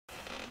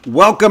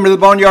Welcome to the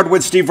Boneyard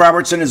with Steve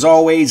Robertson. As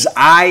always,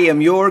 I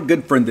am your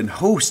good friend and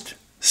host,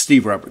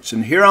 Steve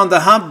Robertson. Here on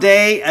the Hump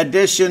Day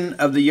edition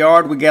of the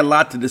Yard, we got a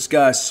lot to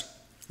discuss.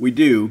 We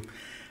do.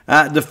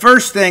 The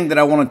first thing that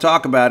I want to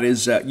talk about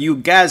is you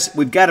guys,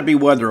 we've got to be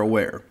weather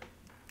aware.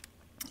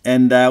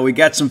 And we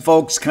got some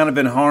folks kind of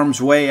in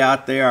harm's way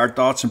out there. Our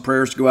thoughts and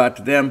prayers go out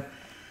to them.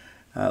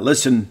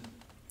 Listen,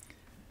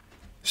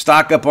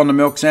 stock up on the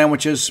milk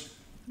sandwiches.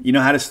 You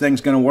know how this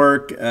thing's going to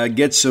work.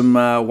 Get some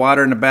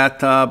water in the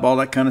bathtub, all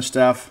that kind of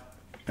stuff.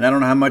 And I don't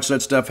know how much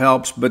that stuff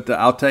helps, but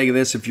I'll tell you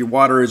this. If your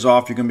water is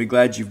off, you're going to be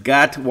glad you've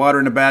got water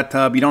in the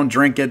bathtub. You don't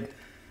drink it.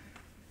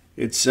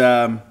 It's,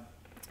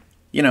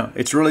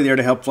 it's really there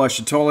to help flush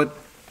the toilet.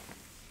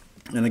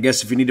 And I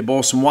guess if you need to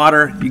boil some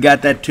water, you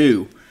got that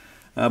too.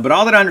 But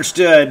all that I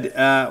understood,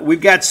 we've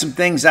got some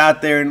things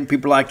out there, and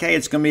people are like, hey,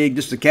 it's going to be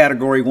just a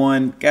Category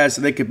 1. Guys,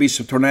 they could be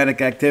some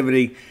tornadic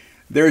activity.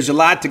 There's a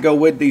lot to go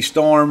with these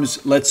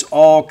storms. Let's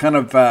all kind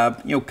of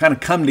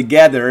come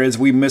together as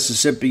we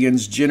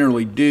Mississippians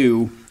generally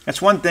do. That's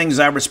one thing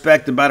I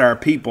respect about our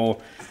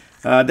people.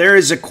 There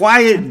is a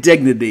quiet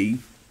dignity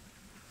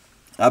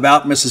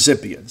about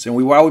Mississippians. And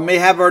while we may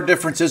have our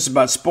differences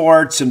about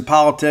sports and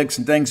politics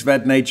and things of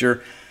that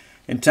nature,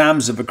 in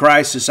times of a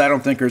crisis, I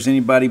don't think there's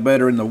anybody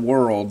better in the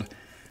world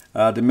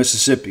than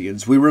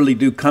Mississippians. We really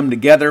do come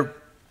together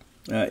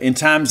in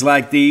times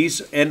like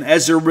these. And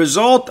as a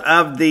result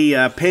of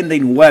the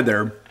pending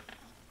weather,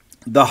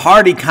 the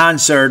Hardy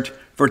concert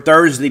for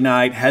Thursday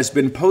night has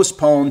been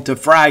postponed to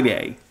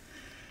Friday,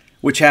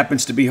 which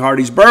happens to be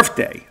Hardy's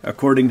birthday,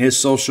 according to his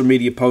social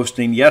media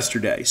posting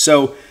yesterday.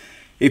 So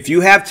if you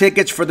have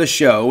tickets for the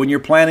show and you're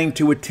planning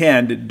to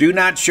attend, do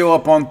not show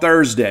up on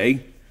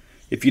Thursday.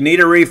 If you need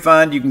a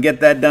refund, you can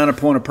get that done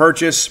upon a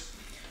purchase.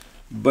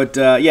 But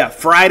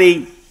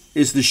Friday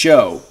is the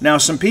show. Now,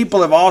 some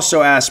people have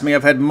also asked me,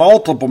 I've had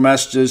multiple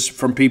messages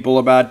from people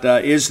about,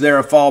 is there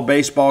a fall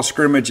baseball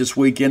scrimmage this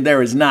weekend?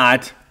 There is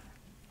not,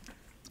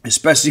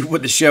 especially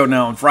with the show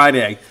now on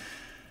Friday.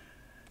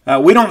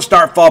 We don't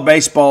start fall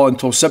baseball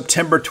until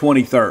September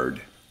 23rd.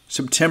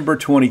 September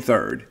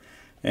 23rd.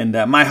 And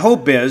my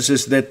hope is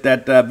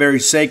that very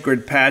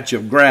sacred patch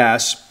of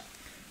grass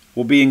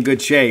will be in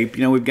good shape.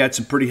 You know, we've got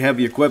some pretty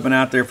heavy equipment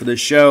out there for this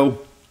show,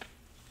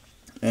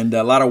 and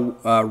a lot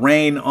of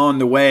rain on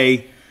the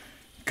way.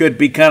 Could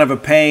be kind of a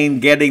pain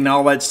getting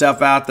all that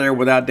stuff out there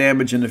without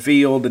damaging the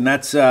field, and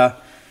that's part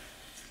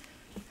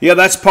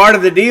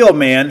of the deal,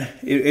 man.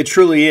 It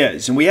truly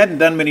is. And we hadn't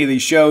done many of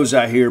these shows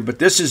out here, but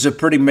this is a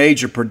pretty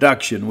major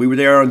production. We were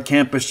there on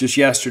campus just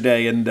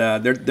yesterday, and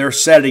they're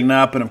setting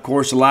up, and of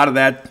course a lot of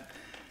that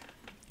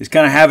is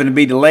kind of having to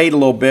be delayed a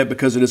little bit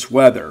because of this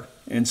weather.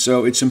 And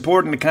so it's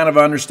important to kind of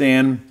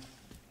understand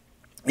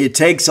it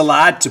takes a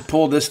lot to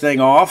pull this thing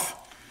off.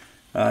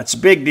 It's a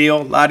big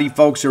deal. A lot of you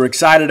folks are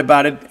excited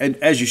about it, and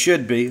as you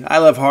should be. I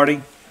love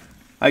Hardy.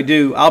 I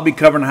do. I'll be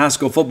covering a high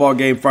school football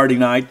game Friday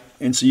night,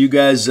 and so you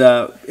guys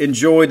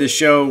enjoy the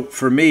show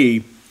for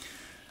me.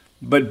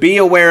 But be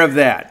aware of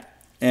that.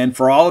 And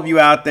for all of you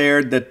out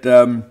there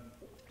that,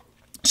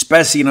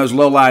 especially in those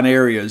low-lying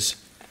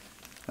areas,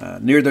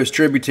 near those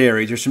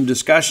tributaries, there's some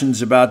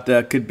discussions about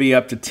could be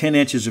up to 10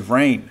 inches of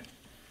rain.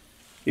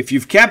 If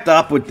you've kept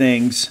up with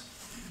things,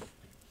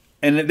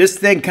 and this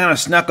thing kind of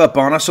snuck up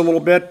on us a little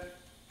bit,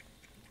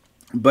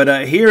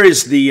 but here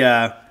is the,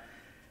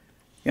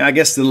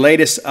 the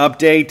latest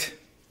update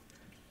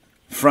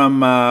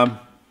from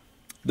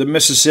the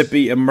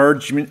Mississippi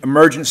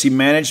Emergency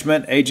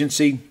Management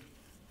Agency.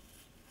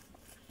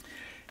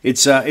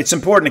 It's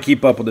important to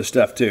keep up with this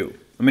stuff too.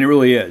 I mean, it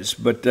really is.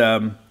 But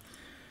they're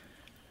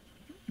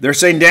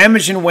saying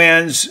damaging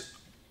winds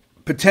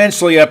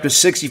potentially up to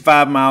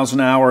 65 miles an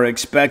hour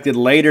expected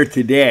later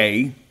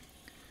today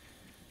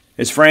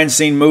as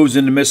Francine moves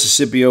into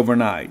Mississippi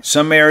overnight.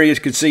 Some areas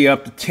could see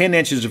up to 10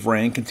 inches of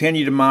rain.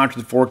 Continue to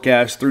monitor the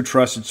forecast through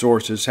trusted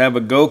sources. Have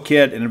a go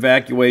kit and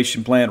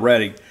evacuation plan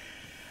ready.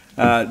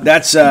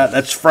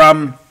 That's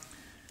from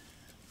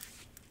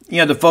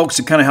the folks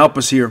that kind of help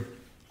us here.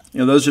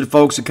 Those are the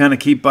folks that kind of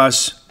keep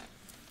us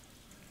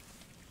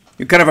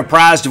kind of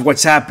apprised of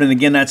what's happening.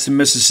 Again, that's the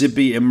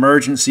Mississippi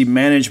Emergency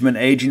Management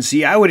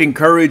Agency. I would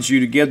encourage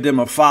you to give them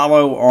a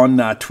follow on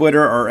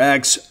Twitter or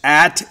X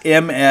at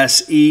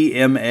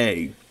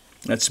MSEMA.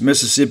 That's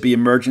Mississippi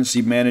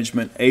Emergency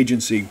Management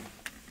Agency.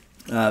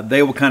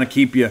 They will kind of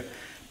keep you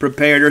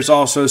prepared. There's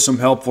also some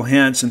helpful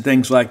hints and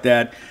things like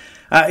that.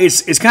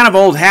 It's kind of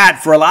old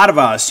hat for a lot of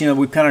us.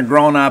 We've kind of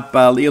grown up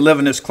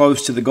living this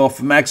close to the Gulf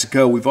of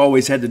Mexico. We've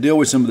always had to deal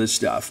with some of this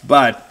stuff.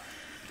 But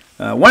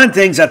one of the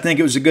things I think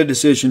it was a good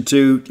decision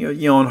to,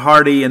 on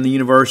Hardy and the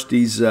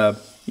university's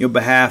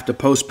behalf to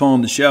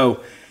postpone the show.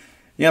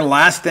 The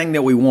last thing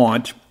that we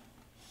want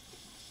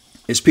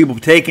is people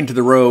taking to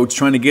the roads,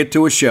 trying to get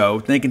to a show,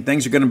 thinking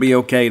things are going to be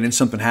okay, and then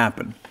something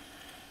happened.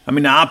 I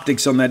mean, the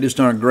optics on that just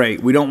aren't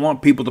great. We don't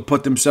want people to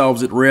put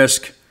themselves at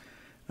risk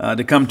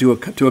to come to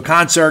a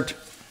concert.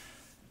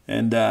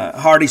 And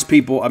Hardy's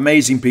people,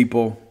 amazing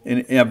people.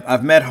 And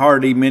I've met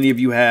Hardy. Many of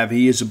you have.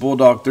 He is a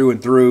bulldog through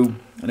and through.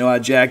 I know how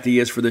jacked he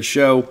is for the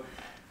show.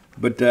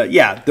 But,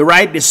 yeah, the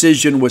right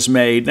decision was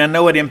made. And I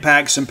know it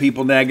impacts some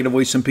people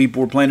negatively. Some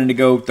people were planning to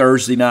go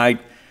Thursday night.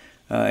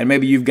 And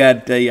maybe you've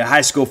got a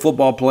high school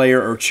football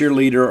player or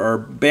cheerleader or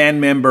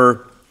band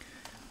member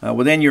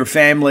within your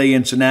family,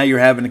 and so now you're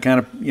having to kind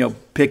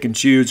of pick and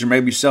choose or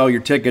maybe sell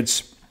your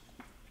tickets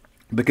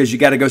because you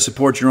got to go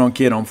support your own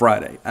kid on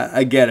Friday.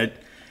 I get it.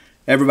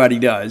 Everybody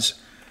does.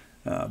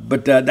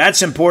 But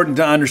that's important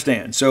to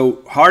understand.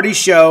 So Hardy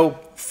Show,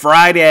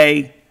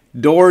 Friday,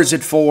 doors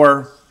at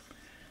 4.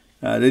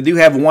 They do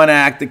have one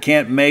act that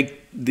can't make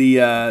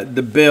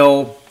the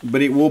bill,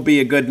 but it will be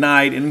a good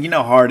night. And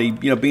Hardy,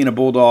 being a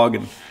Bulldog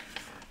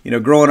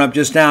and growing up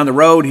just down the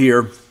road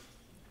here,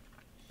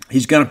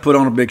 he's going to put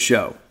on a big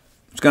show.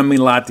 It's going to mean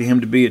a lot to him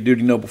to be at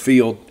Duty Noble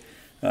Field.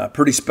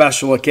 Pretty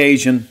special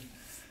occasion.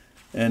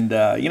 And,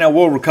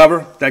 we'll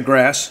recover that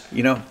grass.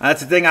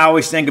 That's the thing I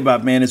always think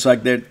about, man. It's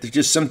like there's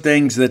just some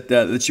things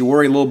that you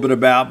worry a little bit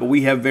about, but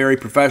we have very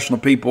professional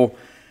people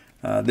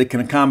that can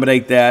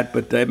accommodate that.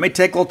 But it may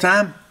take a little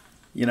time.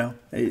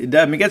 It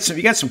does.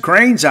 You got some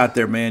cranes out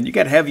there, man. You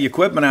got heavy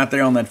equipment out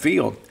there on that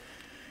field.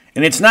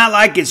 And it's not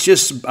like it's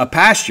just a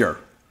pasture.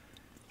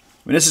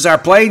 I mean, this is our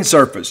playing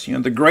surface,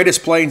 the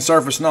greatest playing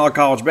surface in all of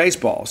college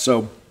baseball.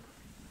 So,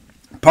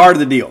 part of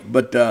the deal,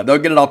 but they'll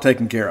get it all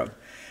taken care of.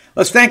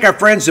 Let's thank our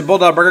friends at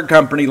Bulldog Burger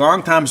Company,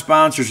 longtime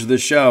sponsors of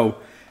this show.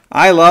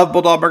 I love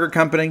Bulldog Burger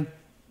Company.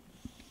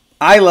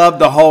 I love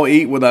the whole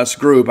Eat With Us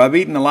group. I've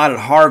eaten a lot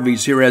at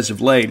Harvey's here as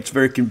of late. It's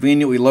very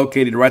conveniently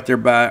located right there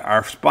by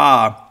our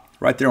spa,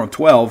 right there on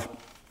 12.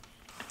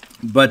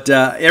 But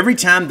every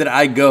time that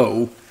I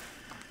go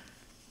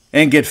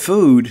and get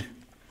food,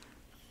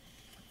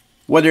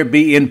 whether it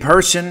be in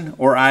person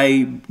or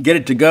I get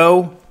it to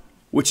go,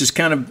 which is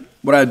kind of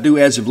what I do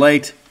as of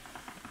late,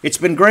 it's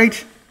been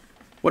great.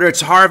 Whether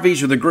it's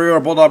Harvey's or the Grill or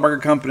Bulldog Burger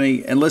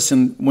Company, and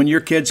listen, when your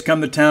kids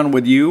come to town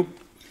with you,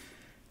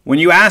 when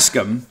you ask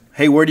them,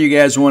 hey, where do you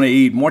guys want to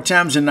eat? More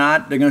times than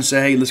not, they're going to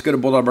say, hey, let's go to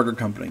Bulldog Burger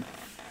Company.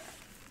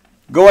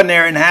 Go in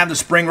there and have the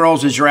spring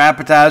rolls as your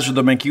appetizer.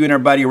 They'll make you and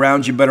everybody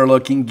around you better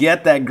looking.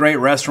 Get that great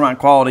restaurant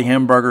quality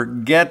hamburger.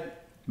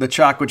 Get the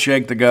chocolate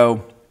shake to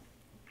go.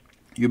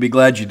 You'll be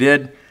glad you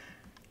did.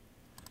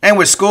 And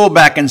with school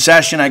back in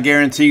session, I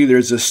guarantee you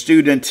there's a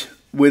student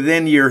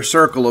within your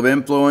circle of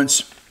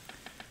influence,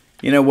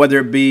 whether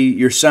it be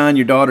your son,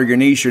 your daughter, your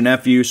niece, your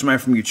nephew, somebody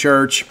from your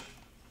church,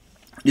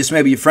 just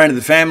maybe a friend of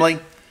the family.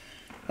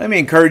 Let me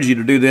encourage you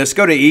to do this.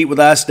 Go to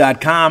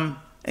eatwithus.com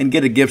and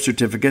get a gift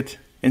certificate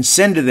and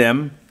send to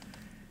them.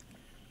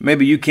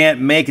 Maybe you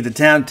can't make it to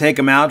town, take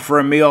them out for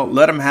a meal.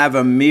 Let them have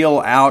a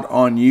meal out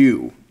on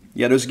you.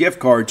 Yeah, those gift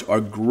cards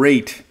are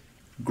great.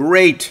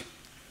 Great.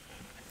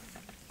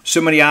 So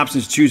many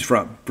options to choose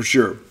from, for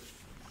sure.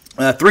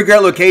 3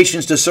 great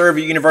locations to serve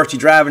at University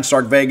Drive in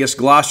Stark Vegas,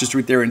 Gloucester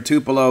Street there in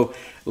Tupelo,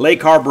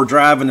 Lake Harbor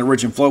Drive in the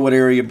Ridge and Flowwood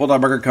area,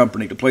 Bulldog Burger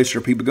Company, the place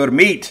where people go to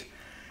meet.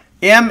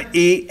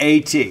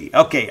 M-E-A-T.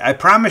 Okay, I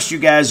promised you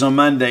guys on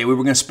Monday we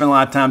were going to spend a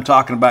lot of time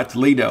talking about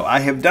Toledo.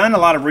 I have done a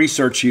lot of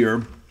research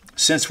here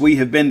since we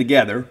have been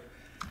together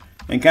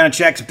and kind of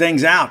checked some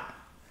things out.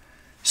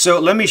 So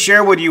let me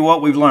share with you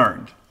what we've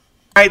learned.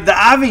 All right, the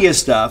obvious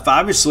stuff,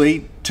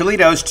 obviously,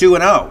 Toledo's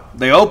 2-0.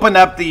 They opened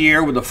up the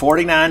year with a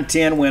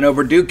 49-10 win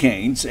over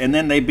Duquesne's, and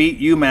then they beat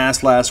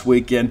UMass last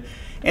weekend.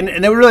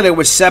 And there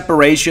was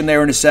separation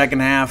there in the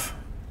second half.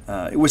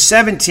 It was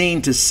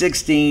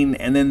 17-16,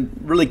 and then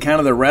really kind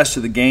of the rest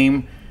of the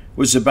game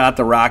was about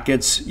the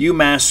Rockets.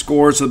 UMass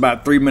scores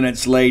about 3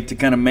 minutes late to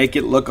kind of make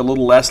it look a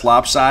little less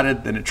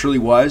lopsided than it truly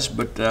was.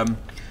 But,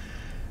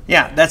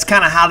 yeah, that's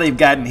kind of how they've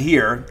gotten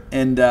here.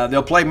 And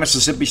they'll play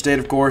Mississippi State,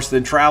 of course,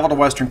 then travel to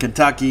Western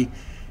Kentucky,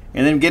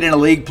 and then get in a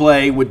league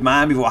play with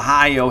Miami of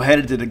Ohio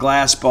headed to the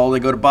Glass Bowl. They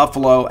go to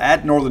Buffalo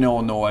at Northern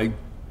Illinois,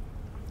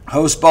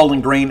 host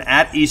Bowling Green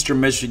at Eastern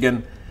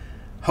Michigan,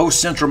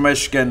 host Central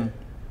Michigan,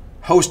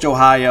 host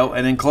Ohio,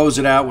 and then close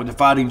it out with the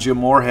Fighting Jim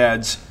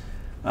Moorheads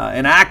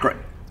in Akron.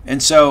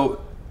 And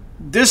so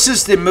this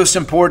is the most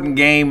important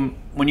game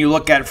when you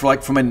look at it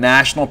from a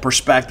national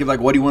perspective, like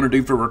what do you want to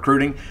do for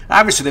recruiting?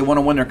 Obviously, they want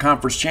to win their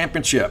conference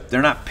championship.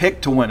 They're not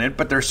picked to win it,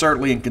 but they're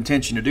certainly in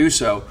contention to do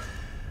so.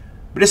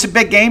 But it's a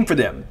big game for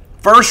them.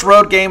 First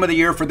road game of the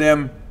year for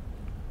them.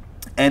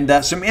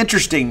 And some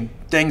interesting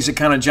things that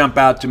kind of jump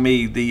out to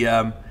me. They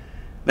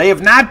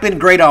have not been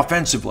great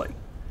offensively.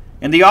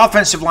 And the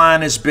offensive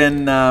line has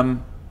been,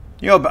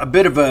 a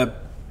bit of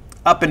a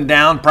up and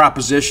down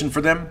proposition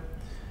for them.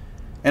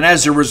 And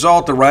as a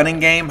result, the running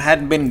game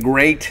hadn't been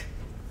great.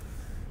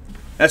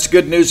 That's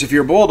good news if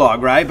you're a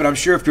Bulldog, right? But I'm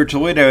sure if you're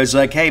Toledo, it's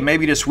like, hey,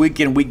 maybe this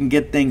weekend we can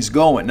get things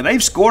going. Now,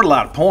 they've scored a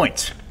lot of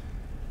points.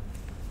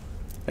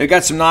 They've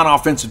got some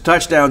non-offensive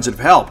touchdowns that have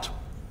helped.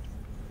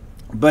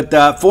 But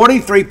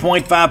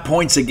 43.5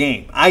 points a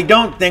game. I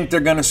don't think they're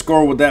going to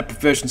score with that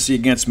proficiency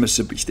against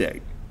Mississippi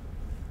State.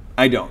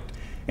 I don't.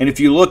 And if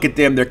you look at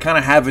them, they're kind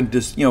of having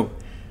to,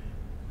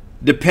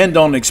 depend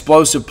on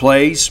explosive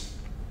plays.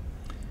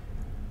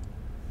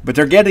 But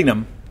they're getting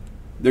them.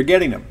 They're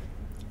getting them.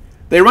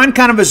 They run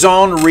kind of a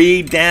zone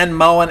read, Dan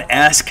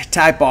Mullen-esque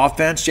type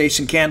offense.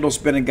 Jason Candle's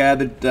been a guy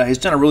that has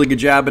done a really good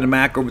job in the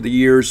MAC over the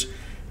years.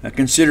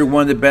 Considered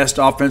one of the best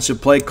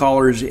offensive play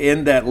callers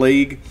in that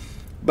league.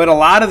 But a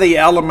lot of the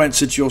elements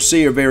that you'll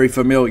see are very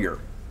familiar,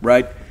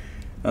 right?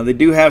 They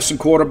do have some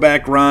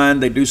quarterback run.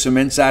 They do some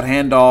inside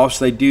handoffs.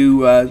 They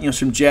do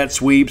some jet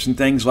sweeps and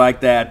things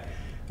like that.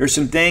 There's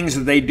some things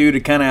that they do to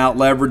kind of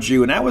out-leverage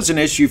you, and that was an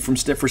issue for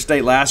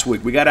State last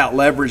week. We got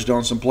out-leveraged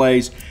on some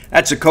plays.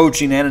 That's a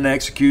coaching and an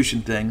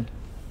execution thing.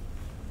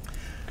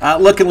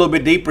 Looking a little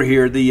bit deeper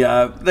here, they've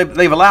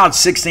allowed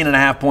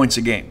 16.5 points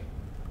a game.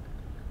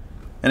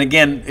 And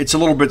again, it's a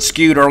little bit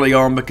skewed early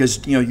on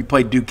because you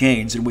played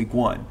Duquesne's in week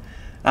 1.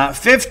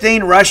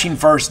 15 rushing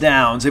first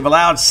downs. They've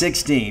allowed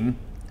 16.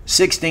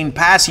 16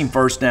 passing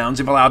first downs.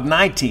 They've allowed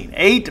 19.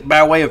 8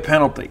 by way of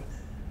penalty.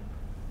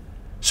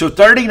 So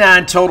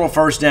 39 total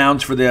first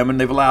downs for them, and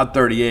they've allowed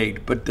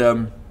 38. But,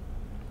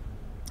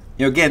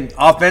 again,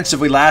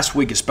 offensively last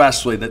week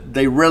especially, that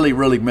they really,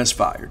 really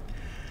misfired.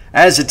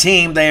 As a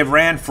team, they have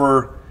ran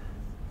for,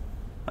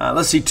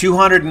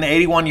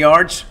 281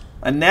 yards,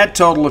 a net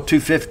total of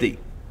 250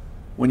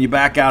 when you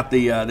back out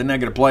the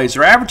negative plays.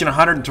 They're averaging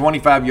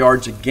 125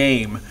 yards a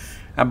game.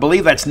 I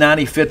believe that's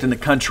 95th in the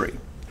country.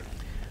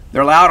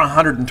 They're allowed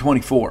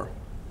 124.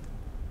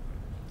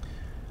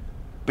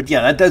 But,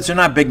 yeah, they're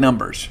not big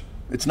numbers.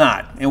 It's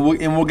not. And we're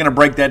going to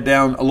break that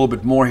down a little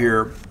bit more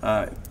here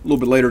a little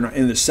bit later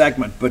in this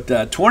segment.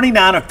 But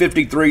 29 of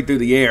 53 through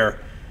the air.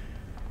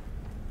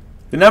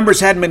 The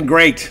numbers hadn't been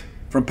great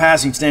from a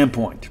passing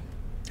standpoint.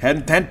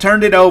 Hadn't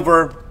turned it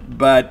over,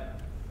 but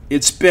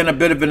it's been a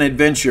bit of an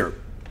adventure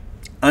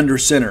under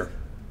center.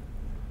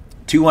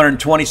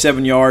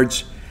 227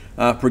 yards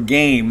per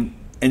game,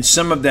 and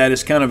some of that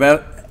is kind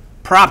of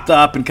propped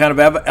up and kind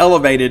of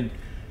elevated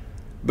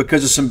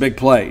because of some big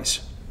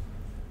plays.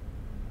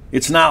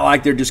 It's not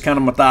like they're just kind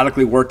of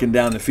methodically working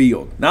down the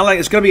field. Not like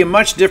it's going to be a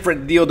much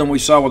different deal than we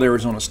saw with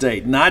Arizona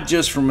State, not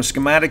just from a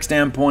schematic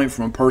standpoint,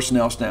 from a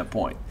personnel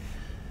standpoint.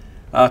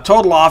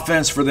 Total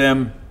offense for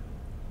them,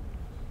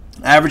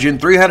 averaging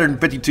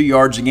 352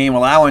 yards a game,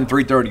 allowing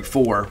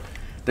 334.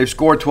 They've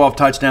scored 12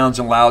 touchdowns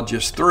and allowed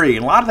just 3.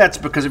 And a lot of that's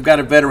because they've got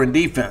a veteran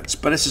defense.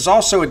 But this is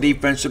also a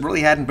defense that really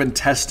hadn't been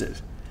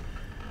tested.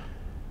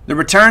 The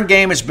return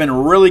game has been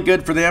really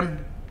good for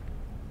them.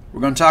 We're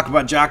going to talk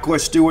about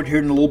Jacquez Stewart here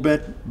in a little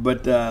bit.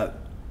 But, they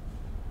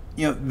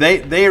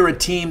are a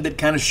team that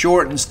kind of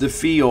shortens the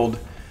field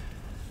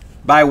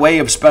by way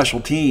of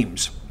special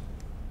teams.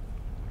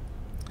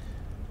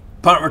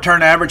 Punt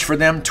return average for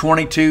them,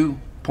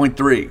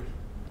 22.3.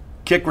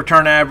 Kick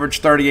return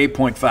average,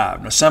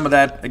 38.5. Now, some of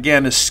that,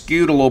 again, is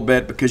skewed a little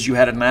bit because you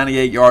had a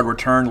 98-yard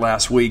return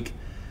last week.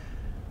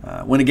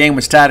 When the game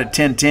was tied at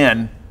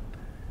 10-10,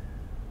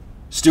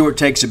 Stewart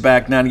takes it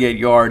back 98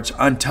 yards,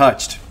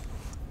 untouched.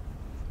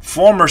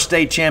 Former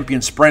state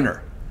champion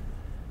sprinter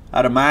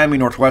out of Miami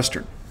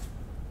Northwestern.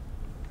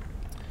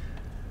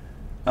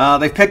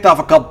 They've picked off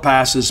a couple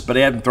passes, but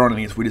they haven't thrown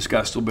any, as we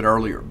discussed a little bit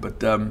earlier. But,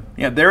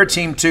 they're a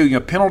team, too.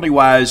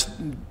 Penalty-wise,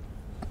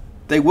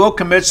 they will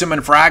commit some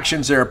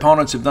infractions. Their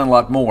opponents have done a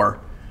lot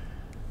more.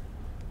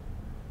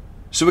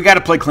 So we got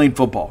to play clean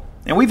football.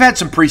 And we've had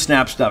some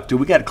pre-snap stuff, too.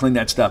 We got to clean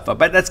that stuff up.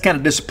 But that's kind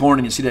of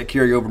disappointing to see that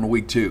carry over into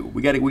week 2.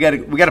 We got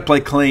to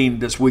play clean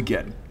this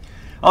weekend.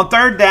 On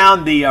third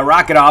down, the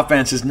Rocket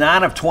offense is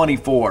 9 of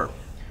 24.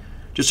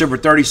 Just over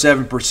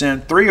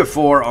 37%, 3 of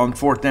 4 on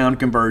fourth down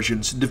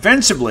conversions.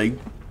 Defensively,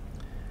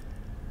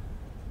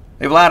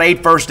 they've allowed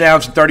 8 first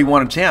downs and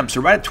 31 attempts.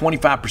 They're right at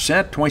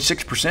 25%,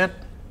 26%.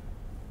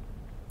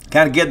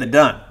 Kind of getting it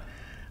done.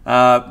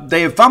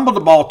 They have fumbled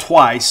the ball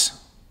twice,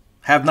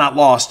 have not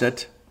lost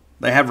it.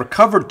 They have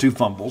recovered 2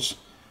 fumbles,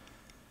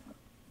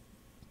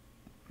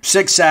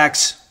 6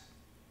 sacks,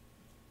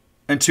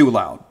 and 2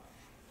 allowed.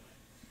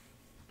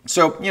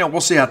 So,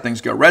 we'll see how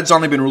things go. Red zone,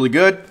 they've been really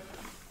good,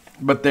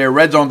 but their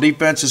red zone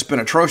defense has been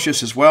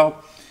atrocious as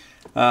well.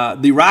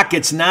 The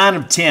Rockets, 9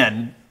 of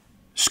 10,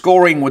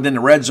 scoring within the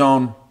red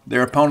zone.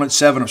 Their opponent,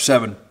 7 of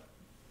 7.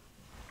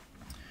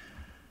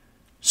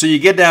 So you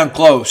get down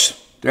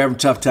close, they're having a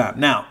tough time.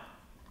 Now,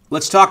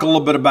 let's talk a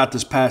little bit about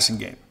this passing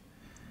game.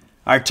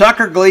 All right,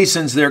 Tucker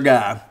Gleason's their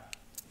guy.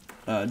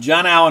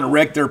 John Allen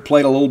Richter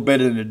played a little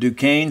bit in the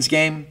Duquesne's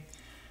game.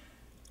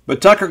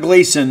 But Tucker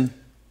Gleason,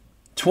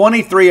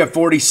 23 of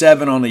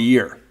 47 on the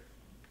year.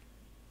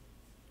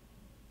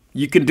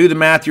 You can do the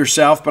math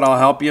yourself, but I'll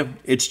help you.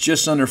 It's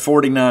just under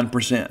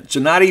 49%. So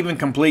not even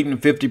completing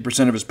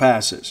 50% of his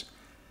passes.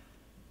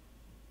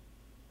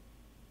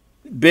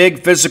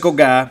 Big physical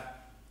guy,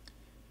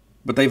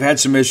 but they've had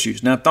some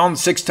issues. Now, thrown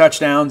 6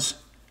 touchdowns,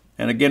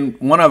 and again,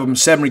 one of them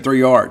 73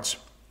 yards.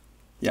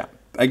 Yeah,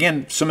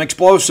 again, some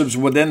explosives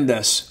within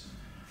this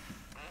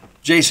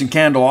Jason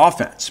Candle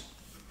offense.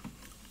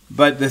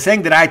 But the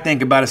thing that I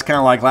think about is kind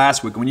of like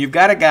last week. When you've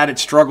got a guy that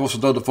struggles to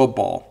throw the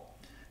football,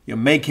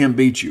 make him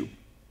beat you.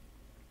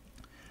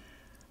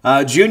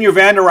 Junior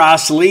Vander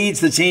Ross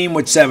leads the team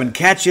with 7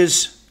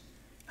 catches,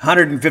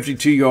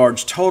 152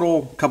 yards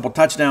total, a couple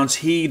touchdowns.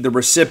 He, the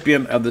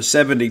recipient of the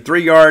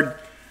 73-yard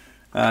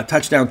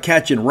touchdown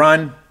catch and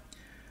run.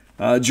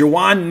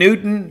 Jawan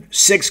Newton,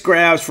 6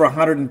 grabs for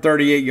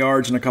 138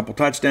 yards and a couple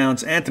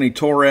touchdowns. Anthony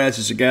Torres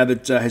is a guy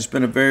that has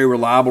been a very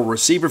reliable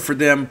receiver for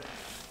them.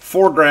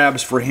 4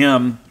 grabs for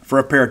him for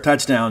a pair of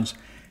touchdowns.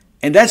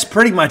 And that's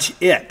pretty much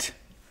it.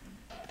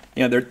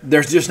 You know,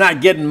 they're just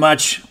not getting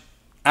much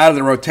out of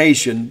the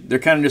rotation. They're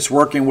kind of just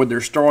working with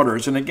their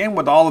starters. And again,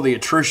 with all of the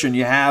attrition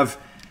you have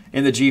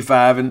in the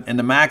G5, and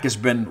the MAC has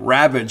been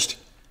ravaged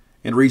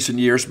in recent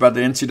years by the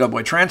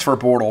NCAA transfer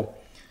portal,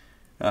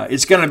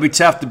 it's going to be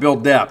tough to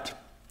build depth.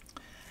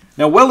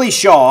 Now, Willie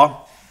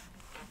Shaw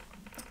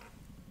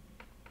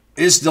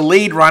is the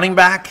lead running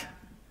back,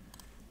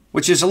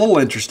 which is a little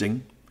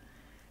interesting.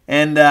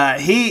 And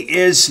he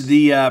is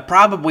the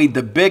probably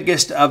the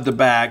biggest of the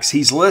backs.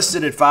 He's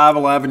listed at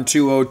 5'11",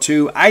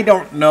 202. I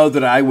don't know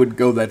that I would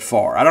go that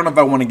far. I don't know if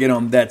I want to get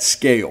on that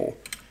scale,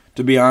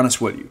 to be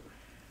honest with you.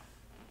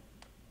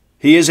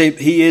 He is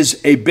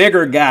a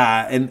bigger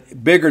guy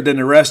and bigger than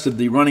the rest of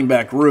the running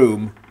back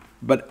room,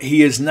 but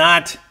he is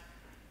not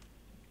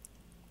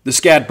the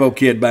Scatbo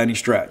kid by any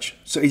stretch.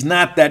 So he's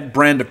not that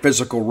brand of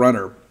physical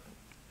runner.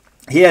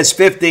 He has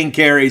 15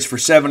 carries for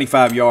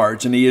 75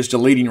 yards, and he is the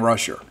leading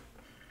rusher.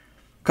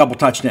 Couple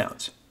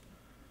touchdowns.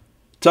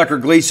 Tucker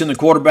Gleason, the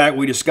quarterback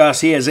we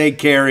discussed, he has 8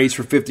 carries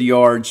for 50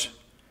 yards.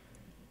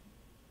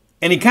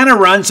 And he kind of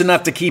runs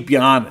enough to keep you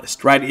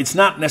honest, right? It's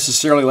not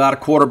necessarily a lot of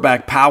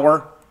quarterback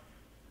power,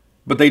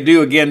 but they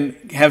do, again,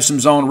 have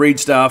some zone read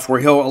stuff where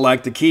he'll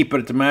elect to keep it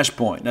at the mesh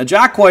point. Now,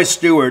 Jacquez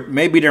Stewart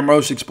may be their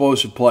most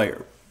explosive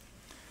player.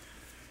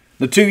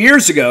 Now, 2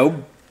 years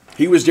ago,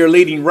 he was their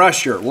leading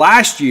rusher.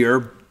 Last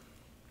year,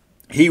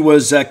 he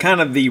was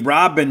kind of the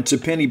Robin to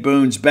Penny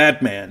Boone's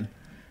Batman.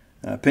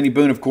 Penny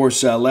Boone, of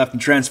course, left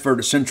and transferred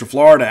to Central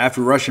Florida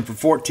after rushing for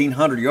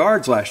 1,400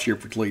 yards last year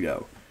for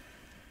Toledo.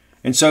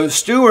 And so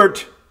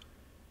Stewart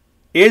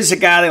is a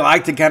guy they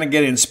like to kind of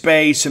get in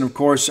space. And, of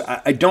course,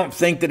 I don't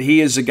think that he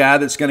is a guy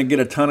that's going to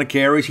get a ton of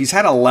carries. He's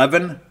had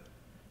 11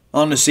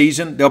 on the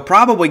season. They'll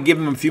probably give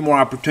him a few more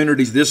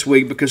opportunities this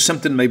week because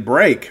something may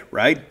break,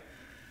 right?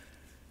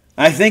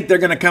 I think they're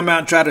going to come out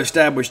and try to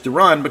establish the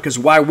run because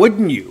why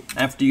wouldn't you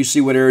after you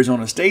see what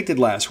Arizona State did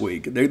last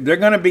week? They're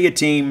going to be a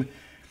team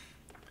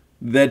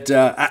that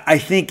I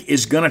think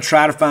is going to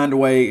try to find a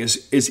way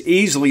as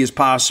easily as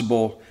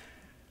possible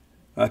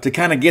to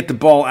kind of get the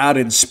ball out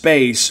in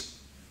space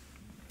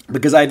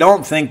because I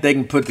don't think they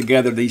can put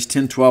together these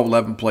 10, 12,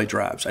 11 play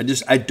drives.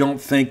 I don't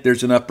think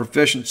there's enough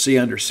proficiency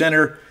under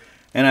center,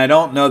 and I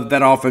don't know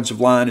that offensive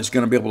line is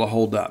going to be able to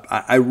hold up.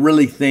 I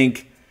really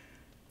think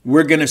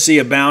we're going to see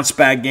a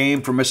bounce-back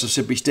game for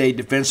Mississippi State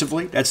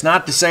defensively. That's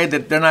not to say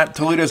that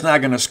Toledo's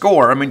not going to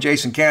score. I mean,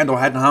 Jason Candle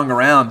hadn't hung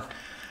around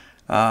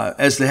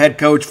as the head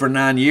coach for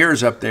 9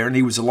 years up there, and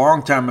he was a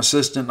longtime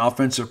assistant and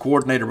offensive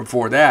coordinator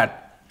before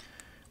that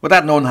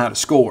without knowing how to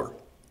score.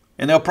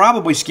 And they'll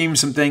probably scheme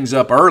some things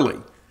up early,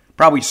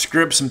 probably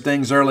script some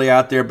things early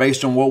out there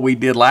based on what we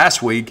did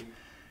last week,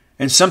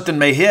 and something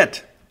may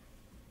hit.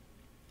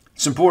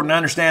 It's important to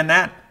understand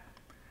that.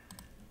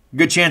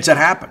 Good chance that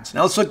happens.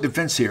 Now let's look at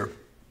defense here.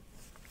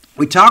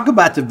 We talk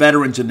about the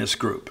veterans in this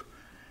group,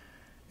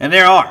 and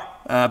there are.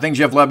 I think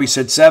Jeff Lebby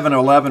said 7 or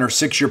 11 or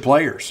 6-year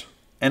players.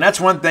 And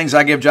that's one of the things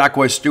I give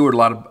Jacquez Stewart a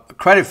lot of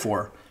credit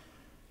for.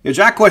 You know,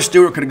 Jacquez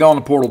Stewart could have gone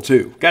to the portal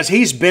too. Guys,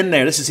 he's been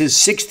there. This is his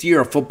 6th year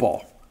of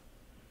football.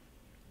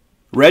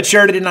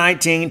 Redshirted in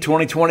 19,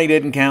 2020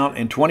 didn't count,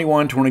 and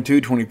 21,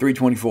 22, 23,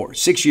 24.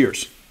 6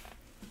 years.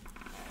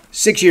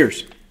 6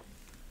 years.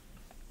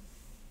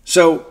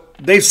 So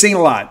they've seen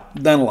a lot,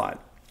 done a lot.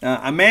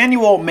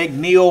 Emmanuel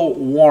McNeil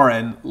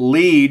Warren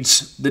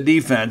leads the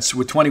defense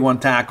with 21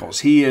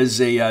 tackles. He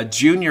is a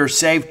junior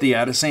safety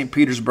out of St.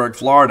 Petersburg,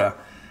 Florida,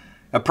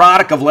 a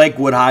product of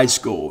Lakewood High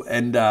School,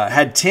 and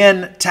had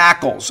 10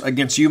 tackles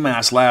against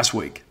UMass last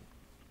week.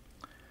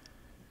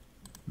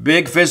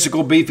 Big,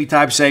 physical, beefy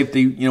type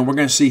safety. You know, we're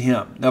going to see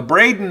him. Now,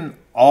 Braden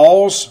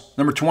Alls,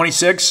 number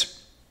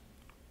 26,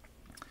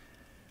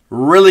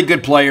 really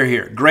good player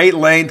here. Great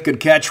length, good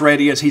catch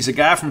radius. He's a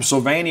guy from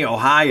Sylvania,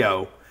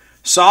 Ohio.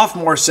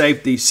 Sophomore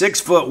safety,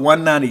 6 foot,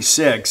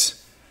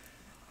 196,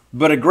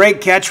 but a great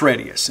catch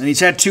radius. And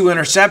he's had 2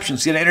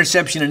 interceptions. He had an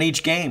interception in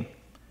each game.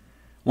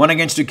 One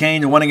against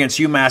Duquesne and one against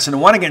UMass. And the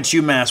one against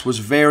UMass was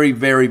very,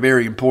 very,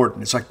 very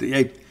important. It's like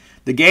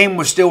the game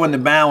was still in the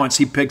balance.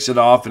 He picks it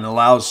off and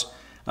allows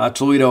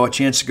Toledo a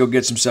chance to go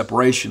get some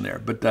separation there.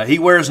 But he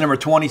wears number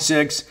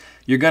 26.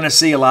 You're going to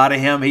see a lot of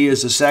him. He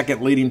is the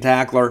second leading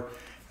tackler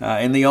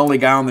and the only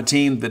guy on the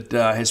team that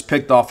has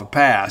picked off a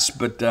pass.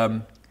 But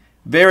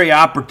very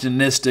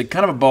opportunistic,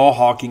 kind of a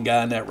ball-hawking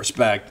guy in that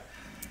respect.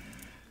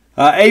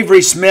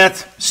 Avery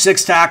Smith,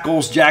 6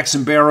 tackles.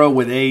 Jackson Barrow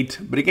with 8.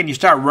 But again, you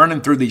start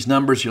running through these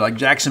numbers, you're like,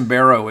 Jackson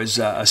Barrow is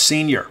a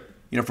senior,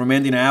 from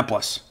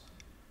Indianapolis.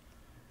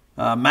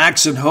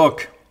 Maxon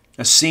Hook,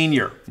 a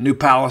senior, New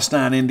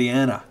Palestine,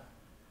 Indiana.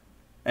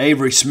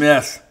 Avery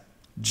Smith,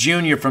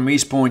 junior from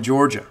East Point,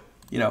 Georgia.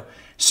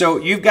 So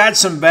you've got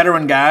some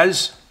veteran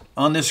guys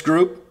on this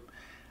group.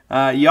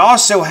 You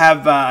also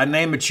have a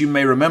name that you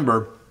may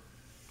remember.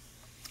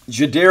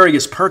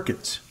 Jadarius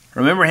Perkins.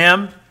 Remember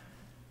him?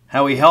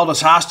 How he held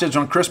us hostage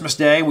on Christmas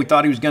Day. We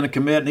thought he was going to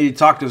commit. Needed to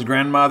talk to his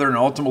grandmother and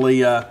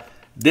ultimately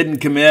didn't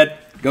commit.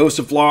 Goes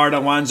to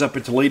Florida, winds up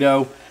at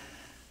Toledo.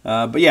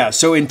 But yeah,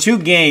 so in 2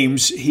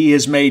 games, he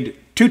has made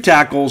 2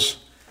 tackles,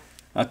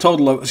 a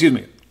total of,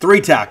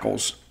 3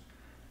 tackles.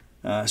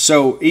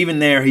 So even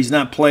there, he's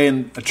not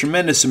playing a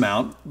tremendous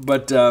amount.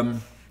 But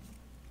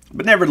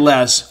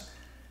nevertheless,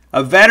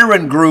 a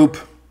veteran group.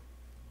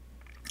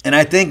 And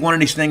I think one of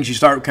these things you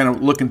start kind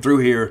of looking through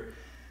here,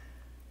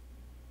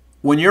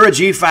 when you're a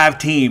G5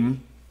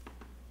 team,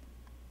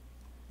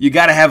 you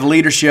got to have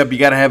leadership, you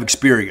got to have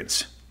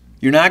experience.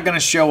 You're not going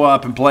to show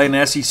up and play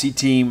an SEC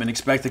team and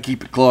expect to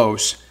keep it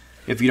close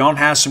if you don't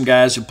have some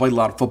guys who played a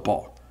lot of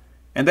football.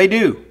 And they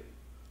do.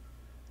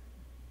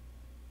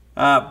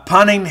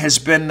 Punting has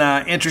been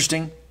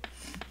interesting.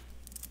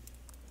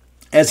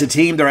 As a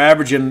team, they're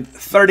averaging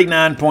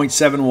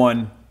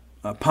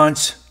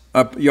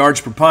 39.71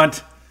 yards per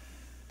punt.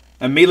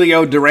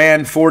 Emilio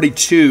Duran,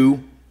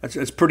 42.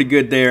 That's pretty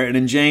good there. And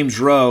then James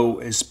Rowe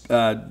is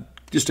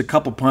just a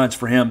couple punts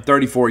for him,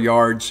 34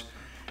 yards.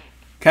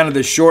 Kind of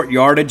the short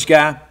yardage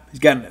guy. He's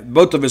gotten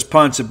both of his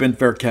punts have been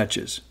fair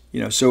catches.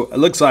 So it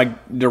looks like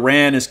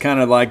Duran is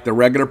kind of like the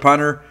regular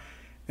punter,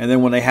 and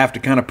then when they have to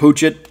kind of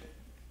pooch it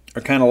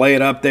or kind of lay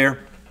it up there,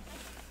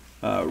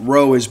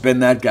 Rowe has been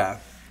that guy.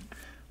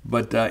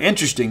 But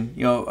interesting,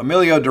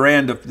 Emilio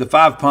Duran, the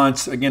 5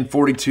 punts, again,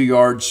 42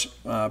 yards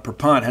per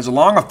punt, has a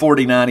long of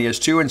 49. He has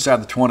 2 inside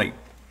the 20.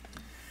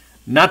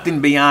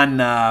 Nothing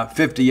beyond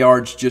 50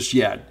 yards just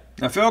yet.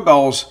 Now, field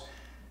goals,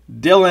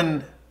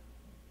 Dylan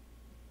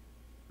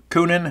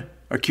Kunin,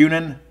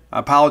 I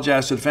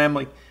apologize to the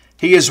family.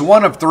 He is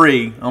 1 of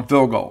 3 on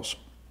field goals.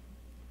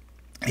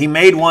 He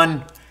made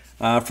one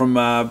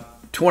from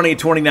 20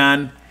 to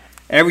 29.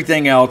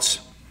 Everything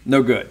else,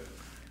 no good.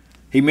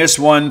 He missed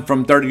one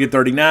from 30 to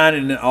 39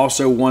 and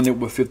also one that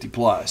was 50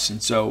 plus.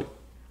 And so,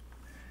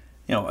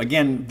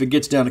 again, if it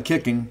gets down to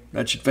kicking,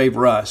 that should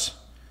favor us.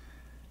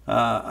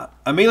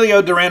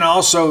 Emilio Duran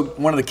also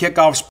one of the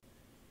kickoffs.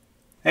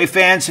 Hey,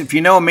 fans, if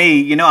you know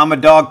me, you know I'm a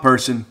dog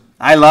person.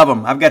 I love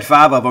them. I've got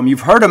 5 of them.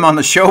 You've heard them on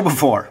the show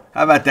before.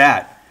 How about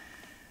that?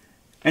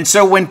 And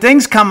so when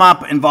things come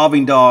up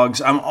involving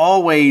dogs, I'm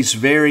always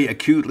very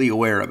acutely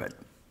aware of it.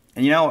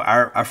 And,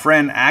 our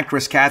friend,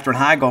 actress Katherine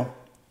Heigl,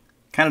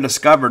 kind of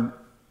discovered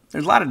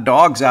there's a lot of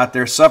dogs out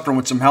there suffering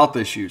with some health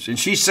issues. And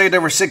she saved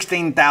over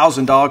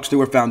 16,000 dogs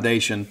through her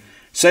foundation.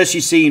 Says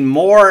she's seen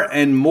more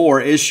and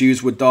more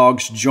issues with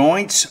dogs'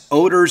 joints,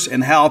 odors,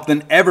 and health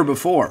than ever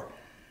before.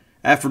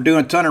 After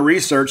doing a ton of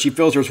research, she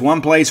feels there's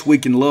one place we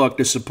can look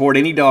to support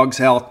any dog's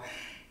health.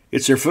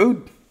 It's their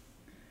food.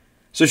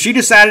 So she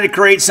decided to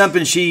create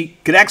something she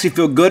could actually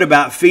feel good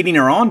about feeding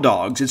her own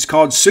dogs. It's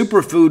called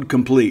Superfood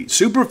Complete.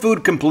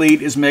 Superfood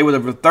Complete is made with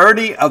over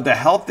 30 of the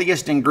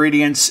healthiest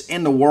ingredients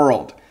in the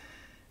world,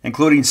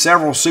 including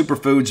several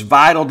superfoods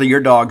vital to your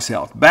dog's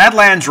health.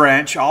 Badlands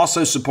Ranch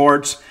also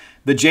supports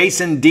the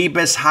Jason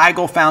Debus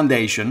Heigl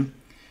Foundation,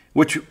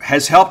 which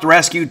has helped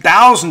rescue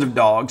thousands of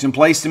dogs and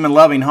place them in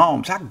loving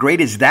homes. How great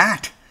is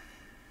that?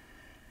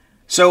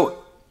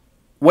 So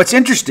what's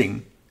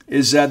interesting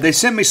is they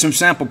sent me some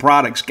sample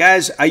products.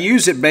 Guys, I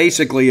use it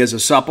basically as a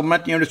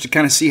supplement, just to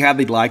kind of see how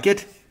they'd like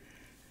it.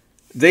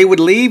 They would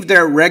leave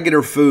their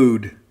regular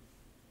food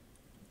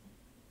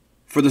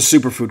for the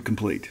Superfood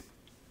Complete.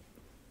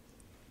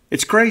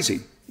 It's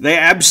crazy. They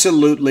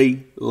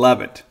absolutely love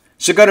it.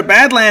 So go to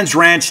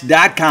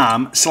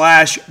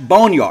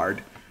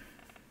badlandsranch.com/boneyard,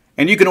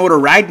 and you can order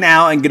right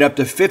now and get up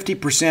to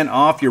 50%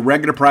 off your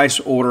regular price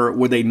order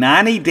with a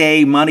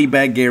 90-day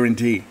money-back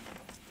guarantee.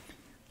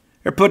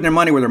 They're putting their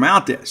money where their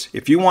mouth is.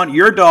 If you want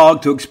your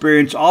dog to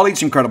experience all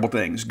these incredible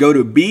things, go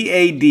to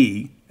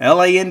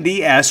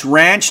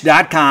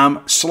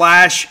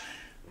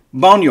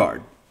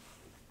badlandsranch.com/boneyard.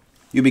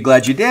 You'll be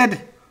glad you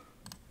did.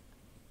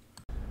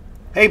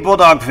 Hey,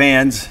 Bulldog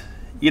fans,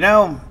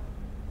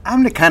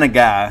 I'm the kind of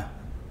guy,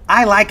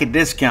 I like a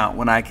discount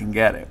when I can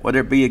get it. Whether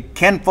it be a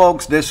Ken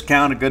Folks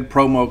discount, a good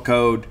promo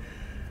code.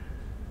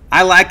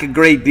 I like a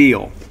great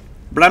deal,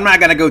 but I'm not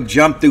going to go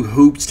jump through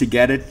hoops to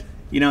get it.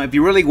 If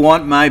you really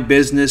want my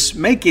business,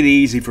 make it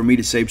easy for me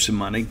to save some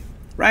money,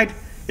 right?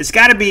 It's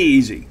got to be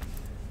easy.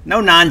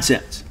 No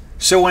nonsense.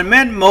 So when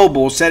Mint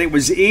Mobile said it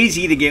was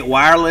easy to get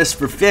wireless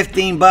for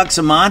 $15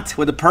 a month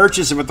with the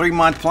purchase of a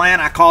 3-month plan,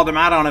 I called them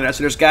out on it. I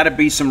said, there's got to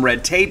be some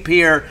red tape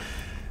here.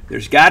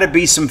 There's got to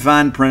be some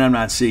fine print I'm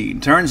not seeing.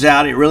 Turns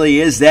out it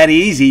really is that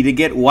easy to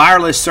get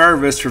wireless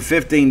service for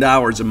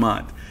 $15 a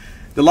month.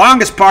 The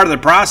longest part of the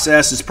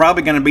process is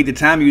probably going to be the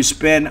time you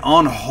spend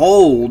on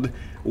hold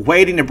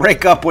waiting to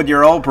break up with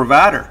your old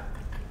provider.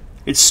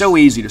 It's so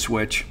easy to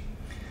switch.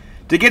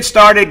 To get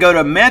started, go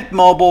to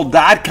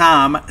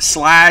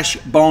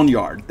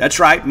mintmobile.com/boneyard. That's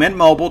right,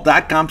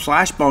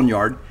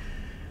 mintmobile.com/boneyard.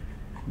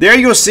 There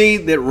you'll see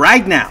that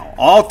right now,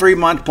 all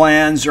 3-month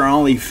plans are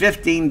only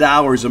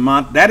 $15 a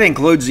month. That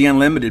includes the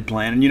unlimited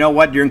plan. And you know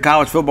what? During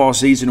college football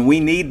season, we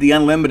need the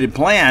unlimited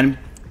plan.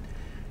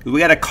 We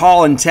got to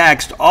call and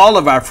text all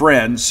of our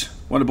friends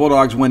when the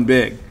Bulldogs win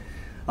big.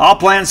 All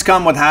plans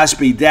come with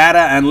high-speed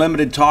data,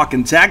 unlimited talk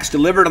and text,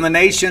 delivered on the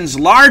nation's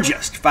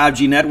largest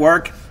 5G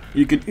network.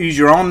 You can use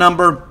your own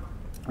number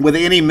with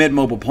any Mint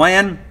Mobile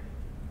plan.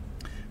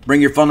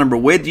 Bring your phone number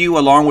with you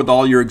along with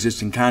all your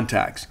existing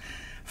contacts.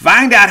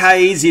 Find out how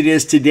easy it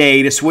is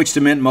today to switch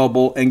to Mint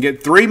Mobile and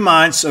get 3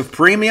 months of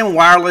premium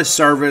wireless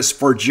service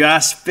for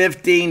just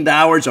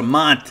 $15 a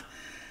month.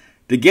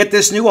 To get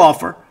this new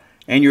offer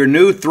and your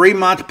new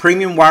 3-month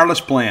premium wireless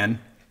plan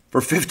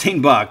for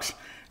 $15,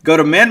 go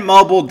to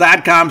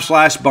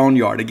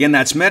mintmobile.com/boneyard. Again,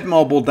 that's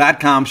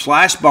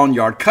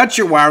mintmobile.com/boneyard. Cut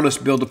your wireless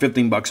bill to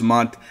 $15 a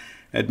month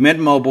at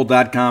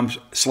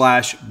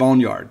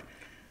mintmobile.com/boneyard.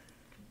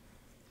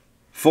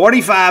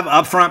 $45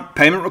 upfront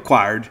payment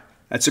required.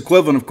 That's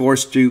equivalent, of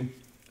course, to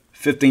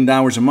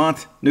 $15 a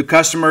month. New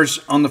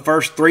customers on the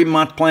first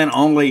 3-month plan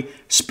only.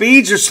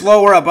 Speeds are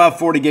slower, above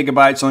 40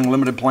 gigabytes on a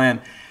limited plan.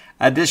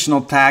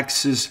 Additional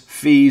taxes,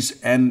 fees,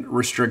 and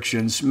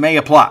restrictions may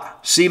apply.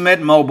 See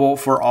Mint Mobile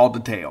for all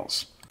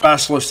details.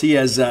 Specialist, he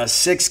has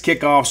 6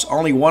 kickoffs,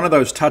 only 1 of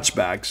those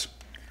touchbacks.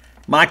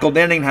 Michael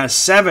Denning has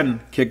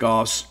 7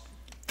 kickoffs,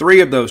 3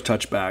 of those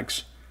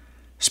touchbacks.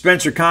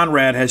 Spencer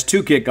Conrad has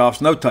 2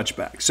 kickoffs, no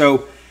touchbacks.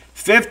 So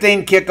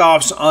 15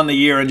 kickoffs on the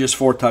year and just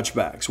 4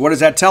 touchbacks. What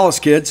does that tell us,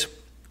 kids?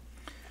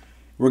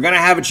 We're going to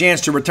have a chance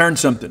to return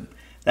something.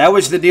 That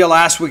was the deal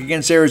last week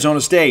against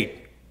Arizona State.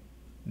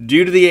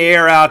 Due to the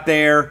air out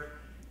there,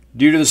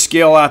 due to the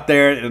skill out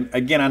there, and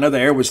again, I know the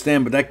air was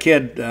thin, but that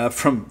kid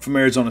from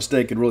Arizona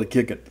State could really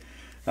kick it.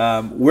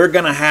 We're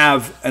going to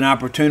have an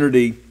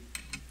opportunity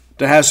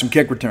to have some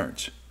kick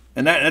returns.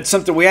 And that's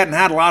something we hadn't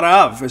had a lot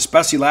of,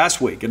 especially last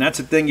week. And that's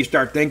the thing you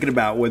start thinking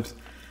about with,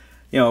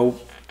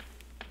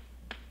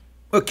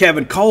 with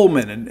Kevin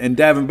Coleman and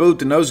Davin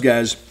Booth and those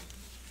guys.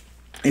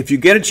 If you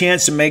get a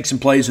chance to make some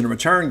plays in a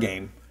return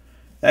game,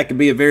 that could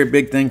be a very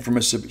big thing for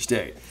Mississippi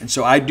State. And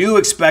so I do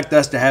expect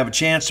us to have a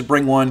chance to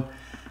bring one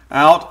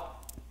out.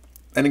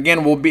 And again,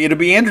 it'll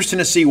be interesting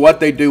to see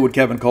what they do with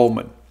Kevin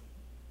Coleman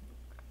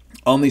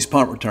on these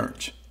punt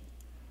returns.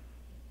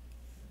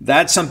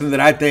 That's something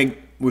that I think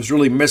was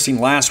really missing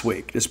last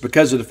week. It's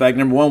because of the fact,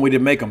 number one, we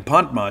didn't make them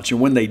punt much.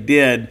 And when they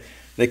did,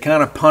 they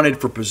kind of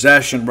punted for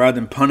possession rather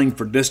than punting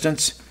for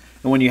distance.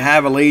 And when you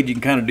have a lead, you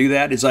can kind of do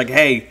that. It's like,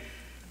 hey,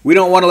 we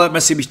don't want to let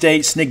Mississippi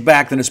State sneak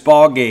back in this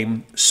ball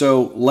game,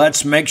 so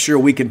let's make sure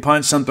we can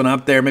punt something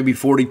up there, maybe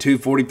 42,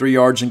 43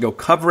 yards, and go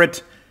cover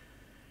it,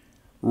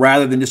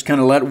 rather than just kind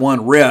of let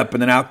one rip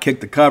and then outkick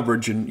the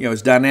coverage. And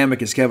as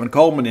dynamic as Kevin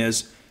Coleman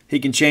is, he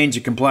can change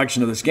the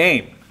complexion of this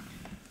game.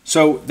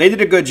 So they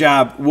did a good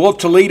job. Will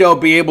Toledo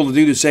be able to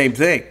do the same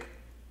thing?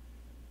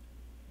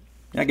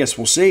 I guess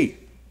we'll see.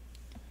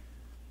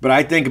 But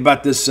I think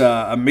about this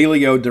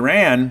Emilio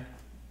Duran.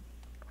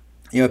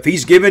 If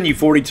he's giving you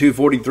 42,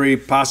 43,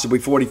 possibly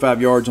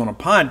 45 yards on a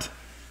punt,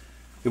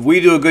 if we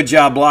do a good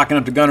job blocking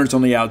up the gunners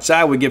on the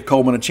outside, we give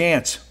Coleman a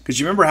chance. Because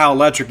you remember how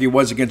electric he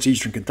was against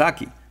Eastern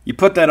Kentucky. You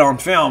put that on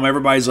film,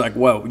 everybody's like,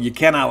 whoa, you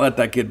cannot let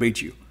that kid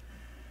beat you.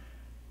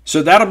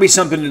 So that'll be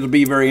something that'll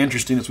be very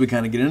interesting as we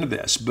kind of get into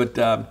this. But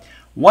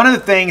one of the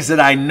things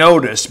that I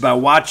noticed by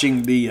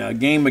watching the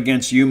game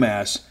against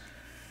UMass,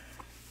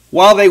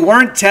 while they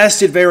weren't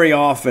tested very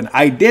often,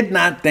 I did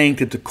not think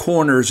that the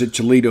corners at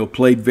Toledo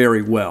played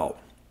very well.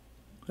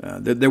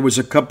 There was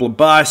a couple of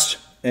busts,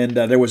 and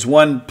there was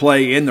one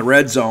play in the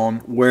red zone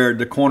where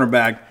the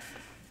cornerback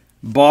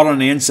ball on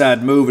the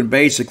inside move and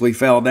basically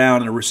fell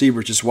down, and the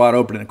receiver just wide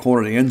open in the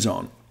corner of the end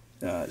zone.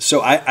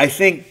 So I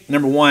think,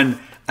 number one,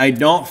 I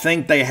don't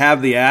think they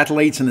have the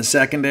athletes in the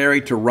secondary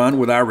to run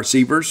with our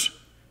receivers.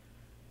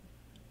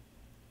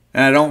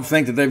 And I don't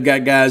think that they've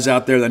got guys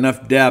out there with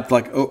enough depth,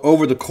 like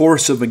over the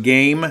course of a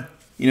game.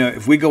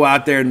 If we go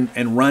out there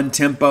and run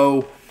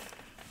tempo,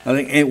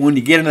 I think when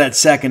you get into that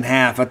second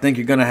half, I think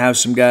you're going to have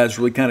some guys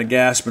really kind of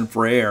gasping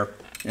for air.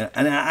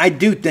 And I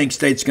do think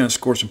State's going to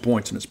score some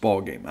points in this ball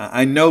game.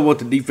 I know what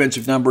the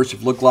defensive numbers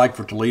have looked like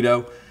for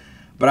Toledo,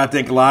 but I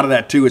think a lot of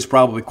that, too, is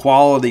probably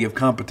quality of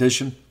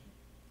competition.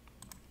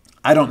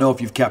 I don't know if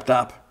you've kept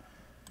up,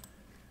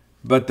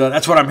 but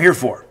that's what I'm here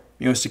for,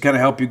 is to kind of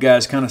help you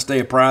guys kind of stay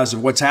apprised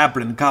of what's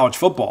happening in college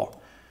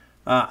football.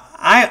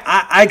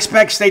 I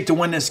expect State to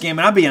win this game,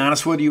 and I'll be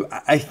honest with you,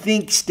 I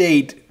think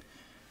State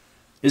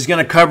is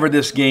going to cover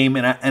this game,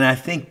 and I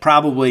think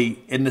probably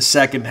in the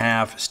second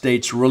half,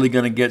 State's really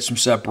going to get some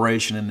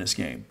separation in this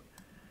game.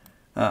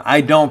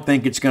 I don't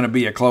think it's going to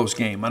be a close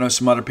game. I know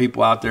some other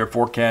people out there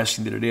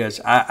forecasting that it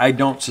is. I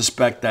don't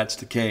suspect that's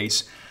the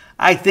case.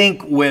 I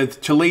think with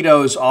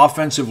Toledo's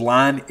offensive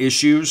line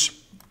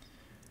issues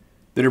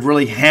that have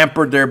really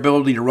hampered their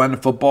ability to run the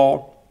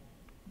football,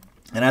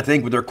 and I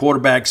think with their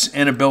quarterback's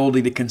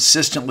inability to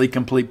consistently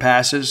complete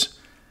passes,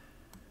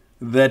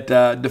 that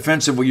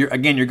defensively, you're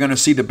going to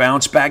see the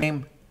bounce back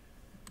game.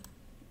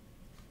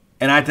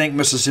 And I think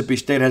Mississippi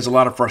State has a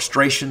lot of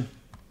frustration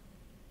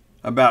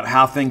about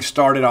how things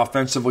started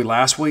offensively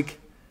last week.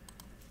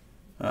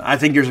 I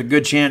think there's a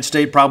good chance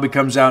State probably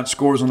comes out and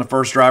scores on the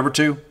first drive or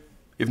two,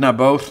 if not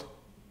both.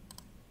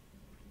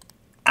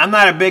 I'm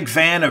not a big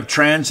fan of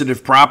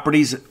transitive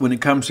properties when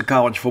it comes to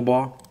college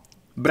football.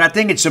 But I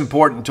think it's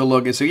important to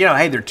look and say,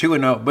 hey, they're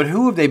 2-0, but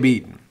who have they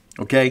beaten?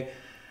 Okay,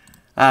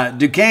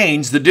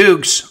 Duquesne's, the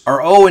Dukes, are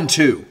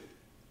 0-2.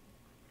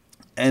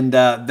 And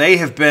they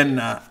have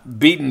been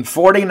beaten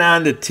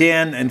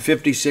 49-10 and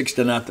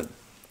 56-0.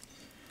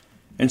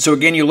 And so,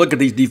 again, you look at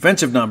these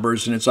defensive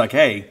numbers, and it's like,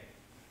 hey,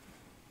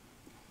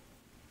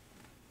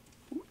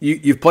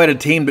 you've played a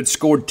team that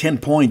scored 10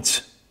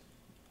 points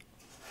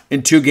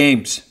in 2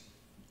 games.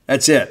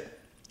 That's it.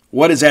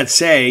 What does that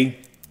say,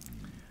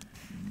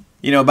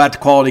 about the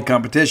quality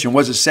competition?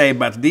 What does it say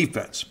about the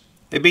defense?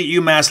 They beat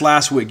UMass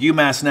last week.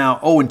 UMass now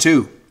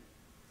 0-2.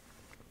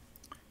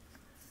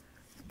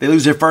 They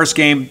lose their first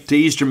game to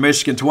Eastern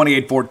Michigan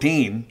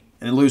 28-14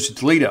 and lose to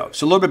Toledo.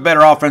 So a little bit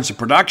better offensive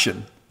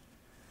production.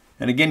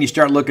 And again, you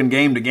start looking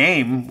game to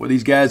game with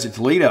these guys at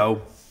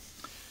Toledo.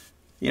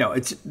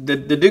 It's the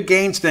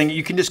Duquesne's thing,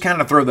 you can just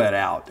kind of throw that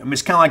out. I mean,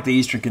 it's kind of like the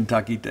Eastern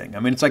Kentucky thing. I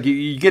mean, it's like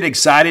you get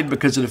excited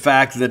because of the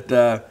fact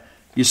that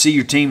you see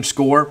your team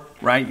score,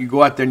 right? You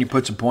go out there and you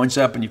put some points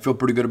up and you feel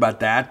pretty good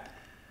about that.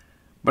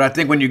 But I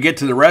think when you get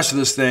to the rest of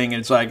this thing,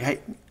 it's like,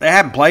 hey, they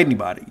haven't played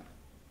anybody.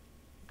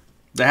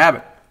 They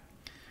haven't.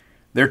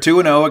 They're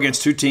 2-0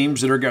 against 2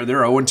 teams they're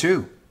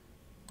 0-2.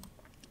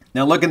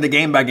 Now, looking at the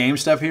game-by-game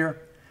stuff here,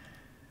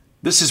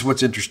 this is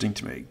what's interesting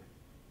to me.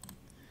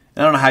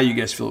 I don't know how you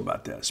guys feel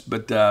about this,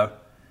 but,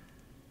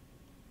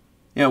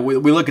 we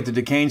look at the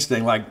Duquesne's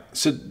thing, like,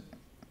 so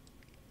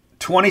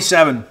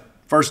 27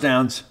 first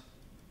downs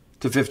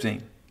to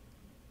 15.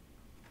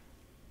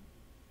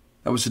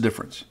 That was the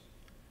difference.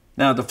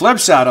 Now, the flip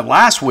side of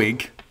last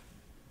week,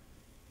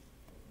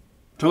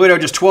 Toledo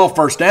just 12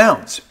 first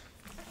downs.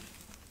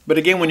 But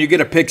again, when you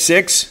get a pick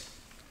 6,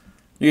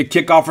 you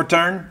get kickoff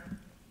return,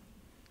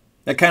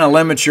 that kind of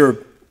limits your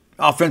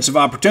offensive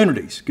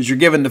opportunities because you're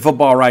giving the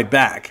football right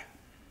back.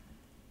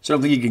 So I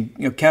don't think you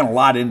can count a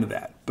lot into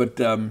that. But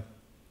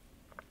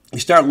you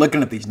start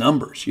looking at these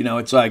numbers.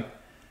 It's like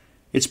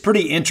it's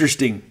pretty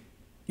interesting.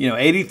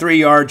 83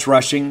 yards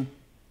rushing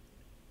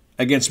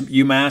against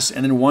UMass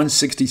and then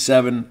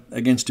 167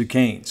 against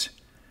Duquesne's.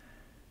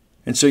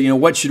 And so,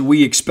 what should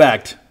we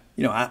expect?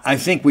 I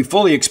think we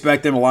fully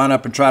expect them to line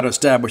up and try to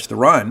establish the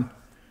run.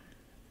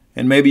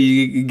 And maybe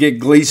you get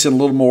Gleason a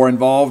little more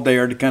involved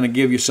there to kind of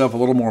give yourself a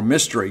little more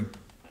mystery.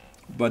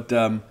 But,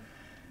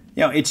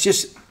 it's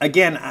just,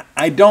 again,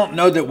 I don't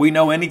know that we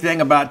know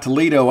anything about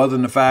Toledo other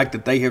than the fact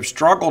that they have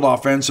struggled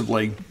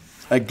offensively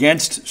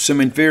against some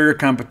inferior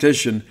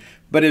competition,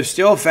 but have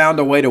still found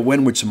a way to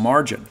win with some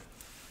margin.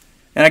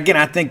 And, again,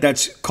 I think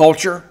that's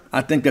culture.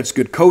 I think that's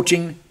good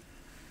coaching.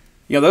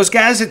 Those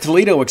guys at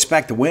Toledo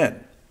expect to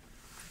win.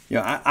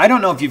 I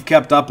don't know if you've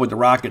kept up with the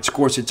Rockets. Of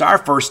course, it's our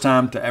first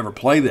time to ever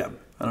play them.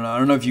 I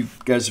don't know if you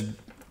guys have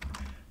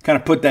kind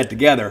of put that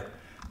together.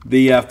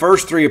 The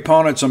first 3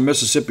 opponents on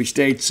Mississippi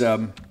State's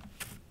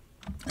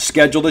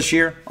schedule this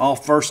year, all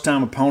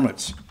first-time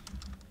opponents.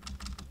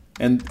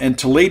 And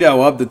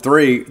Toledo, of the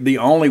 3, the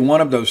only one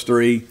of those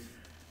 3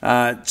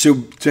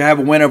 to have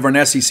a win over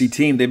an SEC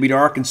team. They beat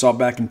Arkansas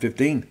back in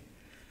 2015.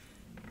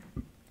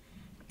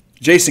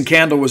 Jason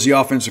Candle was the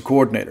offensive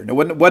coordinator. It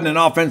wasn't an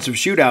offensive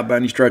shootout by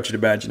any stretch of the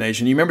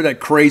imagination. You remember that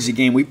crazy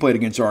game we played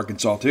against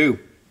Arkansas, too?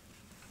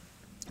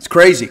 It's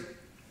crazy. It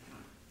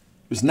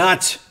was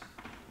nuts.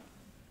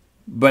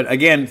 But,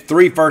 again,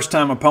 3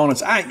 first-time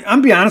opponents.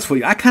 I'm be honest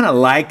with you, I kind of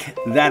like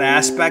that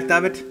aspect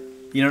of it.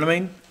 You know what I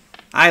mean?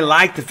 I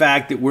like the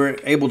fact that we're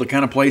able to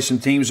kind of play some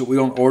teams that we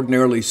don't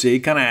ordinarily see.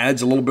 Kind of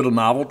adds a little bit of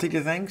novelty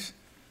to things.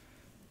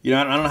 I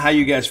don't know how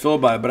you guys feel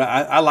about it, but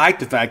I like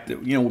the fact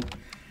that,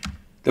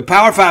 the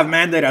Power 5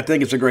 mandate, I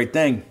think, is a great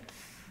thing.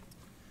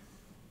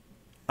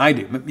 I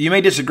do. You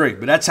may disagree,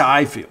 but that's how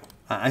I feel.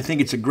 I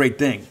think it's a great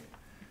thing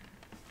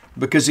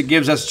because it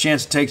gives us a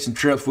chance to take some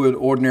trips we would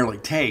ordinarily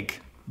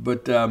take.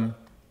 But,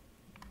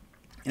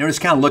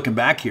 just kind of looking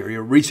back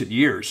here, recent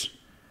years,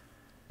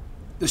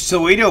 the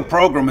Toledo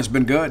program has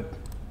been good.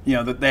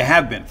 That they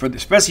have been,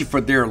 especially for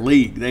their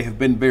league. They have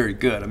been very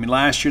good. I mean,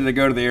 last year they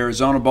go to the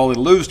Arizona Bowl.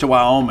 They lose to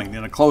Wyoming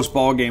in a close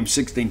ball game,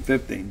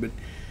 16-15. But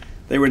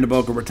they were in the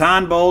Boca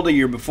Raton Bowl the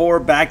year before,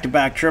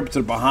 back-to-back trips to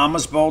the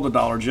Bahamas Bowl, the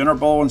Dollar General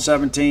Bowl in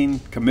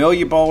 17,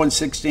 Camellia Bowl in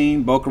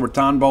 16, Boca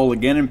Raton Bowl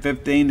again in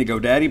 15, the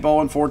GoDaddy Bowl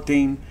in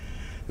 14,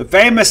 the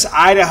famous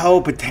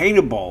Idaho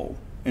Potato Bowl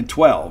in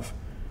 12,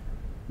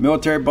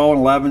 Military Bowl in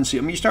 11. So,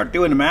 you start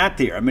doing the math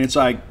here. I mean, it's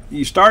like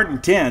you start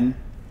in 10,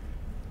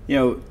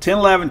 10,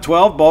 11,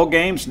 12 bowl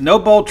games, no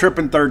bowl trip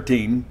in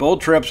 13, bowl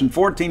trips in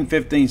 14,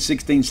 15,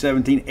 16,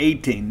 17,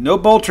 18, no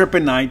bowl trip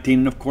in 19,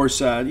 and, of course,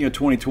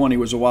 2020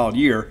 was a wild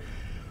year.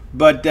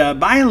 But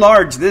by and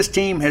large, this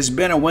team has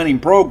been a winning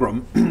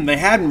program. They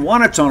hadn't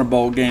won a ton of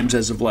bowl games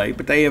as of late,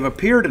 but they have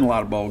appeared in a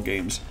lot of bowl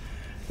games.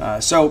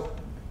 So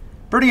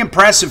pretty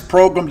impressive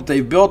program that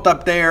they've built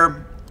up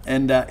there.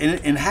 And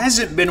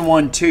hasn't been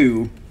one,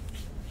 too,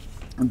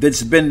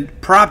 that's been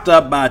propped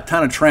up by a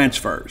ton of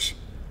transfers.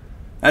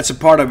 That's a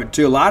part of it,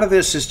 too. A lot of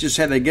this is just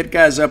how they get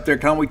guys up there.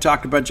 Kind of we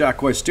talked about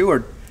Jacquez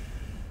Stewart.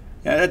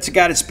 Yeah, that's a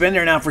guy that's been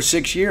there now for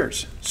 6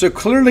 years. So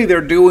clearly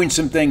they're doing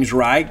some things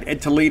right at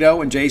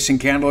Toledo, and Jason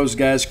Candle, those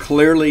guys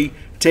clearly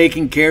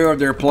taking care of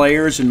their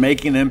players and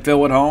making them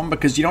feel at home,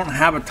 because you don't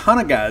have a ton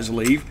of guys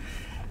leave,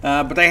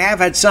 but they have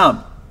had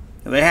some.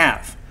 They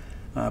have.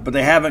 But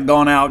they haven't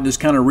gone out and just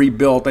kind of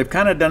rebuilt. They've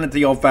kind of done it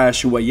the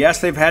old-fashioned way.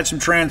 Yes, they've had some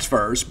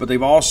transfers, but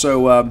they've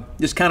also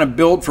just kind of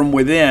built from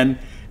within.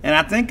 And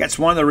I think that's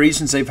one of the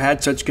reasons they've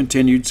had such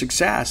continued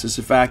success, is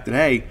the fact that,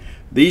 hey,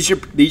 these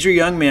are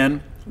young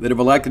men that have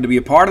elected to be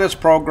a part of this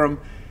program.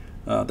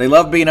 They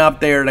love being up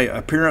there. They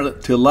appear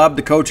to love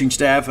the coaching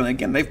staff. And,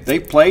 again,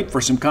 they've played for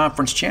some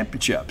conference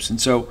championships.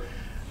 And so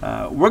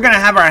we're going to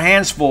have our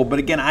hands full. But,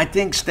 again, I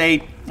think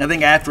State,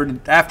 after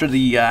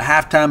the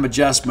halftime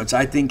adjustments,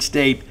 I think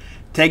State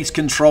takes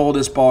control of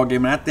this ball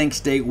game, and I think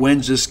State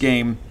wins this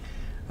game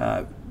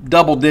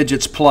double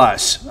digits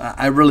plus.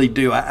 I really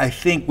do. I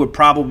think we're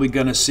probably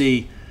going to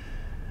see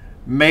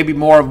maybe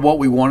more of what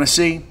we want to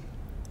see,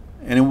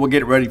 and then we'll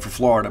get ready for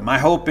Florida. My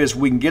hope is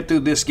we can get through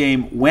this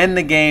game, win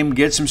the game,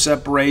 get some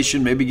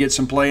separation, maybe get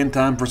some playing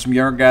time for some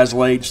younger guys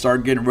late,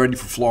 start getting ready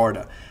for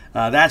Florida.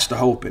 That's the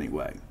hope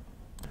anyway.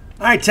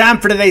 All right, time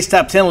for today's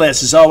Top 10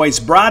 list. As always,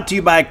 brought to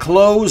you by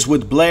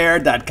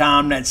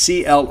closewithblair.com. That's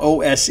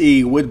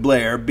C-L-O-S-E with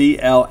Blair,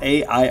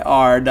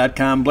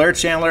 B-L-A-I-R.com. Blair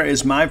Chandler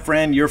is my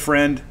friend, your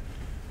friend,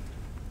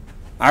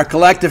 our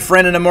collective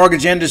friend in the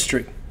mortgage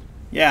industry.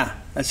 Yeah,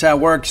 that's how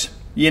it works.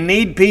 You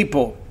need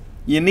people.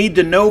 You need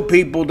to know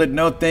people that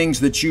know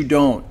things that you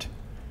don't.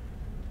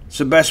 It's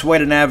the best way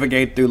to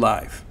navigate through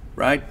life,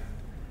 right?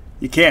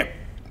 You can't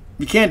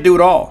do it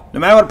all, no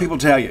matter what people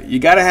tell you. You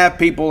got to have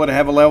people that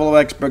have a level of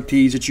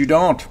expertise that you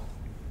don't,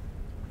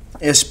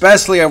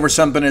 especially over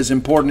something as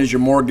important as your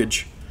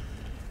mortgage.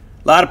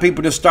 A lot of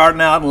people just starting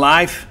out in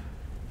life.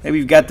 Maybe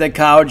you've got that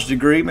college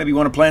degree. Maybe you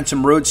want to plant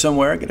some roots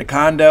somewhere, get a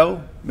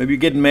condo. Maybe you're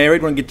getting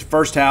married, want to get your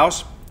first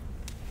house,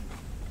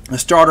 a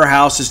starter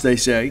house, as they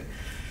say.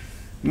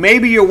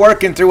 Maybe you're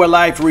working through a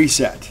life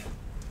reset.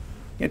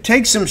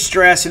 Take some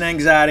stress and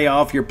anxiety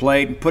off your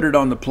plate and put it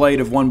on the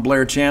plate of one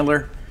Blair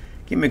Chandler.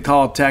 Give me a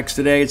call, text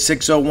today at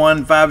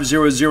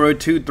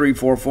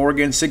 601-500-2344.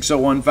 Again,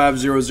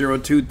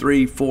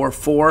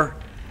 601-500-2344.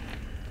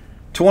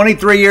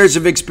 23 years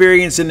of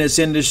experience in this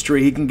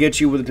industry. He can get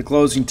you with the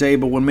closing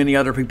table when many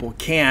other people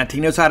can't. He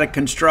knows how to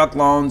construct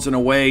loans in a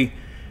way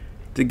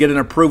to get an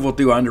approval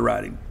through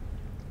underwriting.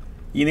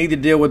 You need to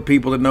deal with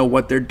people that know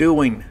what they're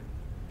doing.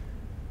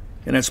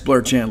 And that's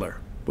Blair Chandler.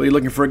 Whether you're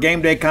looking for a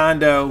game day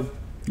condo,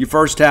 your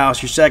first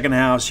house, your second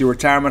house, your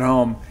retirement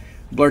home,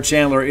 Blair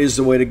Chandler is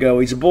the way to go.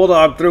 He's a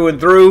Bulldog through and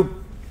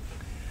through.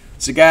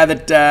 It's a guy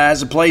that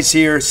has a place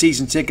here,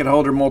 season ticket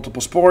holder,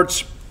 multiple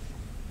sports.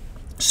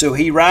 So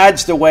he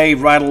rides the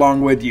wave right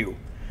along with you.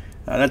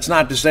 That's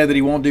not to say that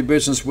he won't do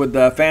business with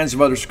fans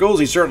of other schools.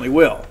 He certainly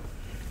will.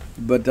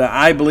 But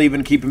I believe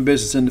in keeping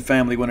business in the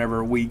family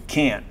whenever we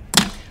can.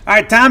 All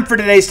right, time for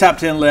today's Top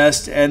 10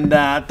 list. And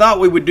I thought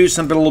we would do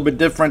something a little bit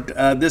different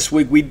this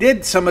week. We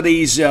did some of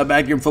these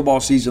back in football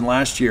season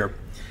last year.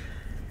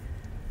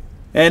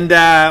 And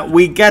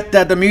we got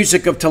the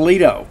music of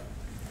Toledo.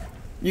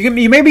 You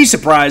may be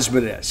surprised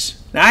with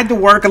this. Now, I had to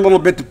work a little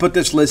bit to put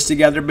this list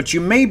together, but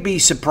you may be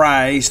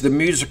surprised the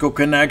musical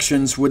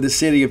connections with the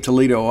city of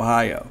Toledo,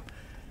 Ohio.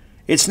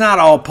 It's not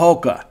all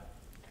polka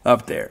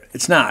up there.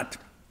 It's not.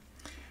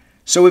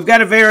 So we've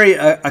got a very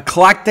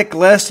eclectic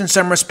list in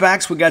some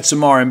respects. We got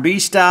some R&B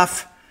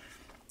stuff.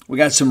 We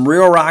got some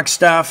real rock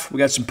stuff. We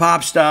got some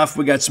pop stuff.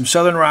 We got some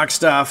southern rock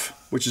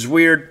stuff, which is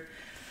weird.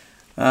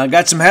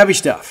 Got some heavy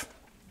stuff.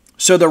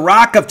 So the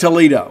rock of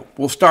Toledo,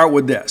 we'll start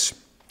with this.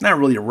 Not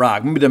really a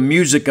rock, maybe the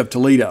music of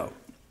Toledo.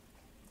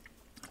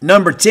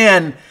 Number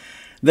 10,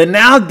 the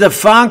now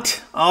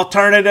defunct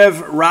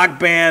alternative rock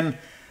band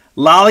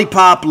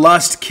Lollipop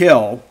Lust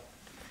Kill.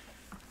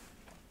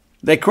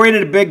 They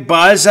created a big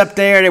buzz up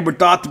there. They were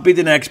thought to be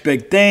the next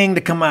big thing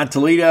to come out of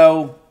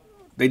Toledo.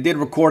 They did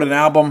record an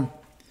album.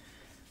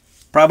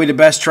 Probably the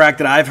best track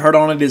that I've heard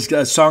on it is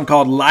a song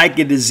called Like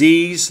a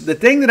Disease. The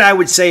thing that I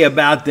would say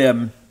about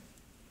them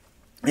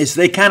is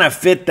they kind of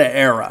fit the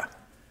era,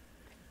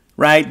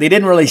 right? They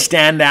didn't really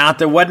stand out.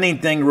 There wasn't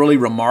anything really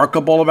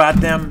remarkable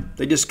about them.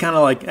 They just kind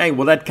of like, hey,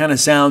 well, that kind of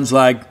sounds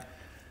like,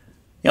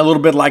 a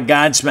little bit like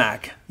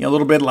Godsmack, a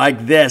little bit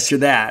like this or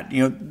that.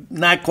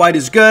 Not quite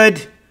as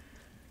good,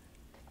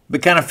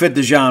 but kind of fit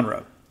the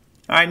genre.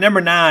 All right,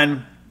 number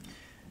 9,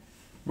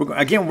 we're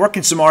again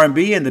working some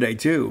R&B in today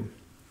too.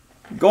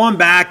 Going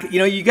back,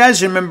 you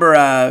guys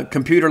remember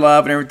Computer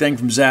Love and everything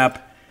from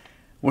Zap?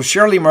 Well,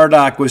 Shirley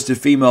Murdoch was the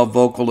female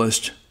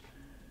vocalist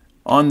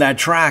on that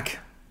track.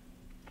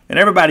 And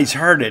everybody's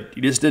heard it.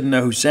 You just didn't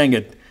know who sang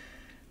it.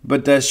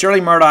 But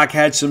Shirley Murdoch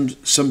had some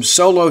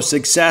solo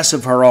success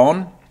of her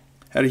own.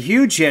 Had a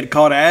huge hit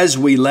called As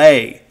We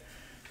Lay.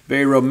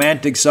 Very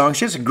romantic song.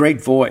 She has a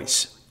great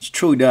voice. She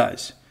truly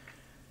does.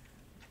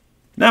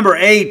 Number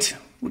 8,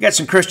 we got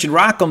some Christian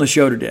rock on the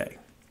show today.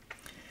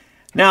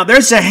 Now,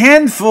 there's a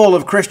handful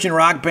of Christian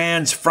rock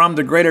bands from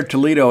the greater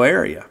Toledo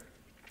area.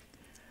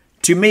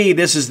 To me,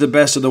 this is the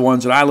best of the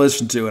ones that I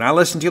listen to. And I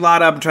listen to a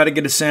lot of them, try to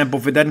get a sample.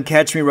 If it doesn't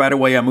catch me right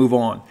away, I move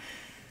on.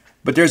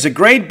 But there's a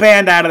great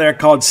band out of there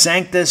called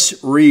Sanctus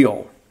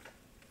Real.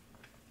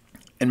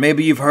 and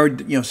maybe you've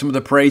heard some of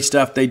the praise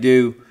stuff they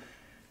do.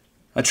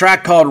 A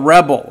track called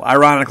Rebel,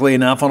 ironically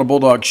enough, on a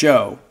Bulldog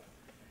show.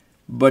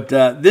 But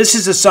this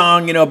is a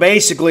song,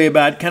 basically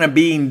about kind of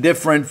being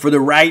different for the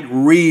right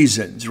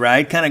reasons,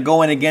 right? Kind of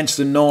going against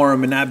the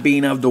norm and not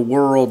being of the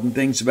world and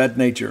things of that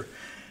nature.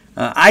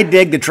 I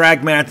dig the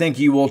track, man. I think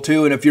you will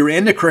too. And if you're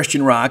into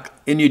Christian rock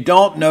and you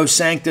don't know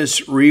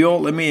Sanctus Real,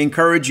 let me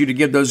encourage you to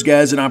give those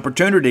guys an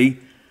opportunity.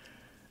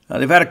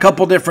 They've had a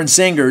couple different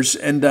singers,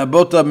 and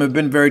both of them have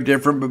been very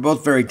different, but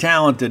both very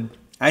talented.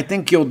 I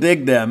think you'll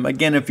dig them.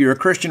 Again, if you're a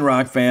Christian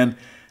rock fan,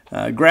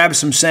 grab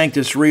some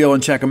Sanctus Real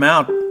and check them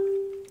out.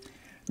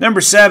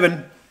 Number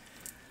 7,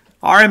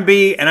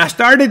 R&B, and I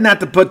started not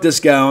to put this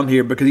guy on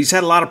here because he's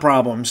had a lot of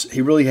problems.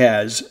 He really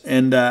has,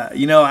 and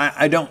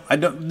I don't.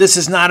 This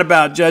is not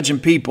about judging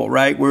people,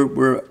 right?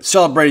 We're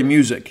celebrating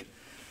music.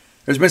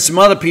 There's been some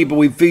other people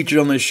we've featured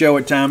on this show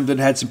at times that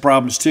had some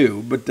problems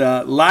too, but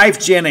Life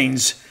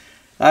Jennings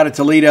out of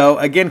Toledo,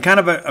 again, kind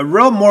of a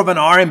real more of an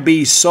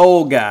R&B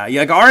soul guy.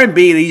 Like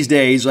R&B these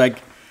days,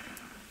 like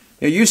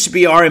it used to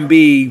be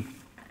R&B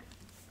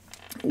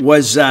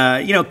was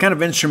kind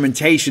of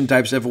instrumentation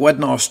type stuff. It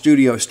wasn't all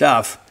studio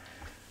stuff.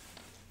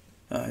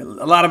 A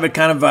lot of it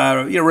kind of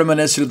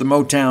reminiscent of the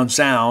Motown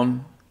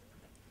sound,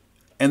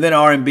 and then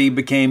R&B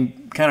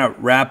became kind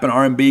of rap and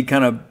R&B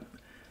kind of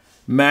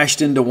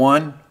mashed into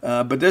one.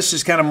 But this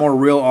is kind of more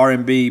real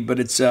R&B. But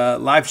it's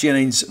Life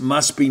Jennings,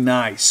 Must Be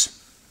Nice,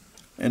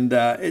 and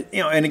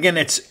and again,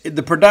 it's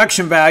the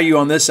production value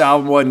on this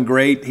album wasn't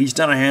great. He's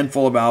done a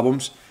handful of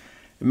albums.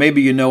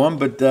 Maybe you know him,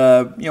 but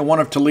one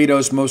of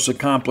Toledo's most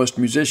accomplished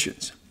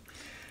musicians.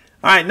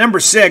 All right, number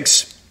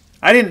 6.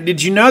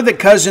 Did you know that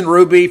Cousin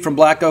Ruby from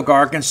Black Oak,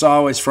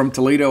 Arkansas is from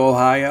Toledo,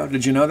 Ohio?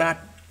 Did you know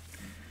that?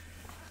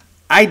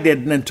 I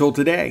didn't until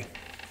today.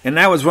 And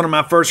that was one of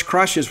my first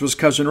crushes, was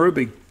Cousin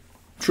Ruby.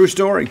 True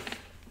story.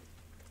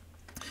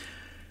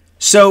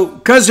 So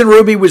Cousin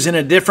Ruby was in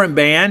a different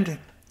band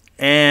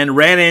and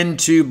ran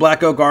into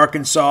Black Oak,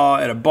 Arkansas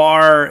at a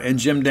bar, and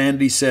Jim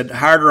Dandy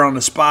hired her on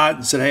the spot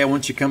and said, hey, I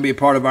want you to come be a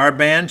part of our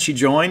band. She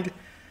joined,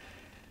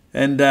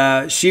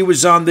 and she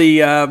was on the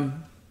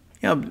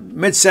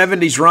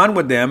mid-'70s run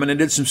with them, and then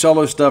did some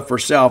solo stuff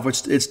herself.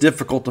 It's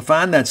difficult to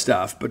find that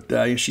stuff,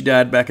 but she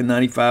died back in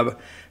 95, a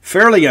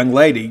fairly young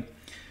lady.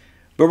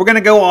 But we're going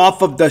to go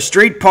off of the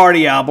Street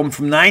Party album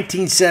from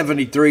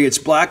 1973. It's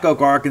Black Oak,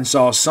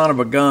 Arkansas, Son of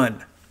a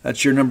Gun.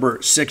 That's your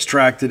number 6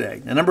 track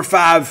today. Now, number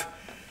 5,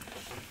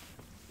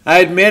 I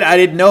admit I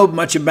didn't know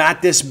much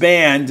about this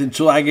band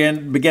until I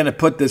began to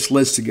put this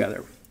list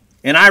together.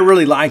 And I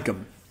really like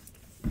them.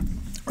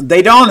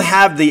 They don't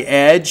have the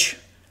edge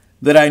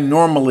that I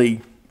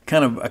normally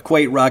kind of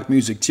equate rock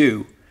music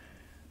to.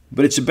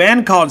 But it's a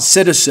band called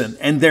Citizen,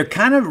 and they're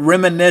kind of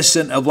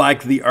reminiscent of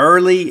like the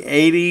early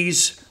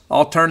 80s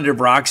alternative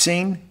rock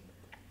scene.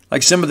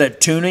 Like some of that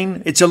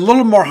tuning. It's a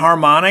little more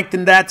harmonic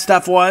than that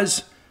stuff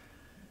was.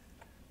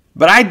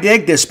 But I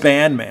dig this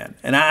band, man.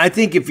 And I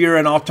think if you're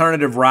an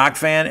alternative rock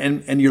fan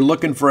and you're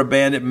looking for a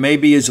band that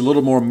maybe is a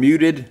little more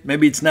muted,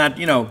 maybe it's not,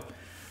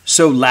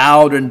 so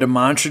loud and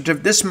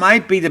demonstrative, this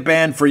might be the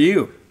band for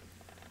you.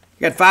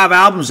 You got 5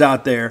 albums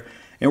out there,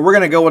 and we're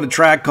going to go with a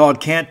track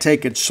called Can't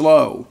Take It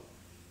Slow.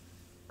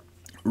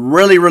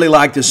 Really, really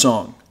like this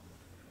song.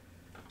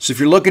 So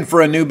if you're looking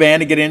for a new band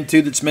to get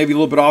into that's maybe a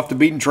little bit off the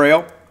beaten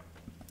trail,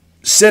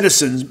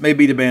 Citizens may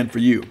be the band for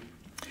you.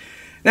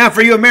 Now,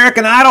 for you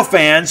American Idol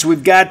fans,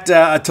 we've got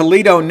a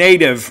Toledo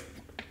native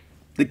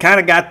that kind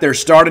of got their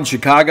start in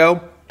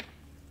Chicago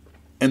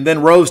and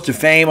then rose to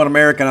fame on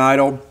American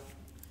Idol.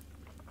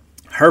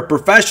 Her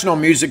professional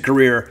music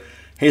career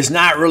has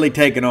not really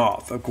taken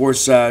off. Of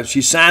course,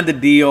 she signed a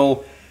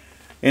deal,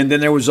 and then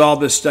there was all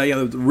this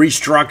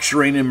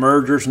restructuring and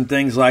mergers and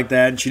things like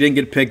that, and she didn't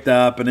get picked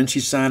up, and then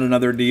she signed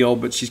another deal,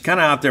 but she's kind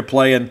of out there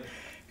playing.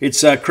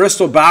 It's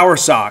Crystal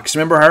Bowersox.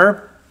 Remember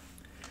her?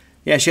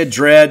 Yeah, she had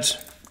dreads.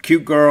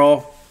 Cute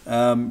girl.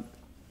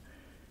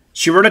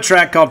 She wrote a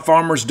track called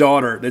Farmer's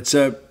Daughter. That's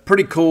a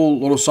pretty cool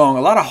little song.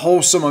 A lot of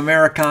wholesome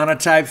Americana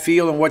type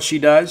feel in what she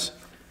does.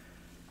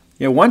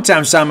 One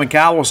time Simon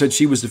Cowell said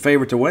she was the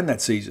favorite to win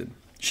that season.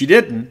 She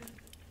didn't,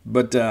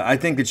 but I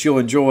think that you'll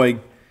enjoy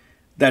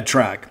that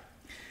track.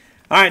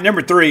 All right,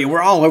 number 3, and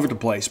we're all over the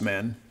place,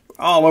 man.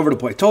 All over the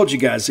place. Told you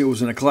guys it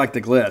was an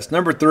eclectic list.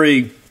 Number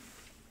 3,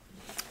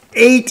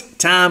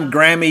 8-time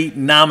Grammy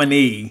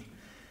nominee,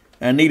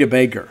 Anita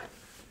Baker.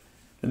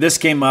 This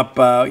came up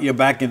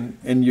back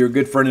in your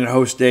good friend and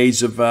host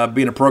days of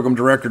being a program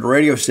director at a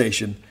radio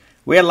station.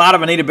 We had a lot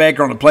of Anita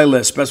Baker on the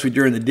playlist, especially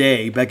during the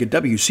day back at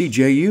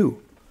WCJU.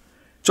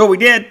 So what we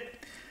did.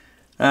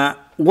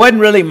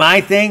 Wasn't really my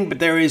thing, but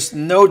there is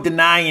no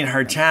denying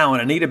her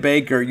talent. Anita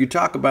Baker, you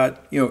talk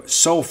about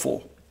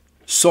soulful,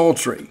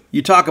 sultry.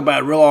 You talk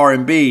about real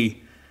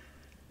R&B.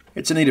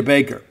 It's Anita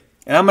Baker.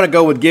 And I'm going to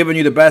go with Giving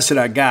You the Best That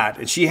I Got.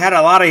 And she had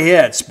a lot of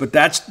hits, but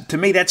to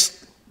me,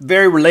 that's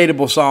very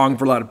relatable song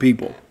for a lot of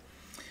people.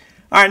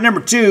 All right,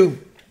 number 2,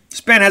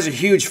 this band has a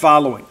huge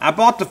following. I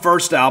bought the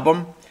first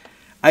album.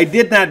 I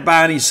did not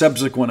buy any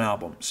subsequent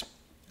albums.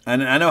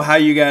 And I know how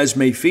you guys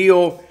may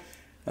feel.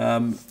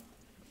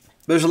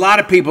 There's a lot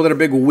of people that are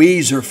big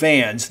Weezer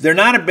fans. They're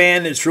not a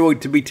band that's really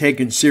to be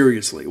taken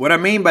seriously. What I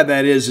mean by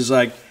that is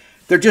like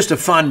they're just a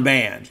fun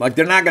band. Like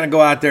they're not going to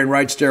go out there and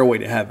write Stairway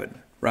to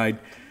Heaven, right?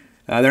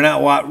 They're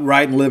not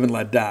writing Live and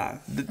Let Die.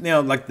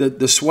 Like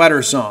the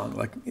sweater song.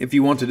 Like if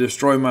you want to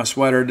destroy my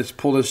sweater, just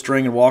pull this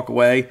string and walk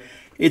away.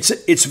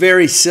 It's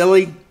very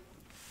silly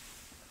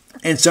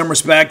in some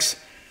respects,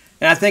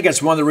 and I think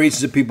that's one of the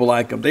reasons that people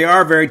like them. They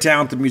are very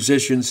talented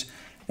musicians,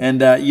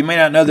 and you may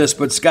not know this,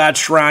 but Scott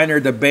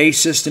Schreiner, the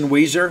bassist in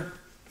Weezer,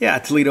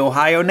 Toledo,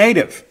 Ohio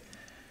native.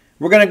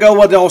 We're going to go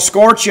with El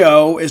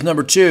Scorcho is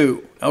number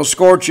 2. El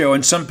Scorcho,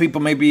 and some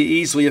people may be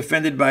easily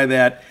offended by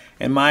that,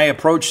 and my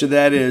approach to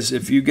that is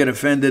if you get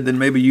offended, then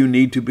maybe you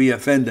need to be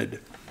offended.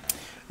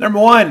 Number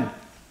 1,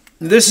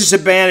 this is a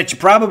band that you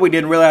probably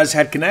didn't realize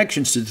had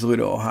connections to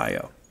Toledo,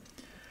 Ohio.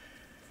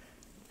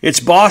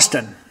 It's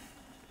Boston.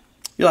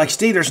 You're like,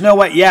 Steve, there's no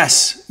way.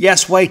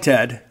 Yes, wait,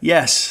 Ted.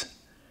 Yes.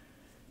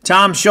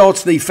 Tom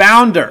Schultz, the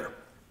founder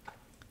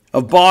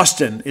of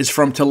Boston, is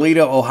from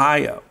Toledo,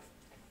 Ohio.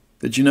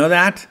 Did you know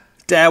that?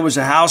 His dad was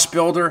a house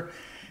builder,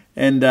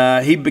 and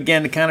he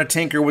began to kind of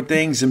tinker with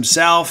things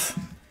himself.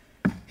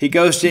 He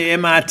goes to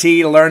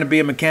MIT to learn to be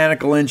a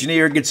mechanical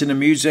engineer, gets into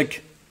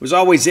music, was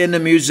always into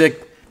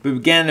music, but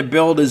began to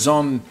build his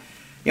own,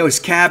 his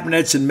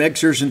cabinets and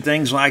mixers and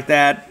things like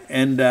that,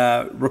 and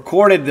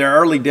recorded their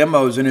early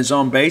demos in his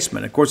own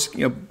basement. Of course,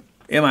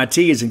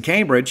 MIT is in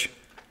Cambridge.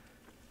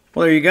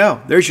 Well, there you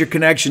go. There's your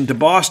connection to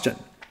Boston.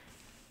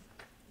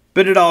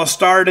 But it all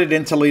started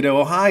in Toledo,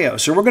 Ohio.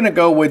 So we're going to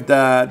go with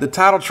the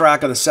title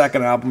track of the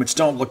second album. It's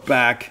Don't Look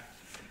Back.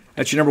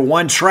 That's your number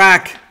 1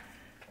 track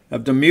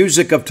of the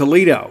music of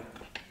Toledo.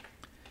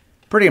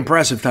 Pretty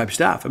impressive type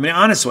stuff. I mean,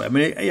 honestly,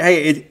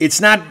 hey,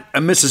 it's not a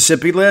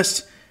Mississippi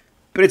list,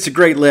 but it's a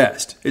great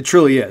list. It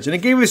truly is. And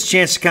it gave us a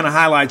chance to kind of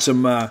highlight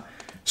some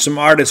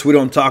artists we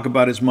don't talk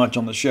about as much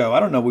on the show. I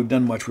don't know if we've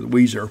done much with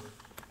Weezer.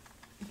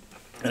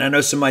 And I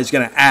know somebody's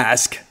going to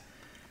ask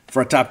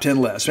for a top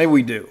 10 list. Maybe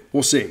we do.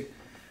 We'll see.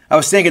 I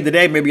was thinking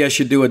today maybe I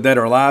should do a Dead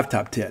or Alive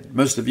top 10.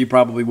 Most of you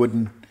probably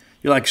wouldn't.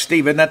 You're like,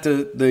 Steve, isn't that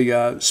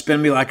the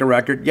Spin Me Like a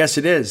Record? Yes,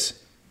 it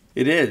is.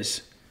 It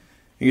is.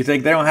 You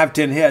think they don't have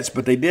 10 hits,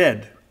 but they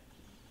did.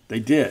 They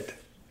did.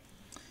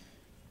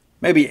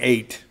 Maybe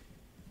 8.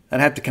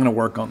 I'd have to kind of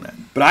work on that.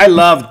 But I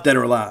love Dead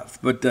or Alive.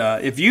 But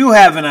if you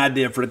have an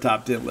idea for the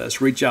top 10 list,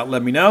 reach out and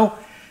let me know.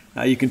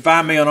 You can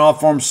find me on all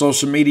forms of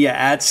social media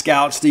at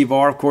Scout Steve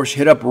R. Of course,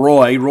 hit up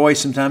Roy. Roy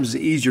sometimes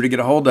is easier to get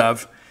a hold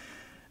of.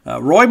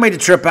 Roy made a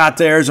trip out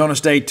to Arizona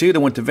State, too. They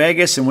went to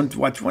Vegas and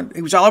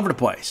he was all over the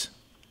place.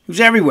 He was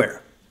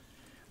everywhere.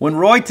 When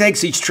Roy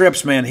takes these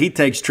trips, man, he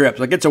takes trips.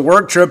 Like, it's a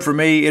work trip for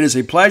me. It is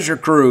a pleasure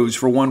cruise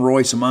for one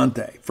Roy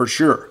Samonte, for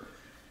sure.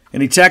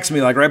 And he texted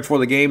me, like, right before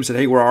the game and said,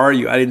 hey, where are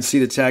you? I didn't see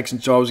the text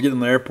until I was getting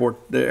to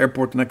the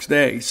airport the next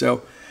day.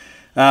 So,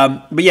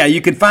 but, yeah,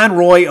 you can find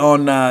Roy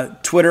on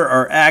Twitter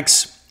or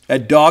X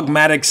at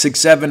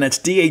Dogmatic67. That's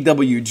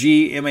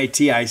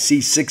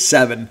DAWGMATIC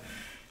 67.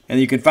 And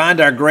you can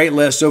find our great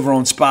list over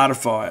on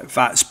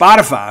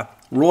Spotify.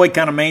 Roy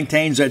kind of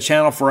maintains that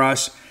channel for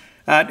us.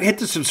 Hit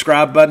the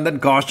subscribe button.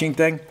 Doesn't cost you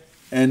anything.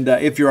 And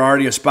if you're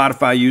already a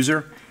Spotify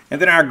user. And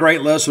then our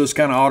great list was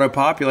kind of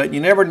auto-populate. You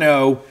never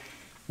know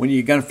when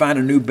you're going to find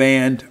a new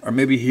band or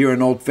maybe hear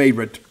an old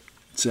favorite.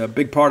 It's a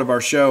big part of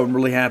our show. I'm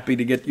really happy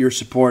to get your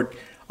support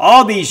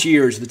all these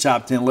years of the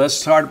top 10 list.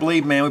 It's hard to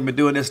believe, man. We've been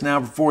doing this now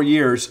for 4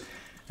 years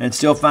and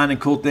still finding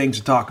cool things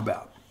to talk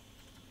about.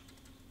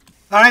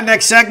 All right,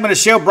 next segment of the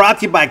show brought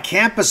to you by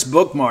Campus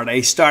Bookmart,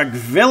 a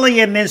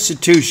Starkvillian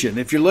institution.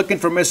 If you're looking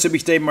for Mississippi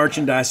State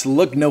merchandise,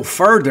 look no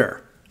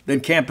further than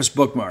Campus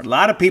Bookmart. A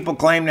lot of people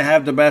claim to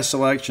have the best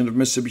selection of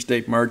Mississippi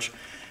State merch.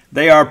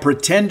 They are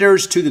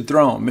pretenders to the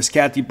throne. Miss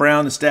Kathy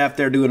Brown, the staff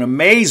there, do an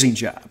amazing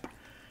job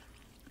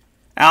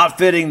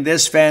outfitting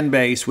this fan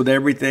base with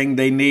everything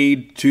they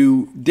need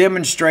to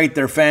demonstrate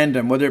their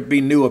fandom, whether it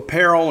be new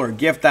apparel or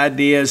gift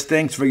ideas,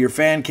 things for your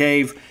fan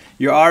cave,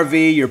 your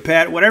RV, your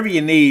pet, whatever you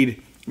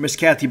need. Miss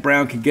Kathy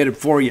Brown can get it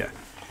for you.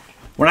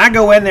 When I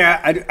go in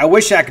there, I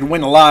wish I could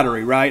win the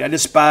lottery, right? I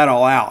just buy it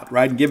all out,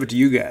 right, and give it to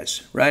you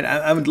guys, right?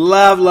 I would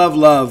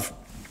love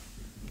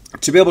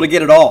to be able to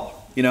get it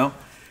all, you know.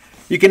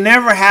 You can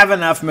never have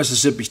enough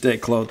Mississippi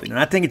State clothing, and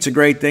I think it's a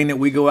great thing that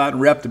we go out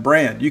and rep the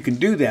brand. You can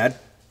do that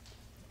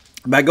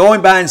by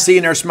going by and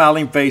seeing their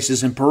smiling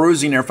faces and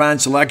perusing their fine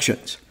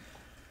selections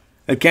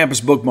at Campus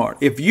Bookmart.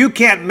 If you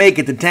can't make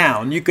it to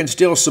town, you can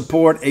still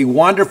support a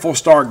wonderful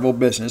Starkville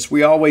business.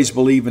 We always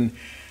believe in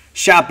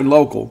shopping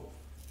local.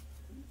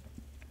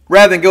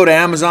 Rather than go to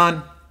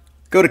Amazon,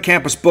 go to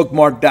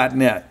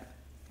campusbookmart.net.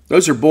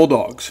 Those are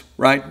bulldogs,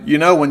 right? You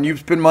know, when you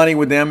spend money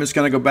with them, it's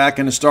going to go back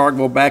into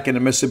Starkville, back into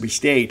Mississippi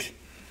State.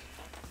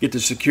 Get the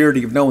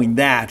security of knowing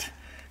that.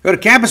 Go to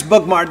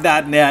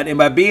campusbookmart.net, and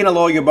by being a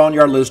loyal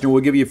Boneyard listener,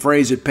 we'll give you a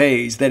phrase that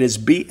pays. That is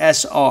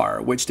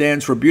BSR, which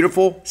stands for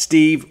Beautiful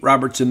Steve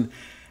Robertson.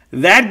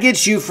 That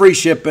gets you free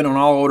shipping on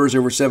all orders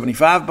over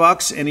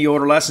 $75. Any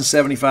order less than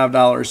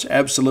 $75,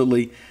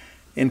 absolutely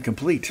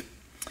incomplete.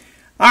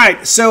 All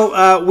right,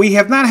 so we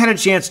have not had a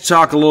chance to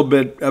talk a little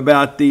bit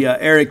about the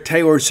Eric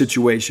Taylor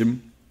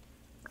situation.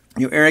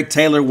 Eric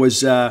Taylor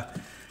was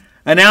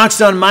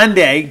announced on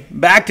Monday,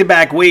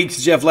 back-to-back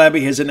weeks. Jeff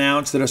Lebby has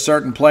announced that a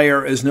certain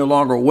player is no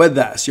longer with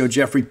us.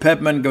 Jeffrey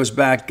Pittman goes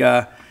back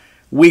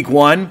week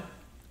 1,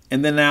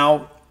 and then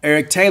now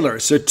Eric Taylor.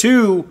 So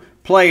 2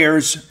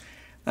 players.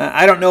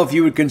 I don't know if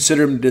you would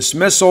consider them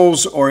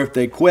dismissals or if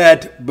they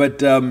quit,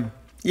 but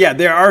yeah,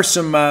 there are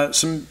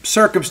some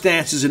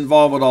circumstances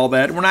involved with all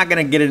that. We're not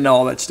going to get into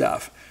all that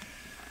stuff.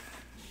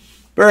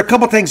 There are a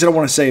couple things that I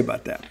want to say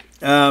about that.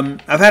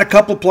 I've had a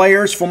couple of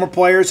players, former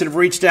players, that have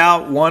reached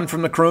out. One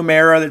from the Croom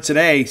era that said,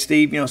 "Hey,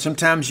 Steve,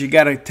 sometimes you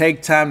got to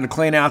take time to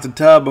clean out the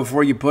tub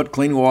before you put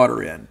clean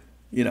water in."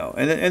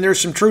 And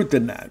there's some truth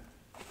in that.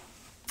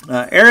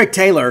 Eric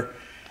Taylor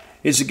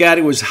is a guy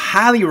who was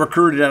highly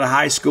recruited out of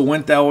high school,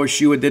 went to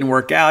OSU, it didn't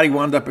work out. He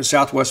wound up at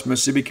Southwest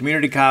Mississippi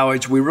Community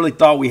College. We really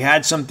thought we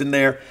had something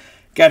there.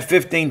 Got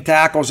 15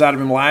 tackles out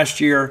of him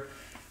last year.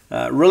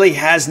 Really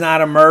has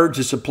not emerged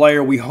as a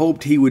player we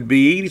hoped he would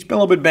be. He's been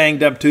a little bit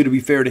banged up, too, to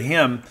be fair to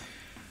him.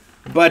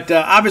 But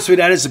obviously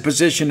that is a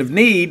position of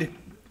need,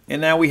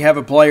 and now we have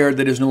a player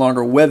that is no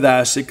longer with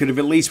us. It could have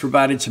at least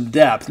provided some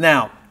depth.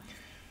 Now,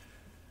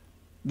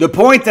 the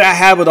point that I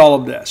have with all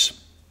of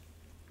this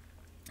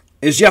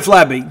is Jeff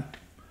Lebby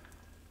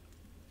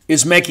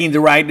is making the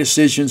right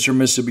decisions for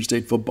Mississippi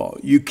State football.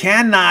 You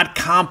cannot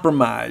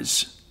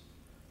compromise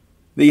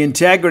the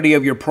integrity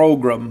of your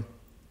program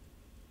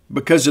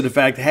because of the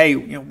fact, hey,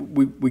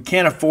 we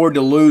can't afford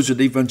to lose a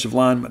defensive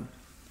lineman.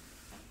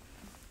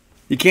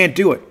 You can't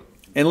do it.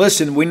 And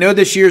listen, we know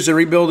this year's a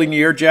rebuilding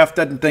year. Jeff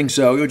doesn't think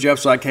so.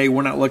 Jeff's like, hey,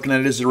 we're not looking at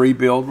it as a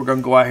rebuild. We're going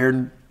to go out here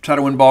and try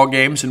to win ball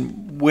games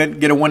and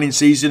get a winning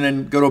season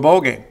and go to a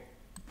bowl game.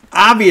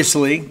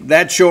 Obviously,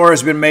 that chore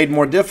has been made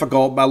more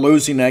difficult by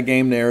losing that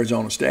game to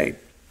Arizona State.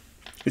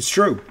 It's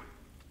true.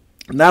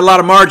 Not a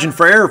lot of margin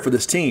for error for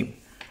this team.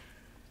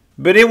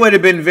 But it would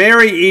have been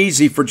very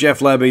easy for Jeff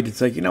Lebby to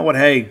say, you know what,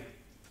 hey,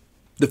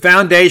 the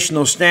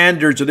foundational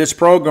standards of this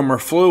program are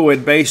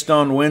fluid based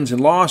on wins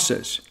and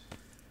losses.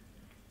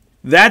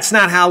 That's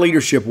not how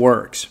leadership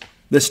works.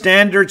 The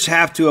standards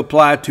have to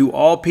apply to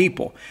all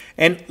people.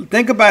 And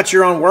think about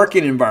your own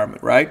working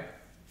environment, right?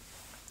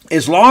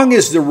 As long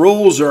as the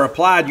rules are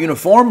applied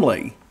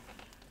uniformly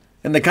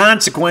and the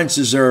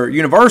consequences are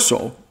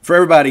universal for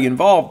everybody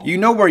involved, you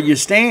know where you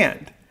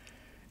stand.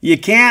 You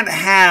can't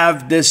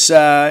have this,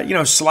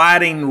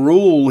 sliding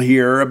rule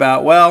here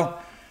about,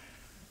 well,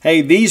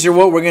 hey, these are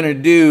what we're going to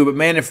do, but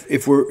man,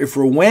 if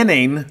we're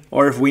winning,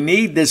 or if we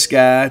need this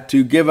guy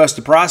to give us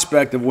the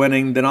prospect of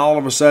winning, then all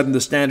of a sudden the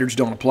standards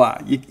don't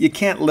apply. You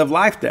can't live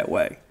life that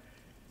way.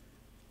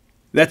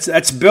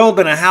 That's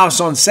building a house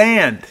on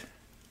sand.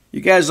 You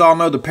guys all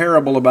know the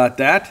parable about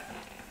that.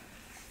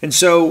 And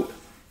so,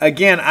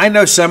 again, I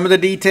know some of the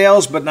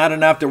details, but not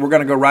enough that we're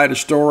going to go write a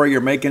story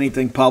or make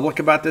anything public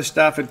about this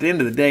stuff. At the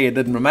end of the day, it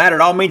doesn't matter.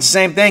 It all means the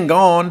same thing.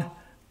 Gone,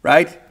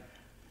 right?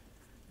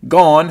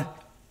 Gone.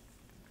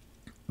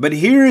 But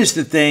here is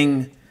the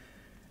thing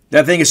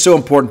that I think is so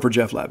important for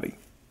Jeff Lebby.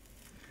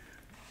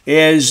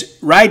 Is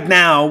right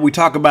now we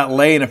talk about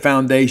laying a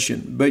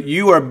foundation, but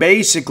you are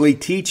basically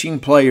teaching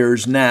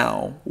players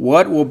now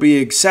what will be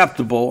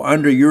acceptable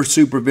under your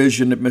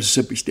supervision at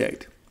Mississippi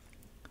State.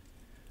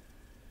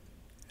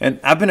 And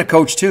I've been a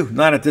coach too,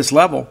 not at this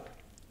level.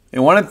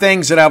 And one of the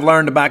things that I've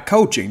learned about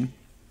coaching,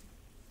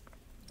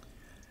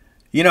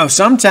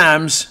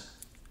 sometimes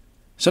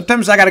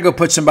I got to go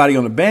put somebody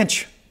on the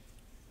bench.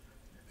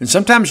 And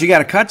sometimes you got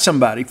to cut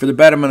somebody for the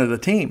betterment of the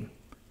team.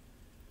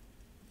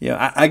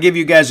 I give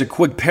you guys a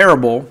quick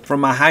parable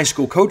from my high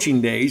school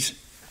coaching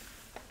days.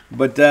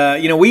 But,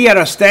 we had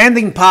a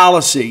standing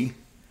policy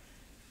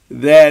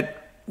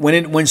that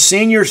when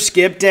senior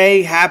skip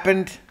day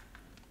happened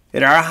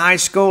at our high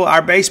school,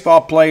 our baseball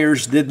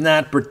players did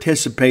not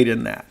participate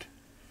in that.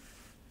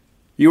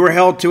 You were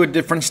held to a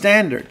different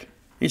standard.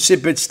 You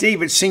said, but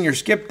Steve, it's senior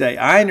skip day.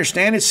 I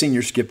understand it's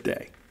senior skip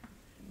day.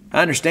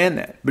 I understand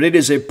that. But it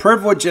is a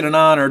privilege and an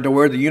honor to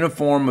wear the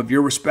uniform of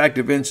your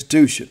respective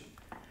institution.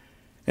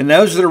 And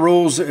those are the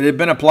rules that have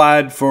been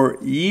applied for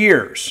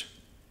years.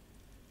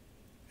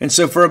 And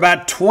so for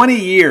about 20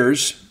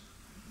 years,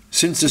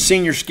 since the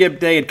senior skip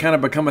day had kind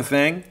of become a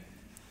thing,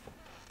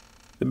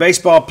 the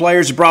baseball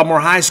players at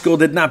Broadmoor High School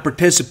did not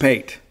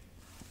participate.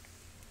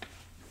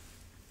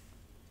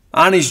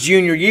 On his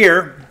junior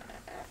year,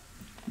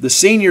 the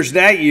seniors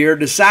that year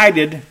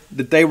decided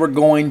that they were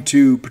going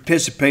to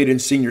participate in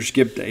senior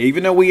skip day.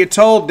 Even though we had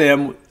told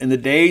them in the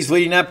days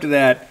leading up to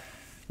that,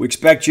 we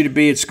expect you to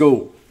be at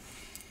school.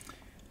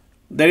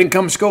 They didn't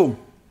come to school.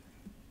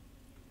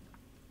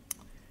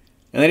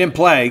 And they didn't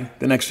play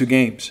the next 2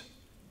 games.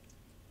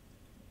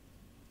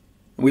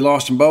 We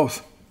lost them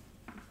both.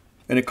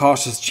 And it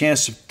cost us a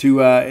chance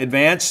to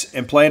advance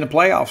and play in the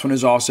playoffs when it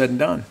was all said and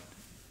done.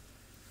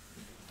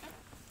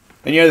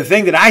 And the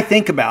thing that I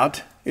think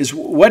about is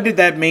what did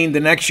that mean the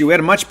next year? We had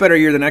a much better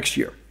year the next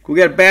year. We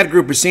got a bad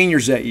group of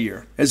seniors that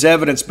year, as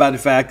evidenced by the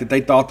fact that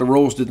they thought the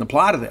rules didn't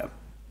apply to them.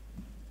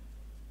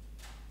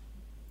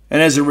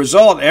 And as a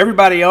result,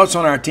 everybody else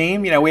on our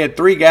team, we had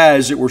 3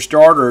 guys that were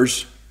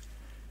starters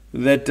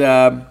that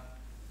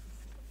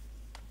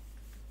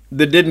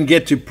didn't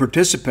get to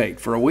participate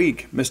for a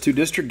week, missed 2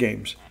 district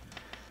games.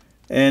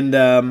 And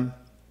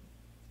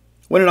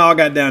when it all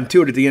got down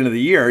to it at the end of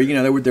the year,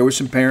 there were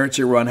some parents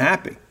that were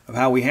unhappy of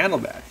how we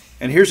handled that.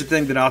 And here's the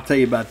thing that I'll tell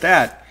you about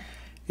that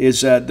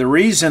is the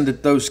reason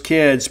that those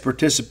kids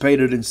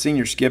participated in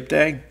senior skip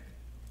day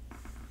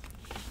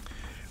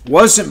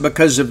wasn't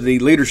because of the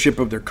leadership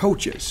of their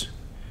coaches.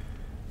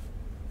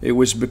 It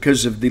was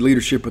because of the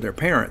leadership of their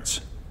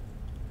parents.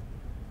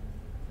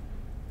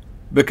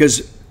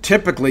 Because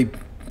typically,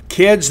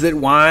 kids that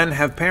whine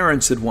have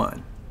parents that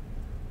whine.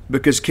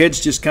 Because kids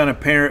just kind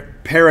of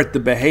parrot the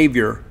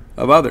behavior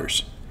of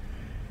others.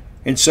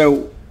 And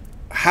so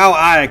how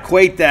I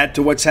equate that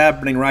to what's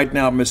happening right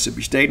now at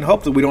Mississippi State, and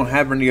hopefully we don't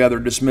have any other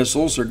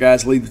dismissals or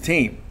guys leave the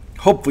team.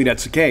 Hopefully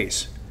that's the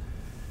case.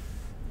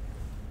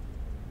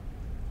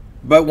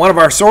 But one of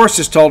our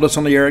sources told us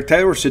on the Eric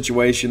Taylor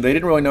situation, they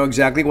didn't really know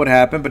exactly what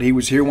happened, but he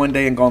was here one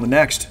day and gone the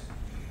next.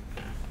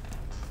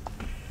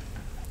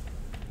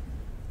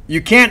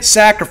 You can't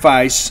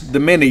sacrifice the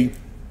many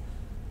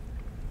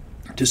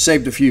to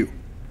save the few.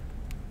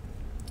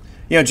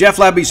 Jeff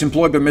Lebby's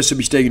employed by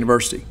Mississippi State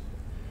University.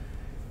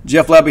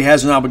 Jeff Lebby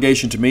has an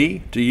obligation to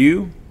me, to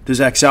you, to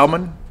Zach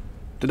Selman,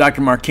 to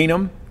Dr. Mark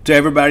Keenum, to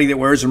everybody that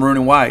wears the maroon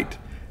and white,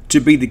 to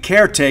be the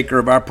caretaker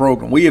of our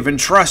program. We have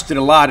entrusted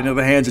a lot into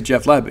the hands of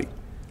Jeff Lebby.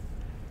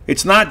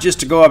 It's not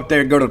just to go up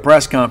there and go to the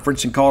press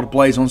conference and call the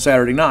plays on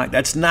Saturday night.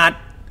 That's not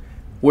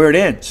where it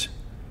ends.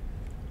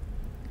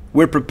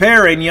 We're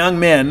preparing young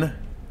men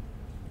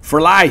for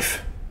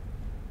life.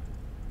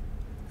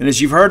 And as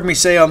you've heard me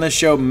say on this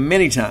show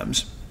many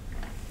times,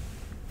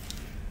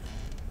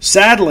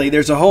 sadly,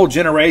 there's a whole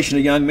generation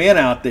of young men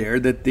out there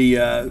that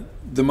the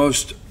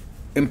most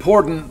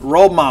important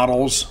role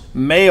models,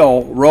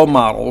 male role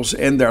models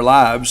in their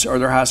lives are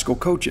their high school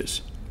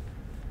coaches.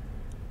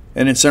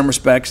 And in some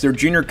respects, they're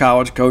junior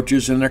college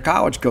coaches and their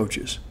college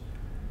coaches.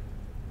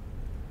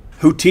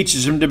 Who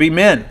teaches them to be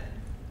men?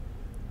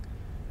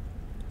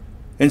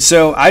 And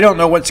so I don't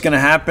know what's going to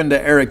happen to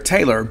Eric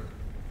Taylor,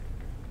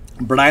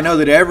 but I know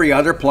that every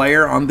other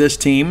player on this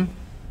team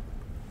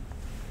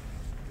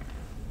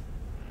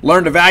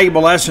learned a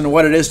valuable lesson of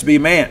what it is to be a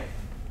man,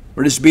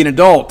 or it is to be an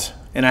adult.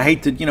 And I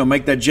hate to,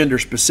 make that gender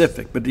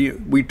specific, but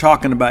we're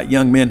talking about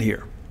young men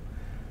here.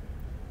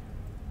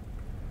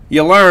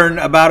 You learn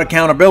about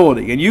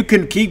accountability, and you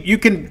can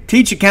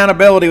teach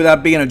accountability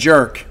without being a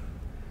jerk.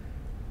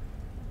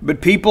 But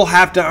people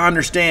have to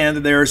understand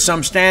that there are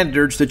some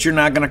standards that you're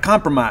not going to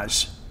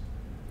compromise.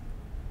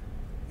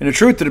 And the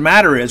truth of the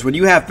matter is, when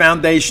you have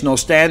foundational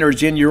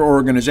standards in your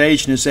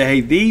organization and say, hey,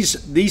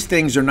 these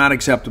things are not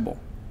acceptable.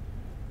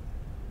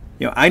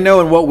 I know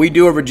in what we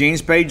do over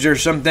Gene's page, there are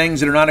some things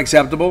that are not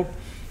acceptable.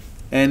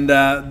 And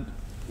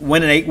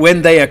when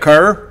they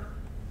occur,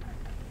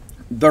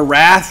 the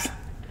wrath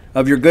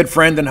of your good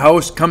friend and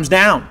host comes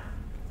down.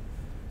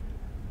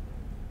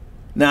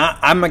 Now,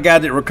 I'm a guy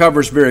that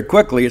recovers very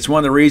quickly. It's one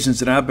of the reasons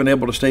that I've been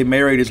able to stay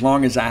married as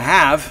long as I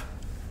have.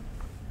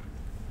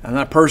 I'm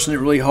not a person that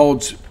really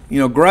holds,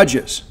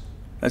 grudges.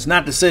 That's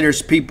not to say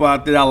there's people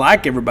out there that I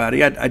like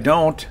everybody. I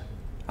don't.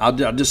 I'll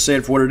just say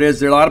it for what it is.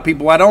 There are a lot of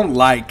people I don't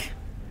like.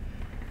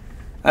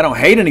 I don't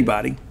hate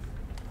anybody.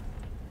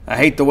 I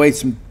hate the way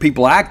some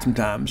people act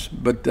sometimes,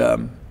 but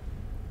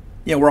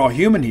we're all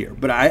human here.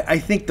 But I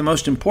think the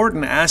most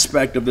important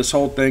aspect of this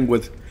whole thing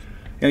with,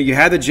 you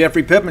had the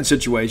Jeffrey Pittman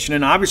situation,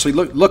 and obviously,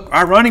 look,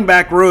 our running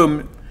back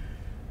room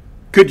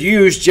could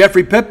use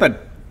Jeffrey Pittman.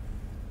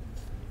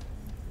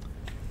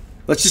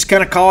 Let's just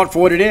kind of call it for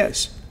what it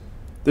is.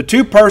 The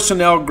 2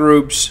 personnel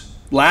groups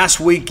last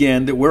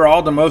weekend that we're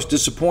all the most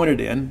disappointed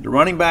in, the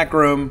running back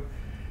room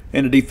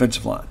and the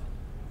defensive line.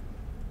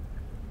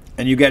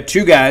 And you got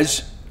 2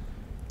 guys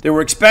that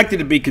were expected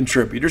to be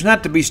contributors,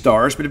 not to be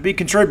stars, but to be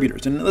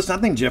contributors. And listen,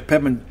 I think Jeff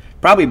Pittman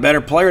probably a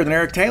better player than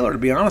Eric Taylor, to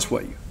be honest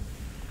with you.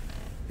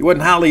 He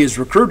wasn't highly as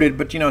recruited,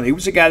 but, he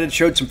was a guy that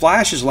showed some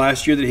flashes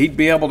last year that he'd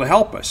be able to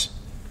help us.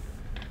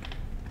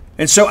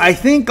 And so I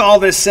think all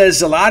this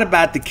says a lot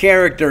about the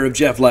character of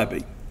Jeff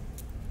Lebby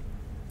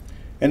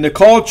and the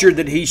culture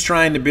that he's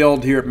trying to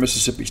build here at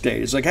Mississippi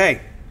State. It's like,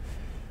 hey,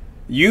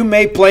 you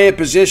may play a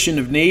position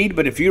of need,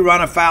 but if you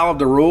run afoul of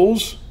the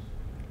rules,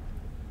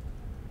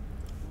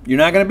 you're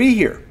not going to be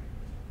here.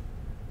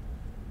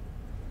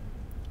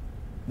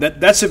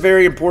 That's a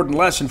very important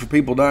lesson for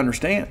people to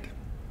understand.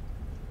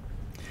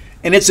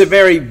 And it's a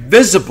very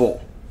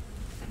visible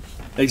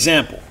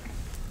example.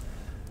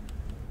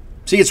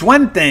 See, it's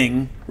one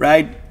thing,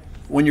 right,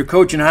 when you're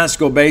coaching high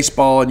school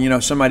baseball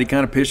and, somebody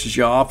kind of pisses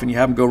you off and you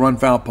have them go run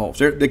foul poles.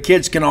 The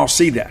kids can all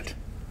see that.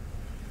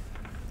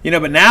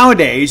 But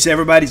nowadays,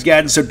 everybody's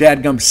gotten so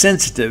dadgum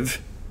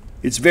sensitive,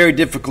 it's very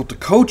difficult to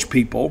coach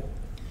people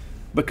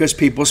because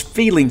people's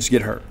feelings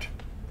get hurt,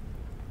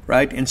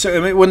 right? And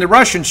so when the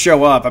Russians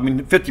show up,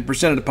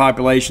 50% of the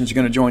population is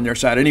going to join their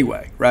side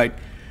anyway, right?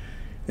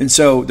 And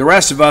so the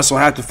rest of us will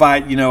have to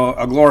fight,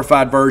 a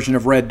glorified version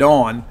of Red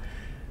Dawn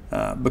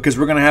because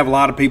we're going to have a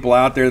lot of people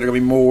out there that are going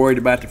to be more worried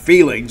about their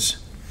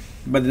feelings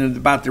than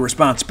about their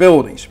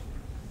responsibilities.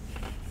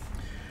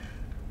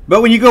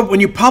 But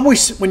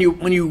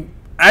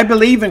I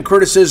believe in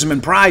criticism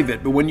in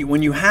private, but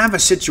when you have a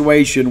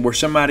situation where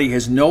somebody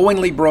has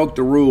knowingly broke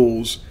the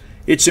rules,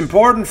 it's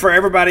important for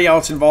everybody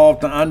else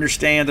involved to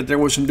understand that there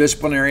was some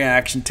disciplinary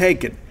action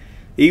taken,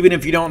 even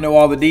if you don't know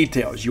all the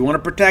details. You want to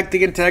protect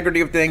the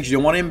integrity of things. You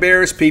don't want to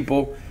embarrass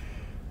people,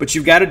 but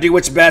you've got to do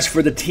what's best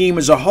for the team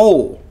as a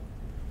whole.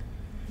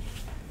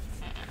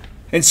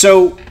 And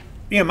so,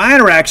 my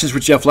interactions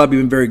with Jeff Lebby have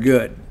been very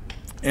good.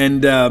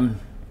 And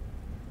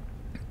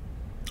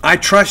I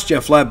trust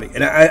Jeff Lebby.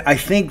 And I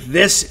think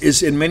this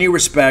is, in many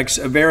respects,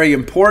 a very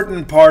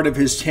important part of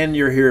his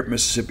tenure here at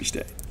Mississippi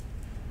State.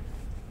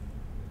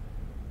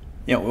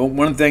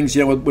 One of the things,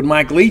 when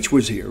Mike Leach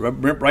was here,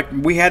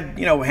 we had,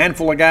 a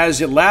handful of guys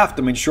that left.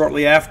 I mean,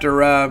 shortly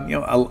after,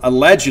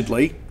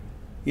 allegedly,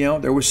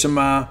 there was some,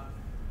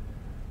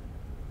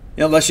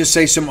 let's just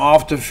say some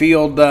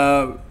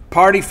off-the-field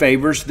party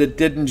favors that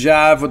didn't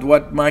jive with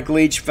what Mike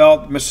Leach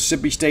felt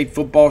Mississippi State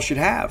football should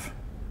have.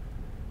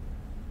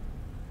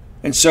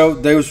 And so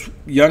those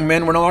young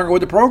men were no longer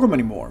with the program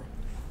anymore.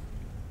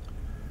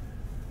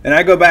 And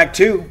I go back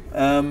to,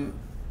 I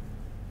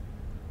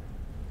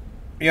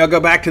go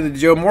back to the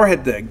Joe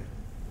Moorhead thing.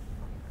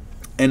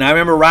 And I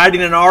remember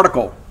writing an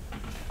article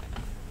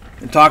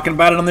and talking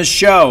about it on this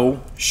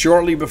show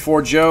shortly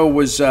before Joe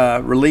was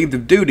relieved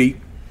of duty,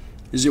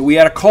 is that we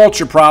had a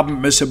culture problem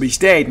at Mississippi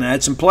State, and I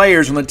had some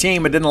players on the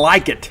team that didn't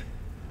like it.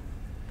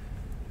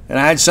 And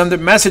I had some that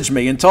messaged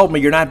me and told me,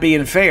 you're not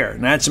being fair.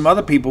 And I had some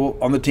other people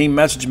on the team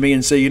message me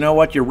and say, you know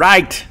what, you're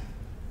right.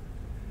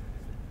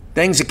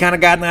 Things had kind of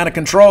gotten out of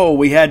control.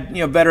 We had,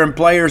 veteran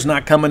players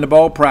not coming to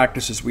ball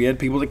practices. We had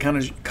people that kind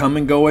of come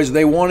and go as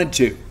they wanted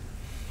to.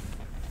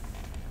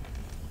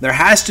 There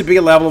has to be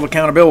a level of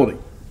accountability.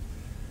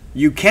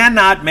 You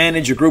cannot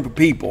manage a group of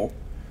people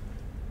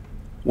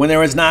when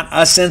there is not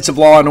a sense of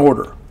law and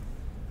order.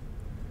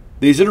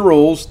 These are the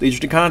rules. These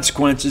are the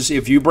consequences.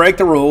 If you break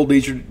the rule,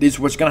 these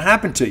are what's going to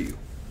happen to you.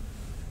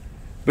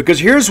 Because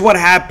here's what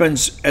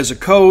happens as a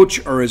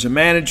coach or as a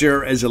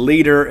manager, as a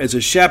leader, as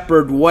a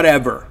shepherd,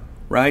 whatever,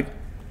 right?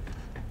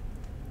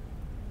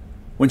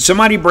 When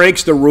somebody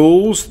breaks the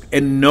rules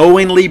and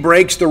knowingly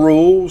breaks the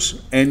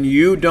rules and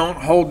you don't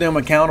hold them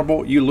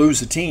accountable, you lose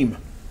the team.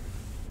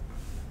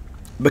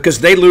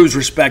 Because they lose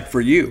respect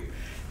for you.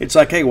 It's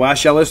like, hey, why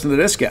shall I listen to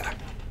this guy?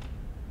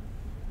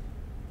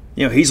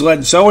 He's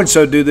letting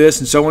so-and-so do this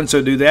and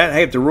so-and-so do that.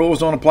 Hey, if the rules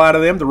don't apply to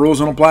them, the rules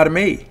don't apply to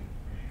me.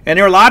 And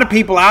there are a lot of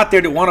people out there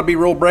that want to be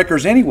rule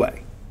breakers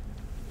anyway.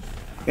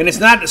 And it's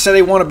not to say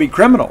they want to be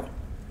criminal.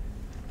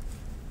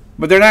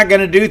 But they're not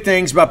going to do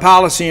things by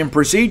policy and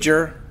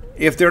procedure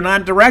if they're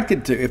not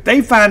directed to. If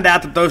they find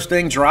out that those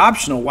things are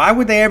optional, why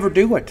would they ever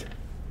do it?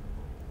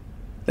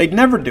 They'd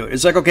never do it.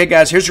 It's like, okay,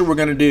 guys, here's what we're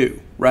going to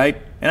do,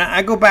 right? And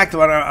I go back to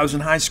when I was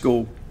in high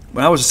school.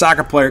 When I was a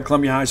soccer player at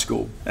Columbia High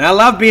School. And I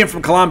love being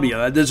from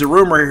Columbia. There's a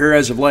rumor here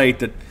as of late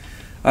that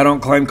I don't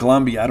claim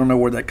Columbia. I don't know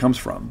where that comes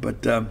from.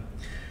 But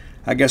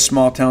I guess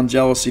small-town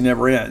jealousy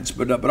never ends.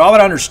 But all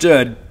that I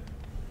understood,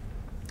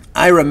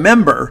 I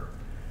remember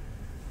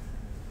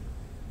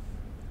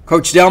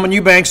Coach Delman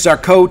Eubanks is our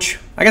coach.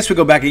 I guess we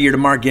go back a year to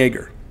Mark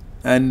Yeager.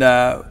 And,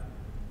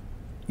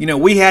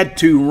 we had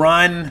to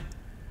run,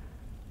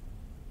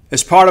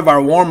 as part of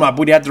our warm-up,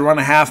 we'd have to run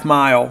a half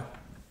mile.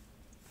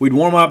 We'd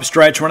warm up,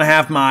 stretch, run a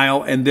half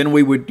mile, and then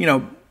we would,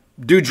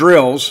 do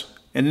drills,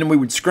 and then we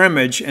would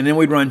scrimmage, and then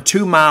we'd run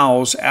 2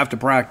 miles after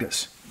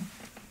practice.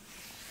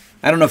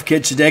 I don't know if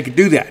kids today could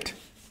do that.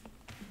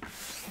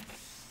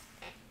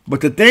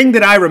 But the thing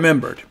that I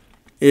remembered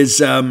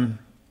is I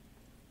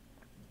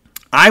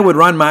would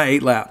run my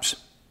 8 laps.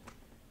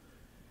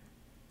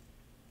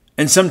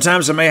 And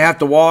sometimes I may have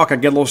to walk.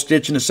 I'd get a little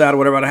stitch in the side or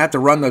whatever, but I have to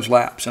run those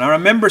laps. And I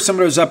remember some of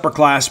those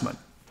upperclassmen.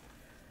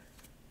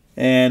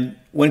 And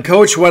when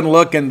Coach wasn't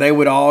looking, they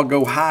would all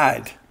go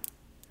hide.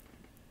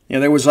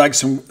 There was like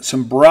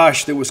some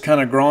brush that was kind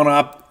of grown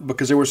up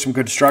because there was some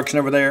construction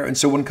over there. And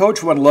so when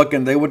Coach wasn't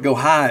looking, they would go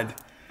hide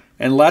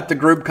and let the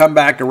group come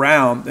back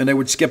around, and they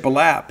would skip a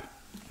lap.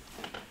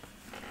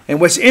 And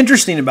what's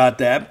interesting about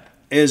that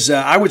is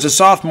I was a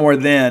sophomore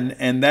then,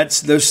 and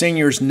those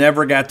seniors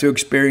never got to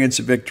experience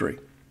a victory.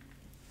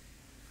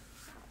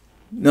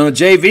 Now, the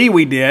JV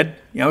we did.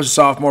 I was a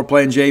sophomore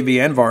playing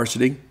JV and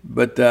varsity,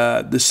 but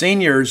the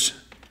seniors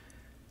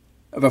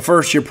of a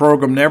first-year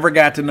program never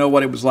got to know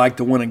what it was like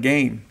to win a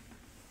game.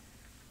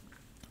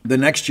 The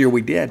next year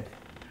we did.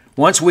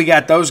 Once we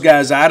got those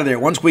guys out of there,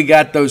 once we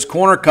got those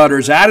corner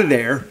cutters out of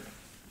there,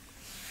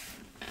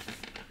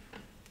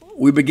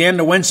 we began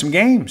to win some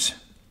games.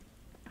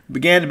 We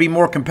began to be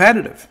more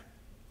competitive.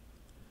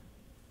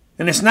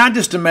 And it's not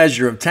just a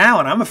measure of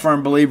talent. I'm a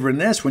firm believer in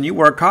this. When you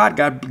work hard,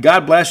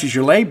 God blesses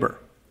your labor.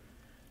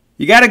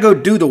 You got to go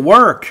do the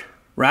work,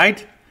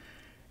 right?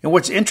 And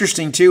what's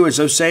interesting, too, is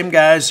those same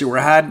guys that were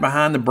hiding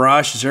behind the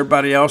brush as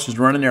everybody else was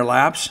running their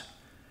laps,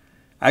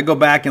 I go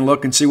back and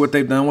look and see what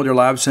they've done with their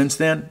lives since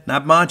then.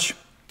 Not much.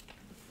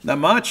 Not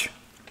much.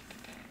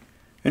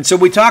 And so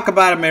we talk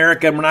about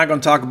America, and we're not going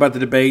to talk about the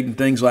debate and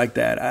things like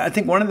that. I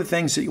think one of the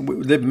things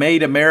that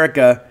made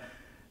America,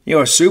 a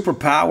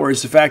superpower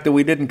is the fact that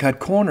we didn't cut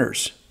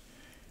corners.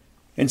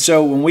 And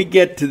so when we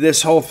get to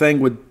this whole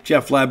thing with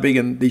Jeff Lebby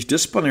and these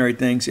disciplinary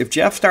things, if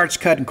Jeff starts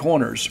cutting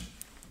corners,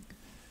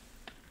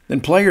 then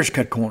players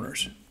cut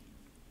corners.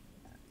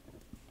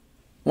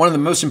 One of the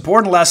most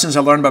important lessons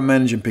I learned about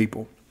managing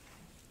people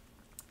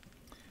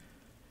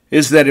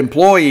is that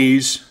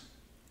employees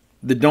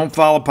that don't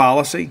follow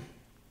policy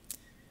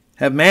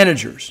have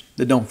managers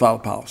that don't follow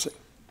policy.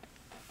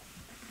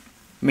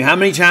 I mean, how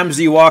many times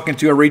do you walk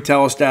into a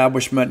retail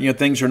establishment,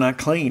 things are not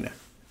clean,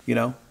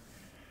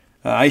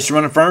 I used to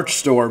run a furniture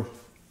store.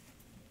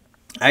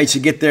 I used to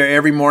get there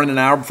every morning an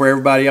hour before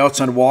everybody else.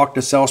 I'd walk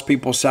to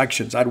salespeople's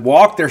sections. I'd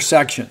walk their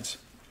sections.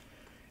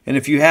 And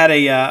if you had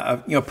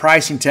a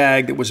pricing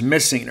tag that was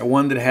missing or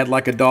one that had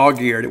like a dog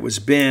ear that was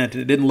bent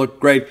and it didn't look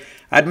great,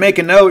 I'd make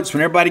a notes.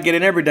 When everybody get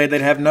in every day,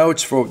 they'd have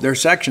notes for their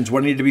sections,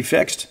 what needed to be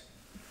fixed,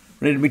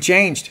 what needed to be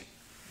changed.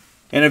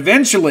 And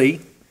eventually,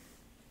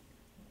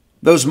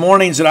 those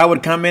mornings that I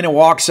would come in and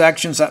walk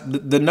sections,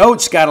 the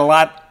notes got a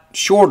lot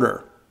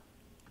shorter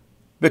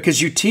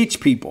because you teach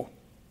people.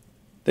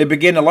 They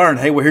begin to learn,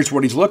 hey, well, here's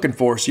what he's looking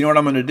for. So you know what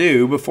I'm going to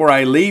do? Before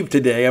I leave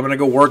today, I'm going to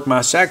go work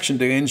my section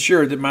to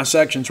ensure that my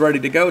section's ready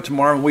to go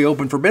tomorrow when we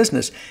open for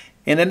business.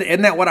 And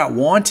isn't that what I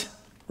want,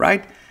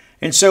 right?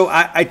 And so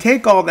I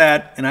take all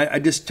that, and I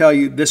just tell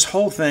you this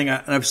whole thing,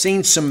 and I've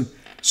seen some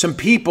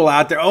people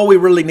out there, we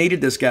really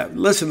needed this guy.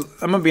 Listen,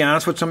 I'm going to be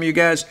honest with some of you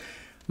guys.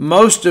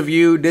 Most of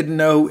you didn't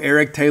know who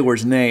Eric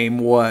Taylor's name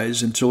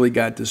was until he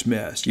got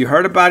dismissed. You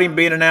heard about him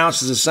being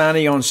announced as a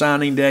signee on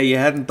signing day. You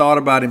hadn't thought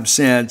about him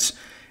since.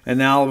 And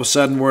now all of a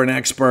sudden we're an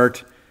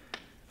expert.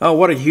 Oh,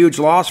 what a huge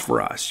loss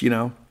for us,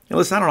 And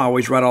listen, I don't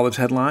always write all those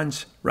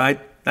headlines, right?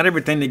 Not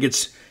everything that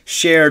gets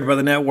shared by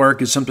the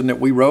network is something that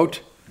we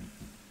wrote.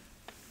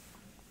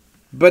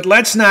 But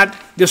let's not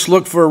just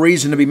look for a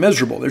reason to be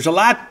miserable. There's a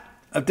lot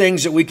of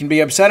things that we can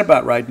be upset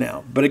about right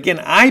now. But again,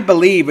 I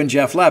believe in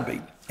Jeff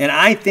Lebby. And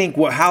I think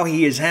how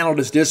he has handled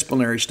his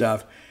disciplinary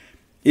stuff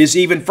is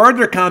even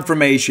further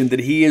confirmation that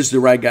he is the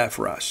right guy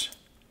for us.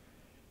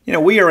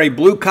 We are a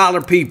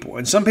blue-collar people,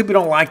 and some people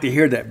don't like to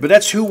hear that, but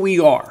that's who we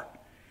are.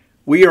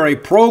 We are a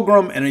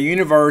program and a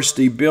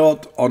university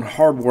built on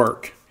hard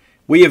work.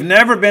 We have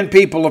never been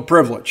people of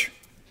privilege.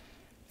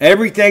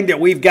 Everything that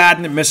we've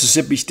gotten at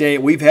Mississippi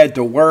State, we've had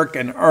to work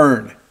and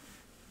earn,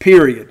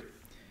 period.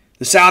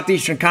 The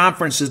Southeastern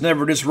Conference has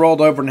never just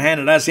rolled over and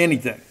handed us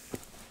anything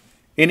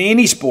in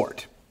any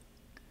sport.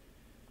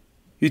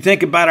 You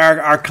think about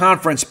our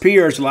conference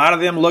peers, a lot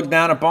of them look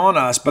down upon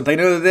us, but they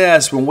know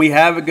this, when we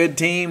have a good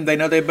team, they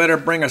know they better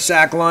bring a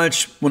sack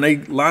lunch when they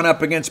line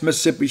up against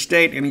Mississippi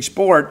State in any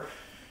sport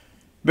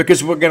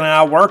because we're going to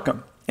outwork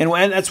them. And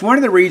that's one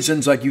of the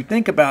reasons, like you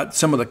think about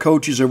some of the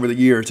coaches over the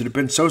years that have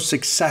been so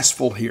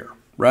successful here,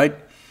 right?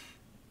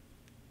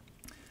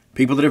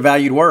 People that have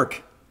valued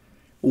work.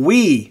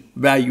 We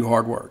value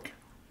hard work.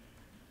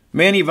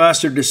 Many of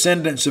us are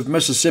descendants of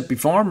Mississippi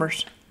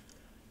farmers.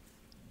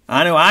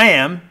 I know I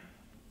am.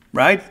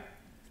 Right?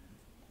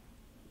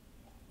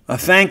 A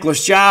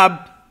thankless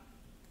job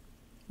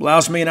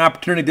allows me an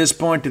opportunity at this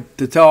point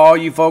to tell all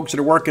you folks that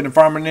are working in the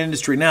farming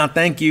industry now,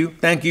 thank you.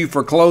 Thank you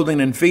for clothing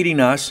and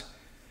feeding us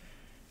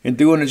and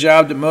doing a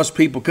job that most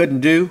people couldn't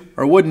do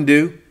or wouldn't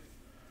do.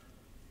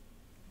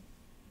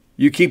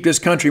 You keep this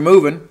country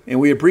moving, and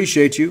we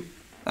appreciate you.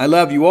 I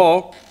love you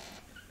all.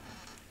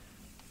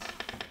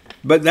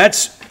 But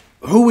that's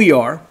who we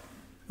are.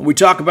 We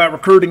talk about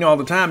recruiting all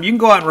the time. You can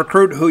go out and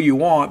recruit who you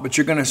want, but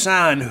you're going to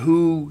sign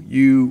who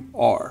you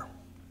are.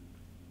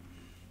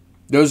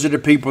 Those are the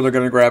people that are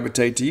going to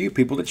gravitate to you,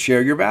 people that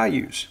share your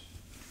values.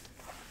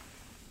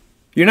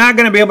 You're not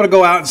going to be able to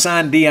go out and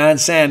sign Deion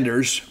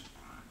Sanders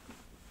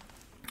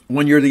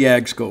when you're the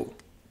ag school.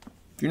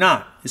 You're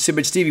not. You see,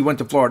 but Stevie went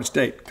to Florida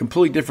State.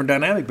 Completely different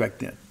dynamic back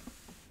then.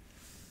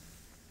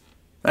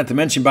 Not to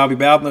mention Bobby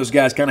Bowden, those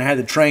guys kind of had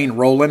the train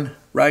rolling,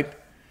 right?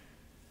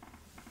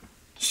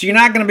 So you're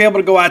not going to be able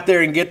to go out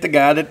there and get the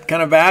guy that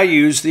kind of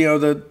values,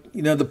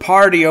 the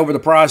party over the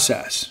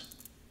process.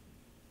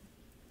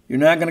 You're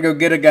not going to go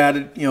get a guy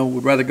that,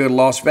 would rather go to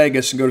Las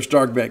Vegas and go to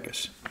Stark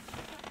Vegas.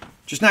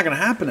 Just not going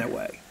to happen that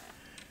way.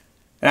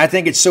 And I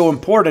think it's so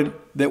important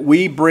that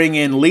we bring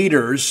in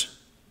leaders,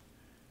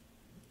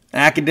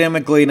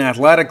 academically and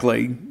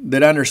athletically,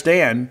 that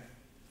understand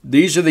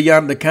these are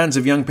the kinds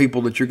of young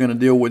people that you're going to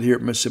deal with here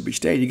at Mississippi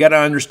State. You got to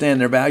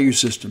understand their value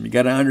system. You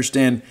got to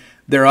understand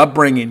their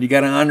upbringing. You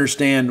got to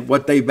understand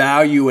what they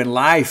value in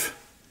life.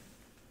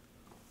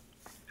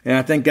 And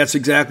I think that's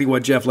exactly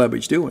what Jeff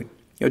Lebby's doing.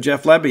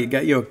 Jeff Lebby,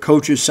 got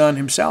coach's son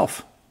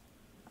himself,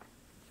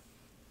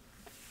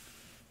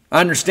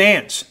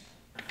 understands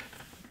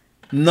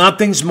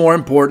nothing's more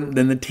important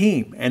than the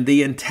team and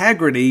the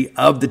integrity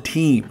of the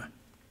team.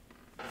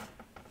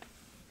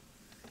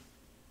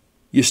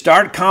 You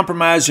start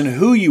compromising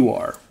who you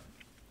are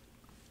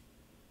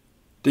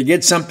to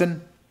get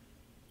something,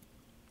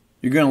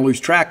 you're going to lose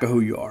track of who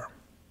you are.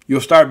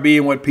 You'll start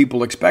being what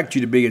people expect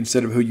you to be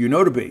instead of who you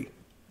know to be.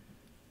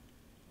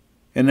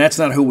 And that's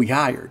not who we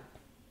hired.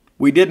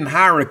 We didn't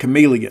hire a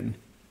chameleon.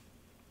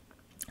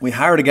 We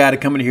hired a guy to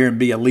come in here and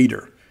be a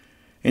leader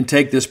and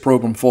take this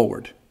program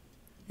forward.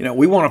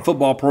 We want a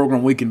football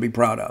program we can be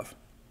proud of.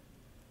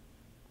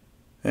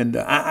 And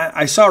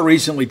I saw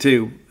recently,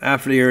 too,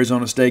 after the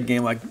Arizona State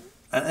game, I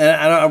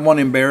don't want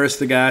to embarrass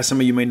the guy.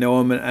 Some of you may know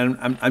him.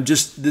 And I'm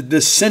just,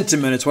 this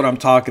sentiment is what I'm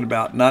talking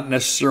about, not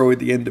necessarily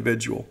the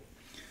individual.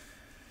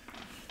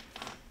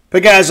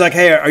 But guys like,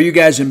 hey, are you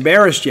guys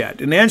embarrassed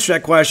yet? And the answer to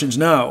that question is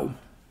no.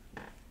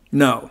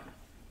 No.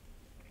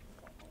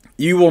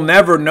 You will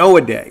never know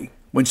a day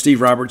when Steve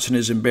Robertson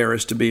is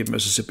embarrassed to be a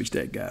Mississippi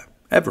State guy.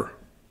 Ever.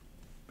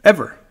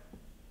 Ever.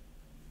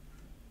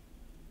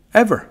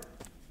 Ever.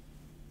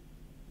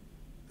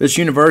 This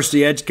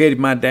university educated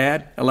my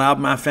dad, allowed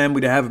my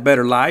family to have a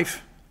better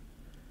life.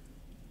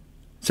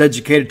 It's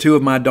educated two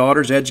of my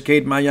daughters,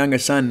 educated my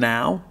youngest son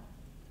now.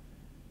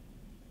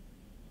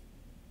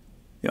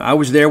 I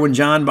was there when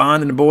John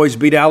Bond and the boys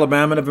beat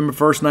Alabama November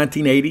 1st,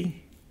 1980.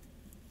 I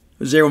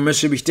was there when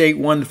Mississippi State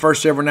won the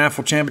first ever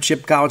national championship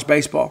in college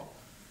baseball.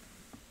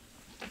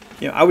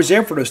 I was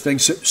there for those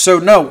things. So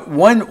no,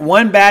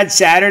 one bad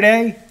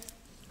Saturday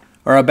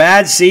or a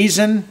bad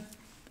season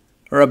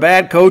or a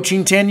bad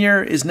coaching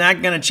tenure is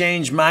not going to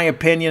change my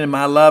opinion and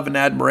my love and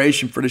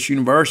admiration for this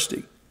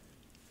university.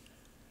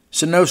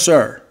 So no,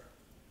 sir,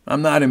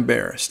 I'm not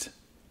embarrassed.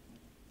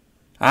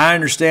 I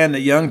understand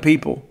that young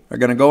people are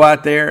going to go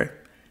out there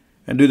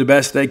and do the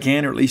best they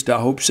can, or at least I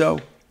hope so.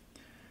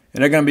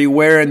 And they're going to be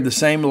wearing the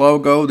same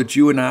logo that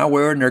you and I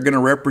wear, and they're going to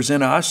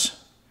represent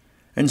us.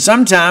 And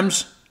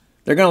sometimes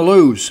they're going to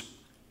lose.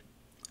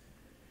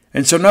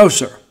 And so no,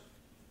 sir,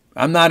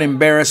 I'm not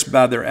embarrassed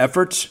by their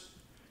efforts.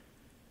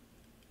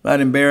 I'm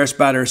not embarrassed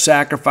by their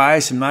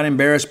sacrifice. I'm not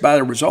embarrassed by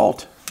the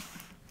result.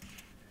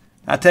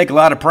 I take a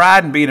lot of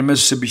pride in being a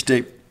Mississippi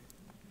State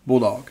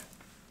Bulldog.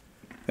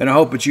 And I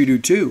hope that you do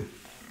too.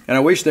 And I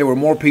wish there were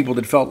more people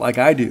that felt like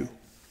I do.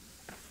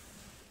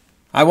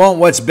 I want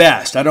what's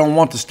best. I don't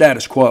want the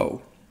status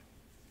quo.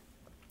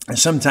 And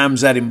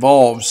sometimes that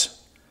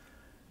involves,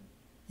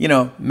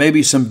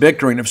 maybe some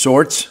bickering of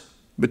sorts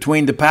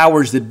between the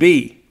powers that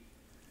be.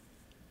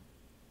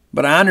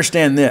 But I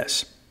understand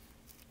this.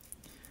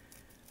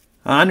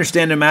 I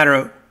understand no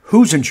matter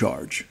who's in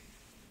charge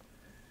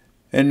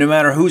and no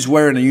matter who's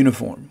wearing a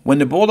uniform, when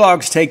the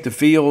Bulldogs take the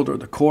field or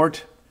the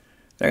court,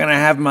 they're going to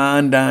have my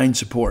undying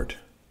support.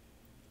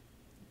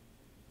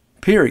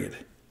 Period.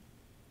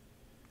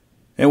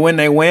 And when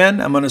they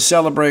win, I'm going to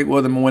celebrate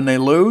with them. And when they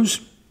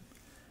lose,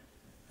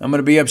 I'm going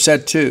to be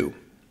upset too.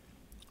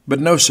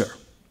 But no, sir,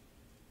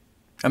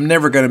 I'm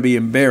never going to be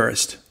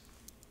embarrassed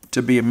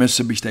to be a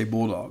Mississippi State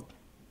Bulldog.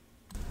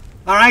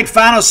 All right,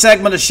 final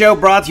segment of the show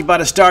brought to you by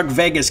the Stark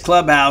Vegas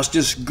Clubhouse.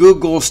 Just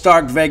Google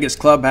Stark Vegas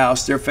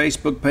Clubhouse. Their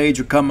Facebook page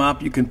will come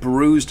up. You can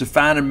peruse to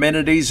find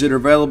amenities that are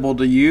available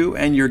to you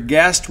and your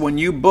guest when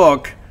you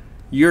book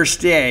your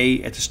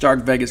stay at the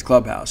Stark Vegas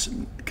Clubhouse.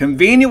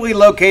 Conveniently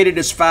located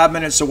just 5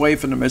 minutes away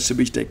from the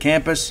Mississippi State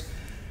campus,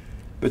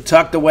 but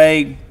tucked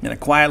away in a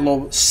quiet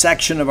little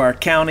section of our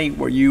county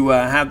where you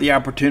have the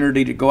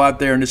opportunity to go out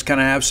there and just kind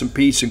of have some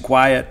peace and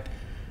quiet.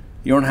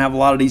 You don't have a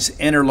lot of these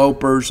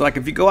interlopers. Like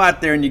if you go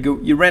out there and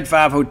you rent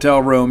 5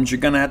 hotel rooms, you're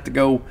going to have to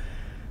go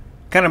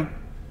kind of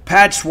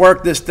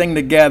patchwork this thing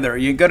together.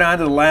 You go down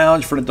to the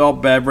lounge for an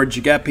adult beverage.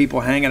 You got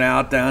people hanging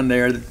out down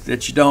there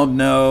that you don't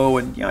know,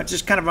 and it's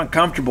just kind of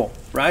uncomfortable,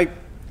 right?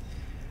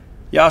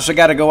 You also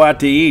got to go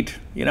out to eat.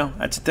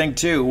 That's the thing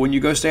too. When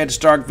you go stay at the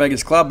Stark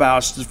Vegas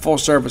Clubhouse, it's a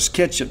full-service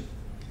kitchen.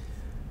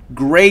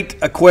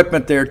 Great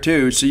equipment there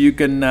too, so you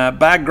can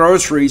buy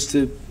groceries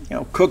to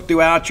cook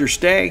throughout your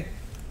stay.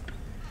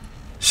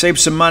 Save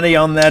some money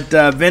on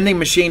that vending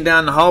machine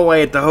down the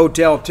hallway at the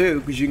hotel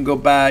too, because you can go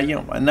buy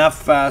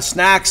enough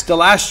snacks to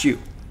last you.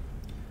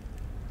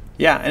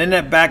 Yeah, and in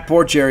that back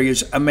porch area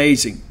is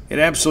amazing. It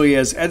absolutely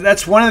is. And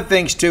that's one of the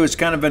things too. It's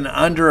kind of an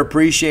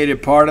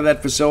underappreciated part of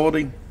that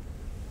facility.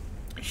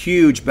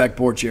 Huge back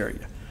porch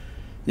area.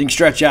 You can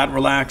stretch out and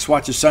relax,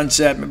 watch the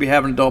sunset, maybe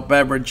have an adult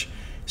beverage.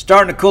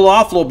 Starting to cool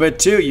off a little bit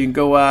too. You can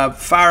go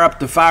fire up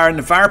the fire in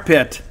the fire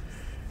pit.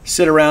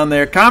 Sit around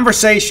there.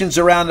 Conversations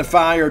around the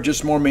fire are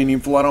just more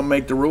meaningful. I don't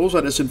make the rules.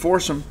 I just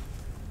enforce them.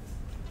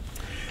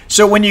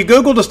 So when you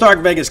Google the Stark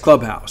Vegas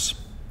Clubhouse,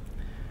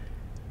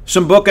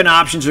 some booking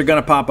options are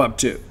going to pop up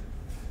too,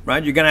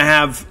 right? You're going to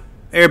have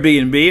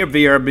Airbnb or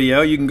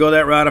VRBO. You can go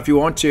that route if you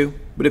want to.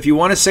 But if you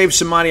want to save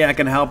some money, I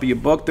can help you.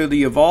 Book through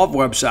the Evolve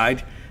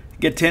website.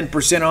 Get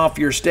 10% off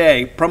your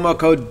stay. Promo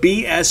code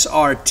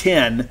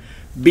BSR10,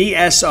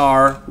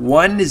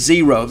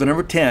 BSR10, the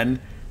number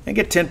 10, and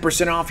get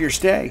 10% off your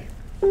stay.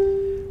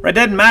 Right? It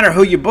doesn't matter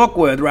who you book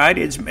with, right?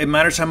 It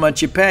matters how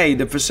much you pay.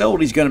 The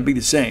facility's going to be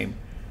the same.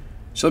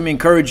 So let me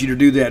encourage you to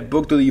do that.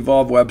 Book through the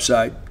Evolve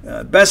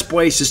website. Best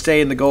place to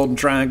stay in the Golden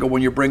Triangle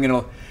when you're bringing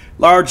a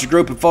large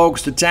group of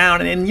folks to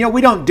town. And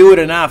we don't do it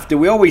enough. Do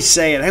we always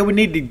say it? Hey, we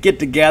need to get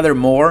together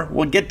more.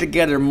 We'll get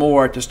together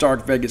more at the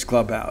Stark Vegas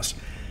Clubhouse.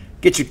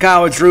 Get your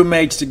college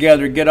roommates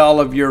together. Get all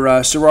of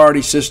your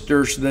sorority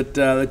sisters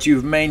that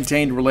you've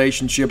maintained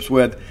relationships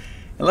with.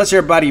 And let's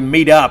everybody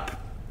meet up,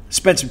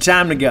 spend some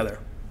time together.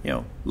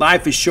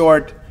 Life is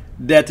short,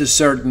 death is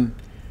certain.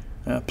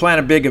 Plan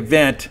a big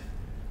event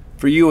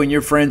for you and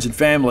your friends and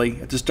family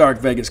at the Stark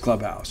Vegas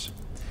Clubhouse.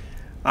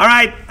 All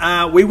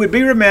right, we would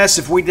be remiss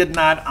if we did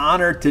not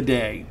honor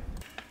today.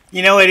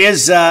 It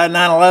is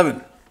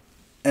 9/11,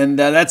 and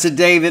that's a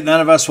day that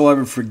none of us will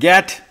ever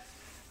forget.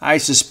 I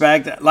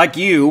suspect, like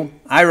you,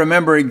 I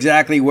remember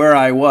exactly where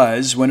I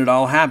was when it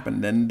all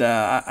happened. And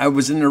I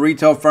was in the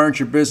retail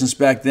furniture business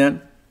back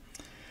then.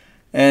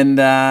 And,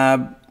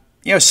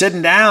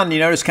 sitting down,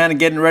 just kind of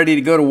getting ready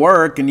to go to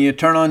work, and you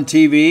turn on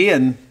TV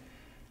and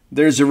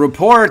there's a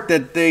report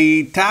that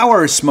the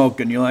tower is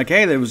smoking. You're like,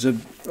 hey, there was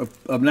an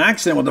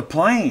accident with a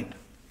plane.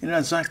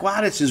 It's like, wow,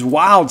 this is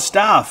wild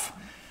stuff.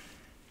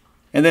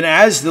 And then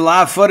as the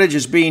live footage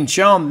is being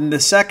shown, the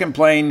second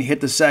plane hit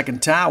the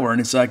second tower,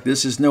 and it's like,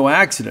 this is no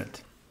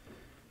accident.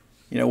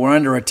 We're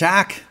under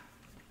attack.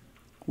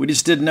 We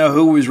just didn't know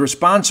who was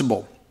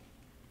responsible.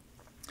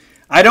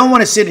 I don't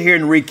want to sit here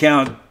and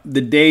recount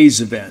the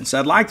day's events.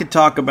 I'd like to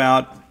talk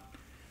about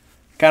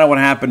kind of what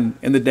happened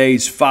in the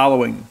days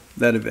following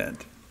that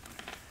event.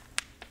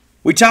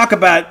 We talk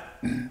about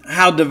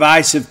how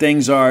divisive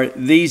things are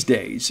these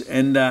days.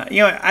 And,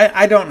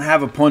 I don't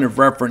have a point of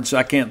reference.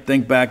 I can't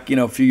think back,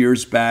 a few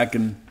years back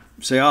and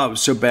say, oh, it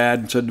was so bad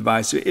and so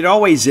divisive. It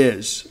always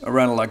is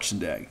around Election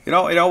Day. It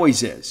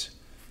always is.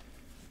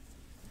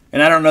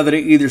 And I don't know that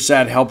either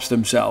side helps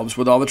themselves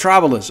with all the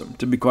tribalism,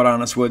 to be quite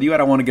honest with you. I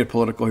don't want to get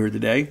political here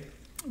today.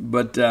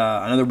 But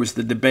I know there was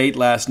the debate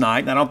last night,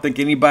 and I don't think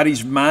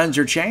anybody's minds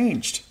are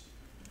changed.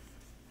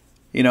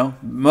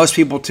 Most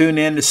people tune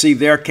in to see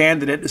their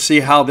candidate, to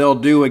see how they'll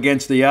do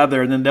against the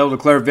other, and then they'll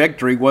declare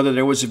victory, whether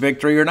there was a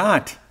victory or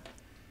not.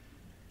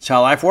 It's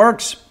how life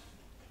works.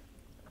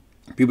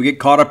 People get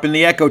caught up in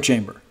the echo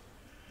chamber.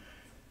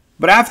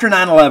 But after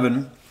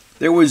 9/11,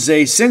 there was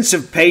a sense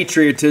of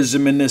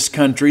patriotism in this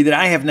country that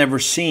I have never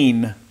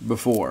seen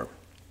before.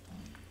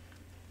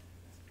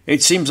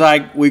 It seems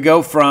like we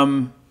go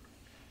from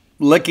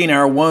licking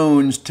our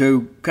wounds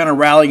to kind of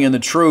rallying the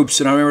troops.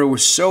 And I remember there were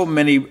so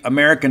many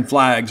American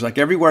flags. Like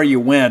everywhere you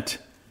went,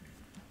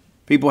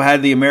 people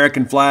had the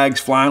American flags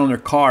flying on their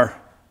car.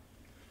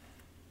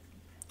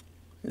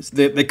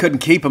 They couldn't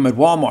keep them at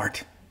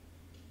Walmart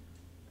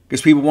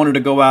because people wanted to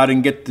go out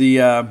and get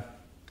the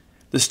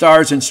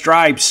stars and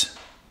stripes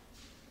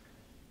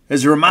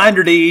as a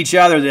reminder to each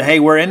other that, hey,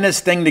 we're in this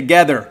thing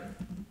together.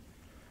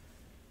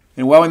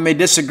 And while we may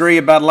disagree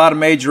about a lot of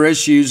major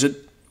issues,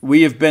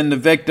 we have been the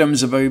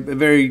victims of a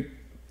very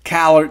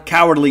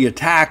cowardly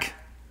attack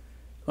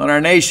on our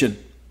nation.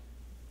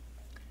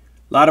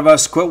 A lot of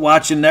us quit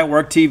watching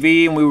network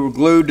TV and we were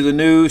glued to the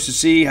news to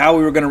see how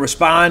we were going to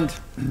respond,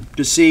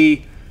 to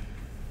see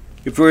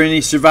if there were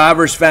any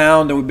survivors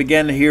found, and we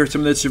began to hear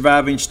some of the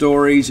surviving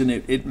stories, and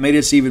it made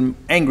us even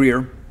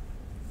angrier.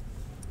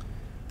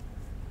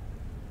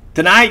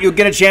 Tonight you'll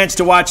get a chance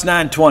to watch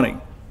 9/20.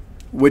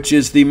 Which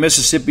is the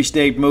Mississippi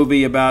State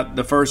movie about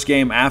the first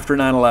game after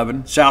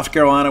 9/11. South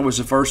Carolina was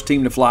the first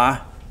team to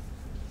fly.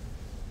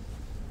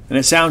 And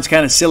it sounds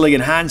kind of silly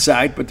in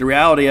hindsight, but the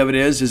reality of it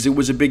is it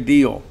was a big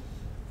deal.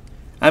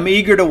 I'm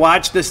eager to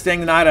watch this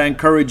thing tonight. I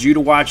encourage you to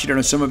watch it. I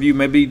know some of you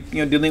may be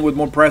dealing with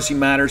more pressing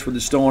matters with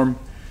the storm.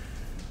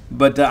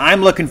 But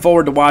I'm looking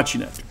forward to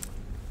watching it.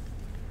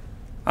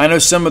 I know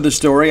some of the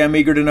story. I'm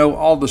eager to know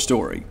all the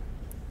story.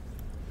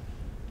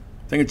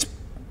 I think it's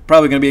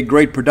probably going to be a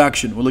great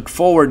production. We look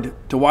forward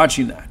to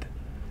watching that.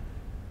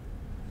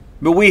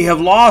 But we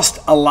have lost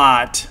a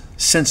lot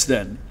since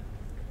then.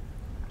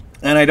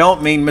 And I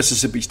don't mean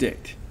Mississippi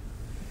State.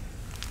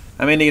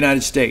 I mean the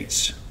United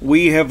States.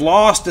 We have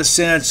lost a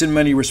sense in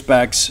many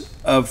respects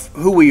of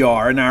who we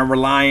are and our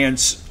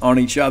reliance on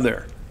each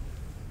other.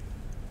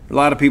 A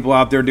lot of people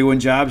out there doing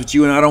jobs that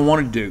you and I don't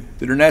want to do,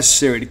 that are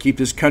necessary to keep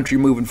this country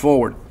moving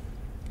forward.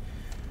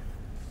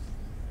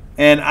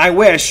 And I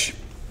wish,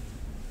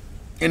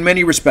 in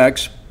many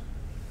respects,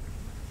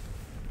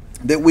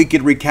 that we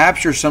could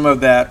recapture some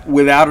of that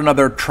without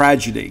another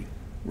tragedy,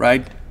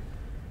 right?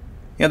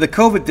 The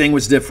COVID thing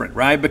was different,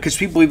 right? Because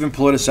people even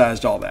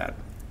politicized all that.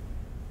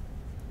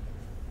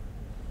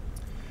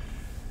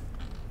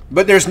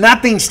 But there's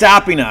nothing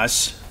stopping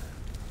us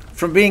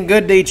from being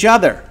good to each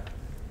other.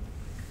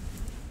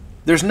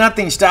 There's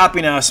nothing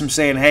stopping us from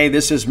saying, hey,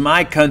 this is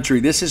my country.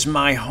 This is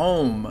my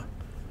home.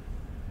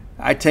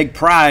 I take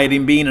pride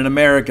in being an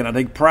American. I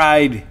take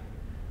pride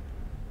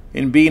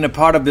in being a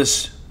part of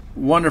this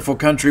wonderful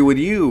country with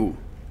you.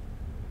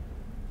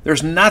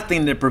 There's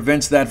nothing that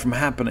prevents that from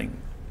happening.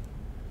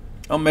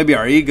 Oh, maybe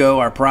our ego,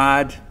 our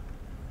pride.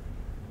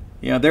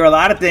 There are a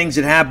lot of things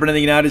that happen in the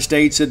United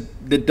States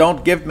that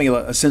don't give me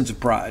a sense of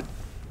pride.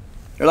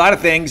 There are a lot of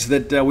things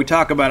that we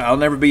talk about. I'll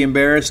never be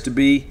embarrassed to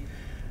be,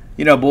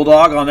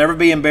 Bulldog. I'll never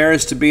be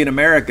embarrassed to be an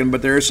American,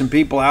 but there are some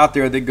people out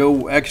there that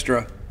go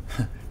extra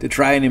to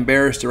try and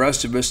embarrass the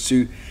rest of us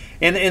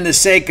in the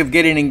sake of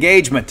getting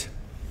engagement.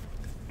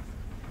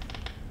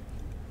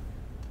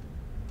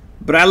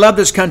 But I love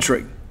this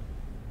country.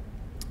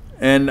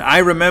 And I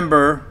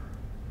remember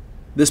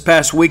this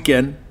past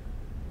weekend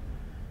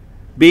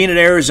being at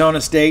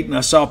Arizona State, and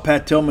I saw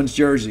Pat Tillman's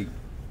jersey.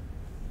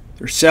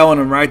 They're selling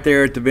them right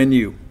there at the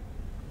venue.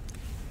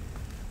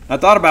 I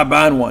thought about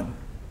buying one.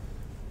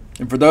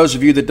 And for those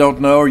of you that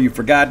don't know or you've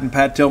forgotten,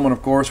 Pat Tillman,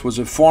 of course, was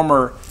a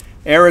former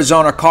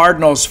Arizona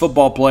Cardinals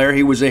football player.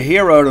 He was a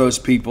hero to those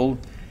people.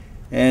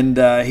 And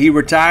he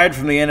retired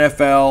from the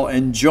NFL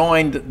and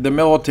joined the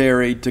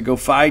military to go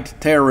fight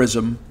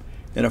terrorism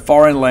in a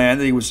foreign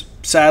land. He was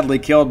sadly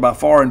killed by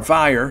foreign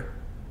fire.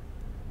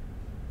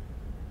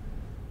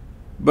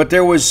 But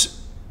there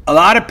was a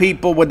lot of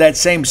people with that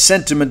same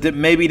sentiment that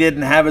maybe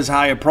didn't have as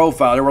high a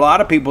profile. There were a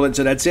lot of people that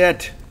said, that's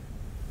it.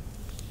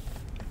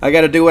 I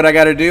got to do what I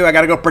got to do. I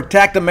got to go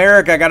protect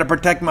America. I got to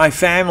protect my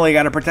family. I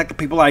got to protect the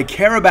people I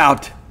care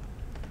about.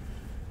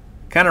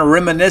 Kind of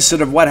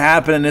reminiscent of what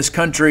happened in this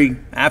country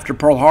after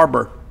Pearl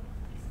Harbor.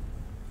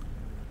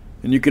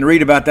 And you can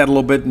read about that a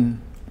little bit in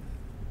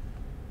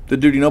the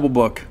Duty Noble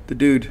book, The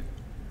Dude.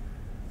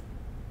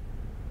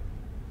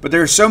 But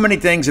there are so many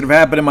things that have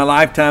happened in my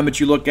lifetime that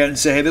you look at and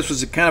say, hey, this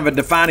was a kind of a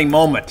defining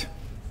moment.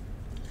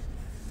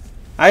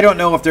 I don't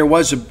know if there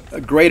was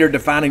a greater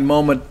defining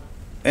moment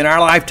in our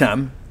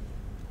lifetime,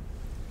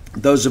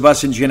 those of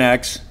us in Gen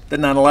X,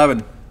 than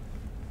 9/11.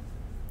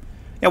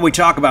 And we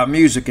talk about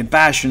music and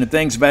fashion and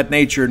things of that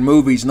nature and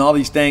movies and all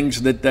these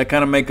things that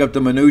kind of make up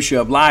the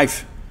minutia of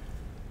life.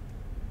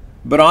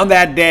 But on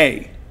that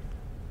day,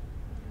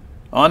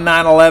 on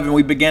 9/11,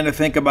 we began to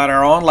think about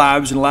our own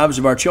lives and the lives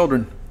of our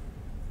children.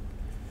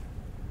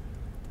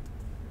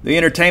 The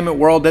entertainment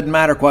world didn't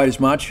matter quite as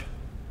much.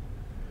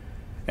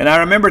 And I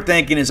remember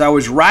thinking as I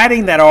was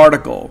writing that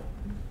article,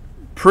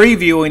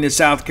 previewing the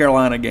South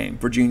Carolina game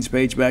for Gene's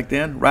page back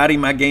then, writing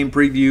my game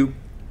preview,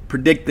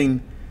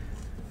 predicting,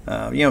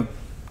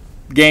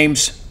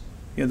 games,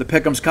 the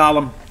Pick'ems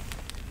column.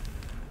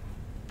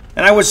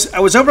 And I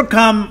was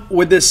overcome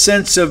with this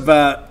sense of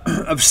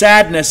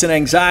sadness and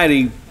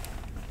anxiety,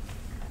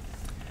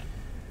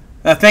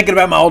 thinking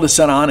about my oldest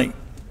son, Ani.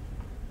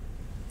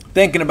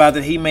 Thinking about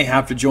that he may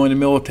have to join the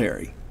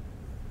military.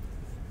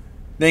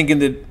 Thinking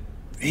that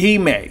he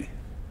may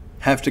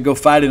have to go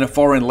fight in a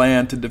foreign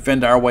land to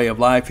defend our way of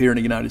life here in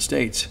the United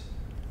States.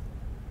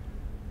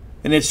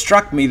 And it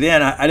struck me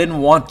then, I didn't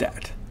want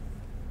that.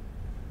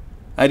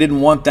 I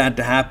didn't want that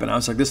to happen. I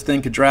was like, this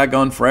thing could drag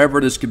on forever.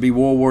 This could be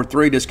World War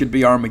III. This could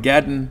be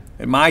Armageddon.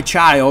 And my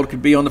child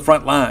could be on the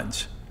front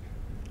lines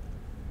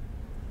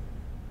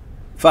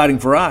fighting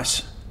for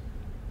us.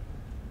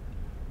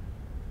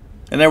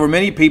 And there were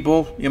many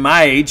people in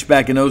my age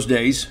back in those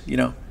days,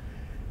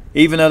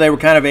 even though they were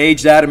kind of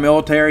aged out of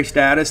military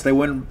status, they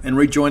went and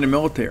rejoined the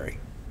military.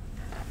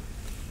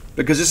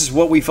 Because this is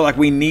what we feel like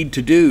we need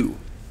to do.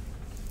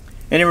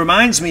 And it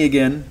reminds me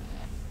again,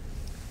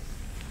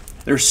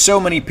 there's so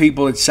many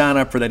people that sign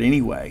up for that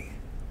anyway.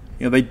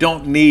 They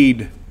don't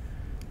need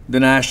the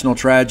national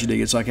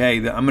tragedy. It's like, hey,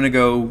 I'm going to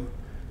go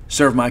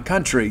serve my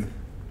country.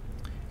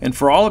 And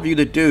for all of you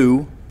that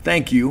do,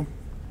 thank you.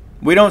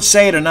 We don't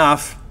say it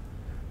enough.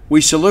 We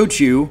salute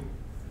you.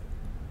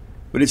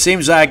 But it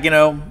seems like,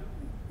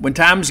 when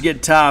times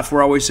get tough,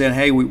 we're always saying,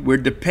 hey, we're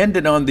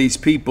dependent on these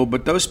people,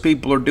 but those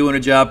people are doing a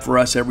job for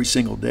us every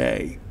single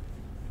day.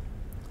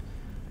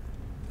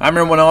 I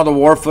remember when all the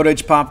war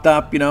footage popped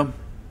up,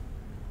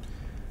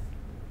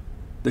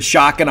 the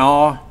shock and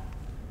awe.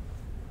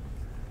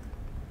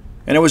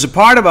 And it was a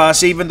part of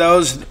us, even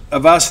those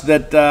of us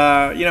that,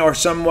 are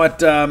somewhat,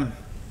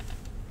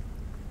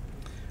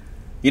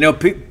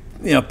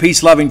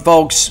 peace-loving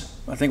folks.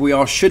 I think we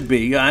all should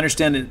be. I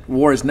understand that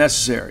war is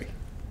necessary.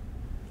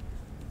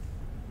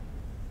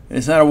 And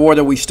it's not a war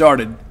that we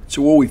started. It's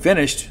a war we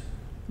finished.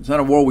 It's not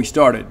a war we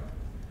started.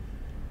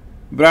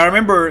 But I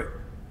remember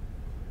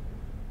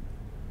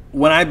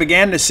when I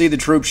began to see the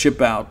troops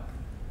ship out,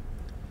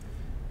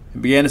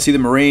 and began to see the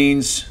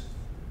Marines,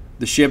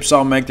 the ships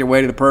all make their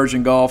way to the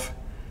Persian Gulf,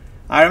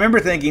 I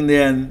remember thinking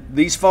then,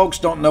 these folks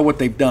don't know what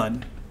they've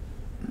done.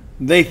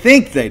 They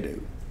think they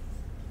do,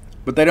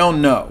 but they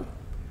don't know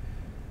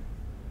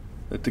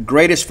that the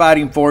greatest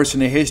fighting force in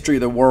the history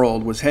of the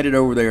world was headed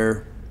over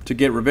there to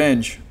get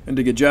revenge and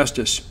to get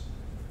justice.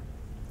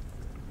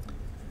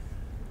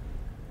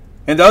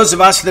 And those of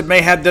us that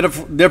may have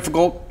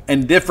difficult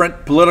and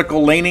different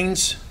political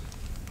leanings,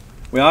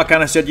 we all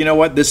kind of said, you know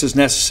what, this is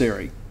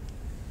necessary.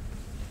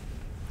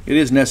 It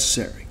is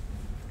necessary.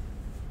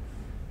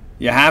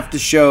 You have to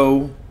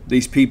show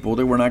these people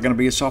that we're not going to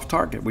be a soft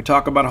target. We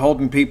talk about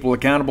holding people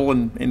accountable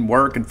in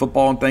work and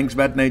football and things of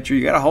that nature.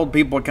 You got to hold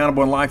people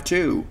accountable in life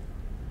too.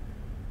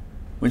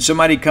 When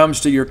somebody comes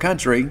to your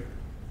country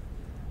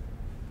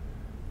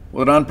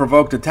with an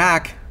unprovoked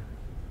attack,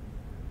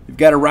 you've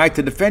got a right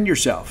to defend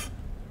yourself.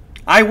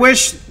 I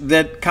wish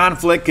that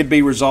conflict could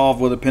be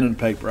resolved with a pen and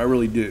paper. I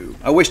really do.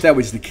 I wish that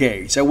was the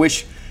case. I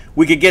wish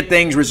we could get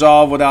things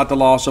resolved without the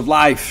loss of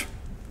life.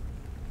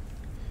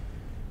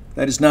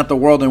 That is not the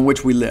world in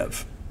which we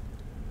live.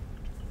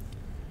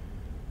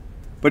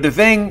 But the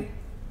thing,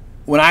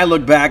 when I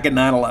look back at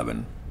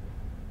 9/11,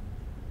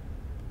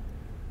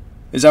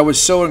 is I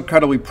was so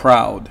incredibly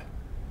proud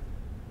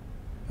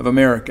of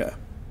America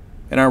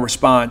and our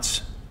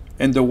response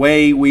and the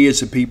way we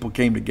as a people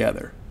came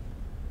together.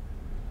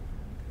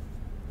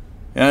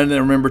 And I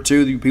remember,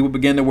 too, people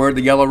began to wear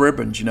the yellow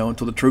ribbons,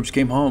 until the troops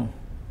came home.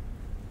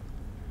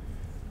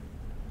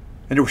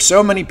 And there were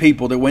so many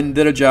people that went and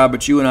did a job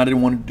that you and I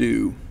didn't want to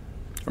do,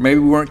 or maybe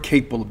we weren't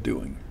capable of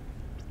doing,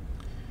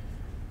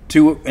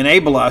 to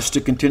enable us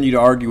to continue to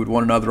argue with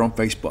one another on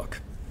Facebook.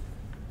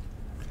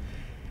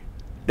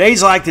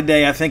 Days like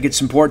today, I think it's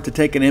important to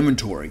take an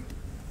inventory.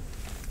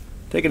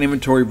 Take an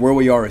inventory of where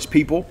we are as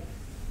people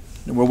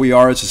and where we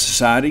are as a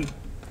society.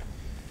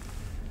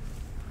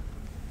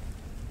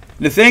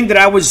 The thing that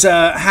I was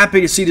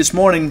happy to see this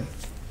morning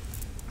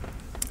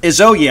is,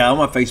 on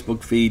my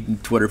Facebook feed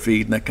and Twitter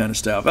feed and that kind of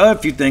stuff, a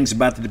few things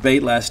about the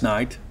debate last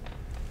night,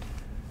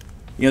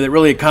 that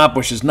really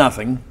accomplishes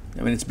nothing.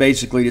 I mean, it's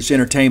basically just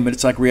entertainment.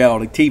 It's like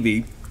reality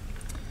TV.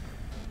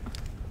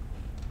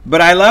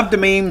 But I love the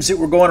memes that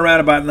were going around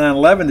about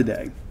 9/11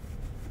 today.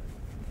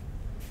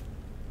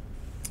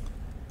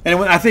 And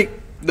I think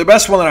the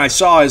best one that I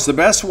saw is the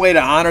best way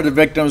to honor the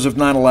victims of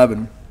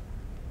 9/11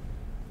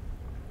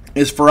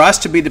 is for us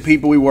to be the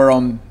people we were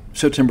on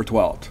September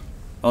 12th,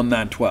 on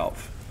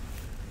 9/12.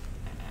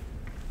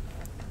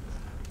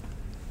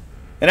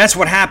 And that's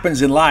what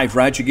happens in life,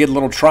 right? You get a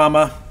little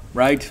trauma,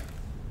 right?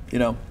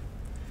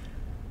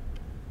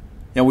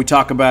 We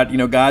talk about,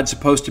 God's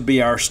supposed to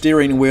be our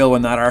steering wheel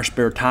and not our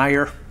spare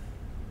tire.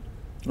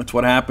 That's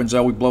what happens.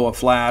 We blow a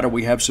flat, or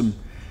we have some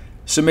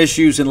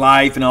issues in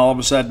life, and all of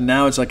a sudden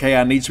now it's like, hey,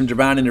 I need some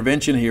divine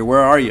intervention here. Where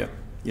are you?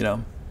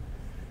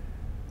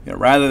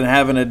 Rather than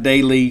having a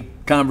daily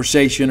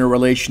conversation or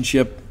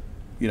relationship,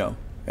 and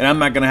I'm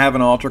not going to have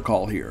an altar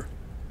call here.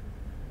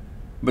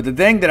 But the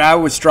thing that I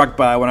was struck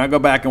by when I go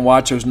back and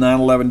watch those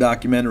 9/11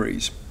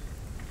 documentaries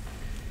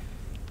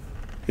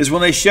is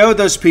when they showed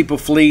those people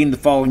fleeing the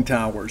falling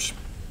towers.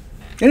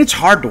 And it's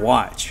hard to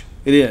watch.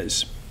 It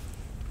is.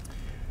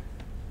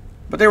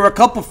 But there were a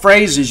couple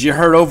phrases you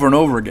heard over and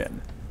over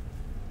again.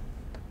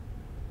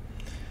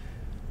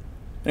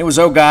 And it was,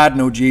 oh God,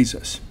 no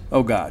Jesus.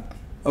 Oh God,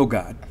 oh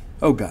God,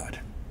 oh God.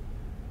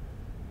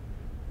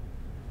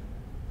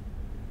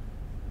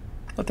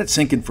 Let that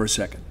sink in for a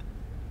second.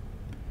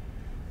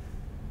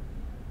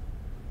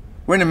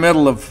 We're in the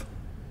middle of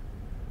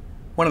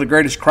one of the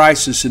greatest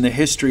crises in the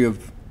history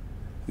of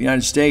the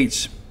United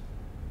States.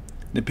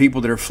 The people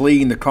that are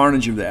fleeing the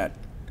carnage of that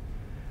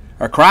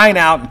are crying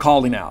out and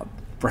calling out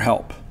for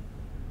help.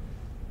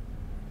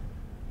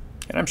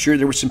 And I'm sure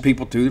there were some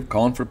people, too,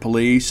 calling for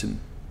police and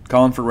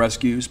calling for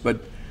rescues.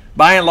 But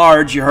by and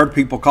large, you heard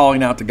people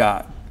calling out to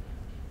God.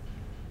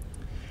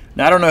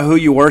 Now, I don't know who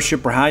you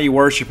worship or how you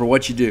worship or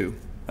what you do.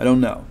 I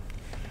don't know.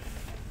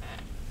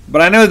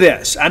 But I know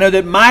this. I know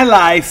that my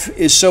life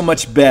is so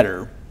much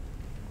better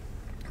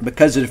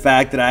because of the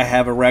fact that I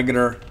have a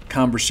regular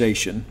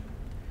conversation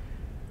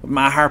with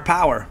my higher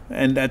power.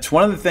 And that's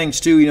one of the things,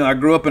 too. I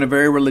grew up in a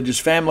very religious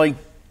family.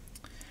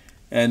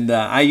 And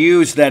I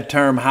use that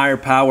term higher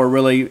power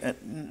really,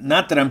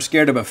 not that I'm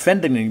scared of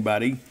offending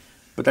anybody,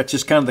 but that's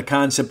just kind of the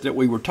concept that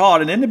we were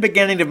taught. And in the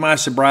beginning of my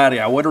sobriety,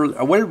 I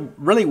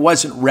really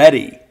wasn't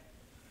ready,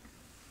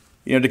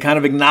 to kind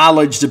of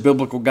acknowledge the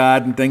biblical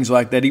God and things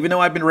like that. Even though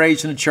I've been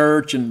raised in a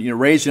church and,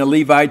 raised in a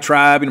Levite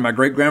tribe, my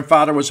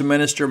great-grandfather was a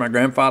minister, my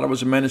grandfather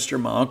was a minister,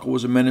 my uncle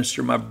was a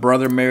minister, my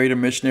brother married a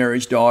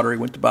missionary's daughter, he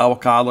went to Bible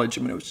college.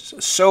 It was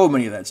so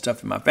many of that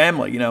stuff in my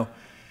family,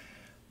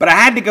 But I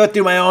had to go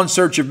through my own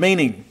search of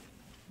meaning.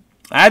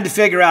 I had to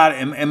figure out,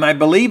 am I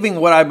believing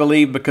what I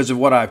believe because of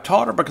what I've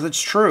taught or because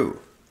it's true?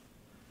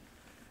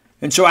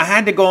 And so I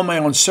had to go on my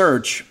own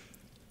search.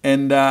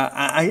 And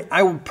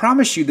I will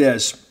promise you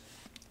this.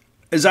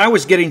 As I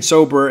was getting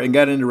sober and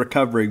got into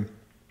recovery,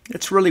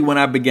 it's really when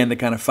I began to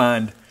kind of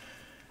find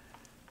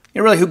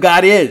really who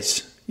God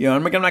is.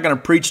 I'm not going to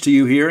preach to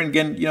you here. And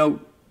again,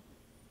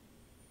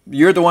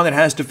 you're the one that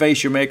has to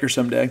face your Maker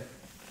someday,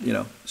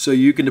 so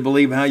you can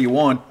believe how you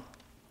want.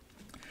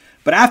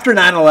 But after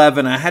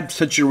 9/11, I had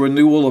such a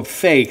renewal of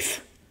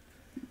faith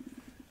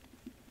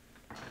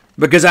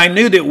because I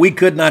knew that we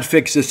could not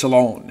fix this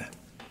alone.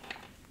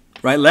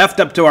 Right?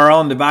 Left up to our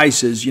own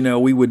devices,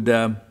 we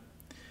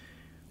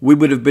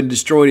would have been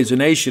destroyed as a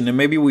nation, and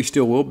maybe we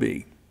still will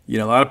be.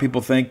 A lot of people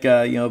think,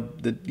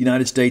 the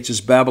United States is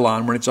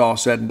Babylon when it's all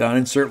said and done,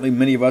 and certainly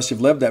many of us have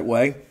lived that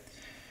way.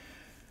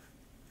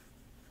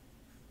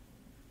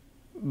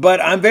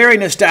 But I'm very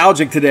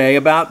nostalgic today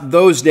about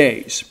those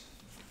days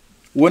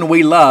when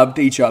we loved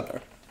each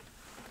other.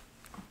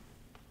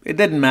 It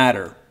didn't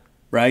matter,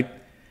 right?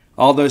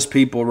 All those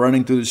people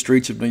running through the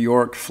streets of New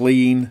York,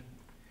 fleeing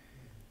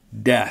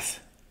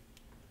death.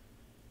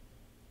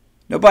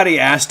 Nobody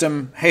asked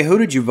them, hey, who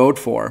did you vote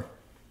for?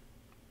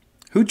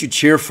 Who'd you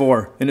cheer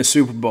for in the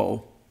Super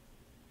Bowl?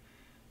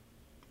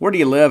 Where do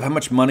you live? How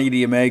much money do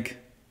you make?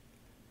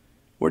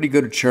 Where do you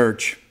go to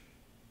church?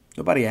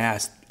 Nobody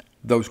asked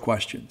those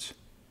questions.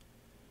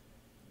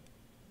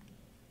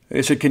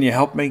 They said, can you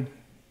help me?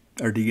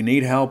 Or do you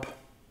need help?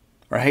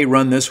 Or, hey,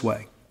 run this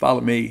way.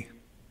 Follow me.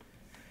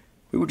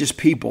 We were just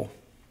people.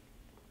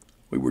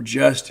 We were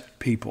just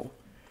people.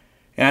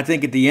 And I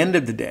think at the end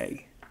of the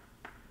day,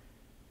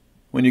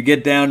 when you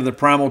get down to the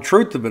primal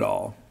truth of it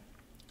all,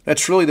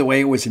 that's really the way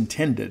it was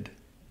intended,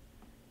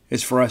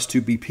 is for us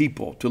to be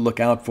people, to look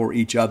out for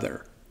each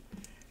other.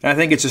 And I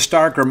think it's a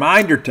stark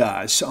reminder to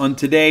us on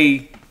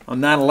today, on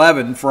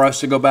 9/11, for us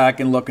to go back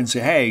and look and say,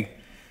 hey,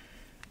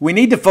 we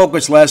need to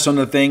focus less on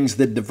the things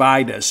that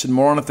divide us and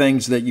more on the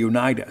things that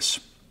unite us.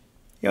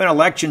 And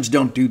elections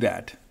don't do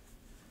that.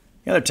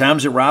 There are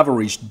times that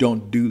rivalries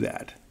don't do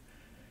that.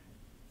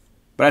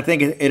 But I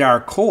think at our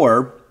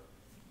core,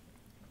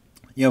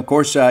 of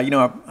course,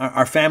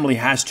 our family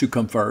has to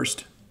come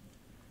first.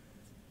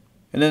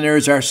 And then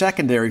there's our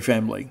secondary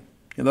family,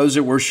 those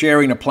that we're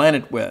sharing a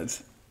planet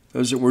with,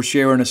 those that we're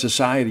sharing a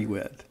society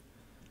with.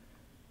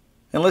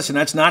 And listen,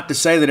 that's not to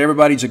say that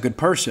everybody's a good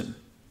person.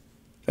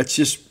 That's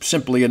just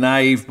simply a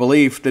naive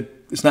belief that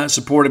is not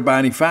supported by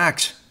any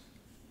facts.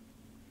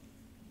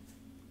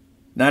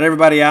 Not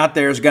everybody out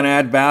there is going to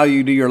add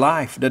value to your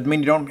life. It doesn't mean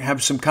you don't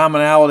have some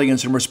commonality and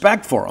some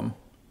respect for them.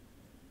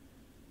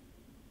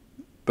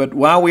 But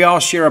while we all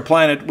share a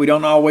planet, we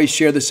don't always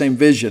share the same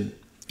vision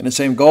and the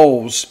same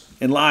goals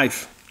in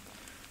life.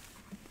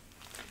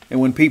 And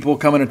when people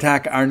come and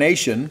attack our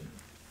nation,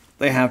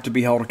 they have to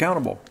be held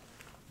accountable.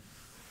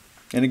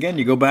 And again,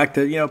 you go back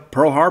to,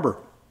 Pearl Harbor.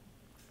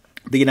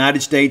 The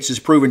United States has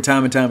proven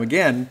time and time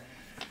again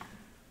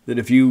that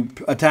if you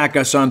attack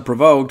us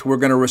unprovoked, we're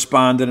going to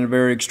respond in a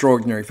very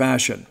extraordinary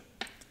fashion.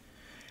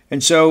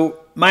 And so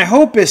my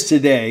hope is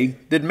today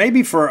that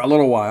maybe for a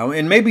little while,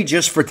 and maybe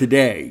just for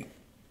today,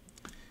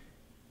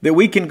 that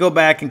we can go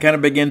back and kind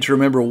of begin to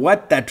remember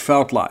what that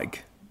felt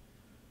like.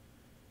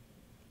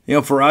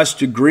 For us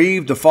to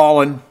grieve the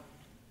fallen,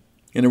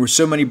 and there were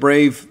so many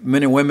brave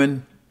men and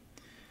women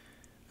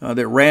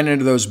that ran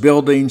into those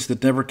buildings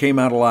that never came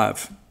out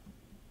alive.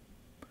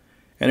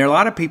 And there are a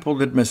lot of people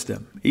that miss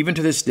them, even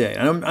to this day.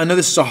 I know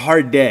this is a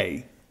hard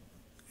day.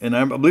 And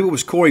I believe it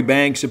was Corey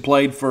Banks, who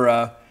played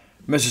for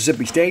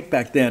Mississippi State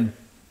back then,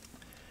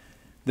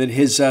 that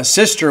his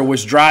sister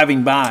was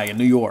driving by in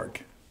New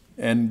York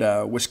and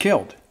was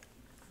killed.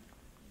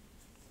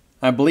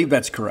 I believe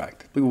that's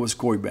correct. I believe it was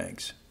Corey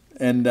Banks.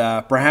 And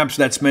perhaps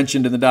that's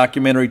mentioned in the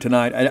documentary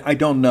tonight. I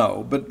don't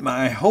know. But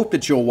I hope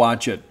that you'll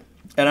watch it.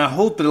 And I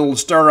hope that it'll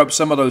stir up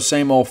some of those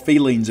same old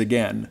feelings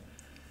again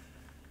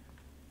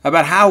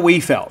about how we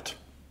felt.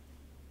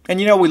 And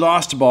we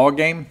lost a ball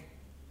game.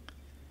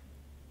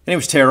 And it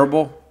was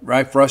terrible,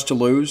 right, for us to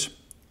lose.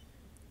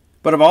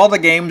 But of all the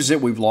games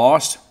that we've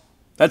lost,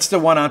 that's the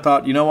one I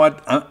thought, you know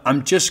what,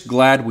 I'm just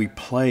glad we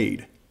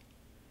played.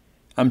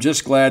 I'm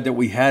just glad that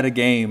we had a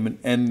game,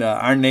 and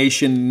our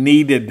nation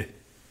needed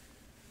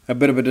a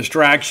bit of a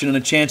distraction and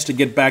a chance to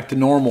get back to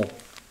normal.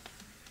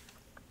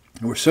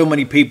 There were so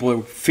many people who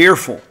were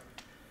fearful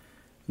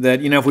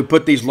that, if we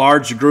put these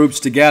large groups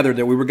together,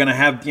 that we were going to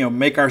have,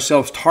 make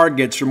ourselves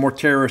targets for more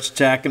terrorist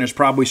attack, and there's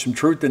probably some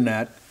truth in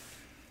that.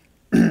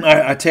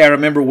 I tell you, I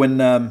remember when,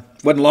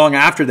 wasn't long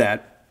after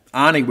that,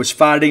 Ani was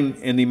fighting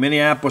in the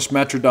Minneapolis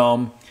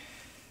Metrodome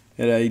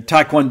at a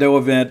Taekwondo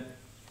event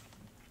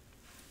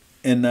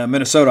in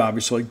Minnesota,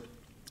 obviously.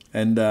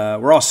 And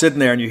we're all sitting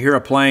there, and you hear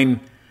a plane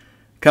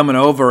coming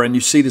over, and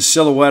you see the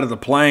silhouette of the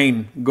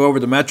plane go over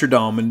the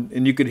Metrodome,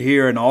 and you could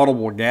hear an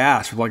audible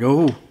gasp, like,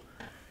 oh,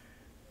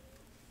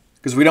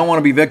 because we don't want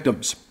to be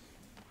victims.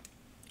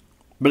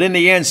 But in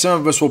the end,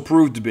 some of us will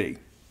prove to be.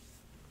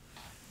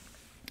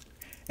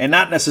 And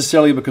not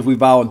necessarily because we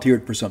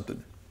volunteered for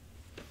something.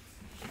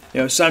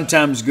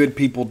 Sometimes good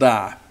people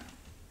die.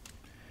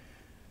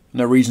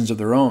 No reasons of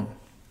their own.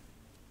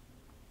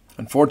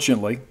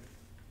 Unfortunately,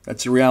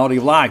 that's the reality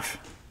of life.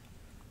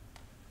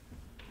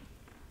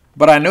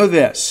 But I know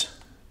this.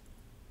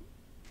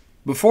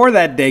 Before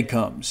that day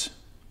comes,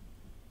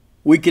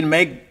 we can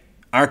make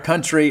our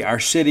country, our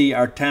city,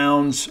 our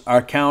towns,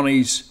 our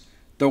counties,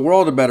 the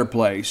world a better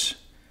place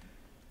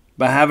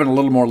by having a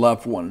little more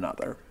love for one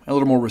another, a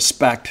little more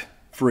respect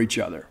for each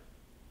other.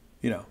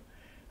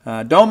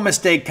 Don't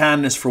mistake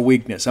kindness for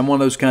weakness. I'm one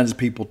of those kinds of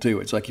people too.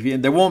 It's like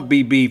there won't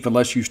be beef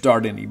unless you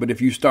start any, but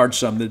if you start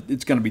some,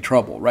 it's going to be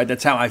trouble, right?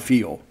 That's how I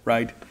feel,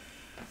 right?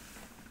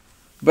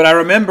 But I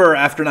remember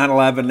after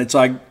 9/11, it's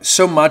like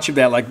so much of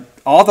that, like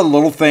all the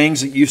little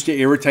things that used to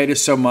irritate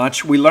us so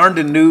much, we learned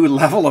a new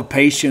level of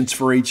patience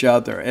for each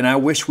other, and I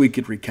wish we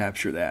could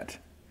recapture that.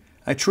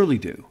 I truly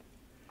do.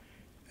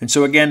 And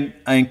so again,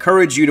 I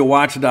encourage you to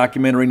watch the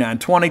documentary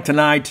 920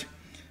 tonight.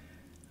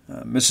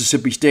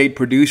 Mississippi State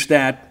produced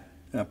that,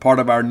 part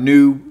of our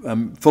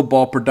new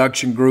football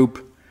production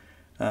group.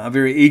 I'm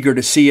very eager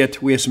to see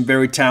it. We have some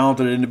very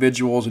talented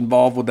individuals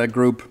involved with that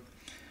group.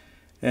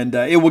 And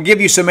it will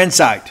give you some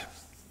insight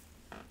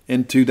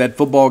into that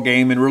football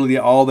game and really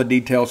all the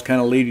details kind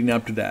of leading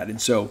up to that.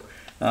 And so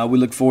we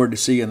look forward to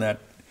seeing that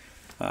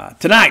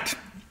tonight.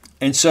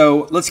 And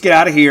so let's get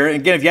out of here.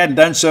 Again, if you hadn't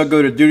done so,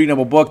 go to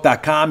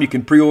DutyNobleBook.com. You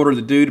can pre-order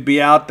the due to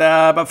be out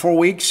about 4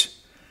 weeks.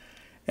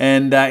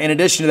 And in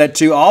addition to that,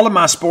 too, all of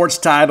my sports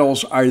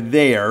titles are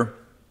there.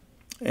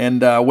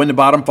 And When the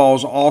Bottom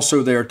Falls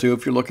also there, too,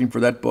 if you're looking for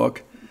that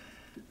book.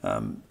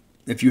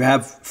 If you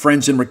have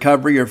friends in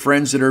recovery or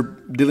friends that are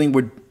dealing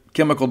with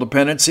chemical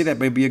dependency, that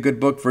may be a good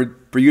book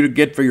for you to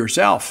get for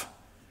yourself.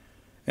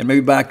 And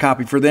maybe buy a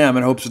copy for them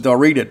in hopes that they'll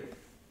read it.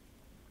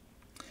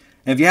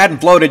 And if you hadn't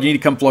floated, you need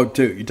to come float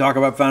too. You talk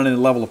about finding a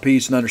level of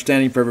peace and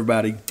understanding for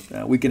everybody.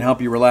 We can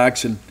help you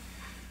relax. And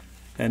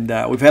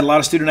we've had a lot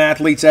of student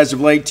athletes as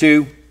of late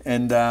too.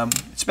 And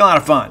it's been a lot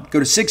of fun. Go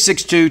to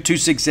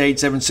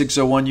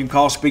 662-268-7601. You can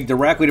call, speak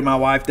directly to my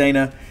wife,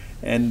 Dana.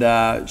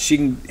 And she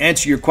can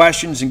answer your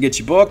questions and get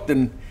you booked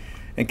and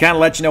kind of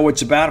let you know what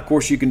it's about. Of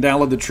course, you can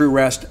download the True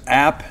Rest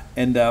app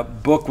and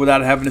book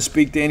without having to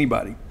speak to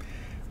anybody.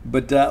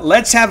 But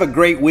let's have a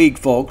great week,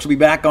 folks. We'll be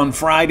back on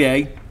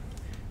Friday,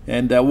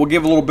 and we'll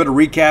give a little bit of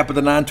recap of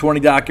the 920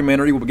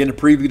 documentary. We'll begin to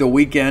preview the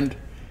weekend.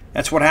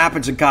 That's what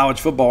happens in college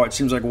football. It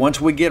seems like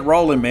once we get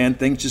rolling, man,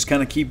 things just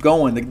kind of keep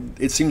going.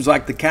 It seems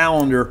like the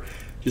calendar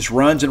just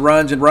runs and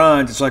runs and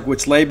runs. It's like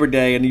it's Labor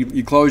Day, and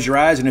you close your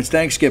eyes, and it's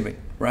Thanksgiving,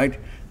 right?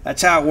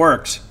 That's how it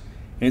works.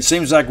 And it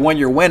seems like when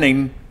you're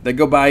winning, they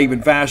go by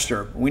even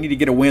faster. We need to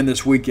get a win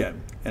this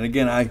weekend. And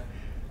again,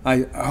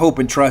 I hope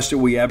and trust that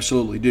we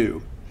absolutely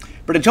do.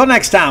 But until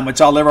next time, let's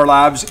all live our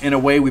lives in a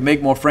way we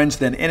make more friends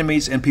than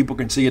enemies, and people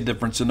can see a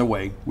difference in the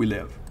way we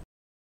live.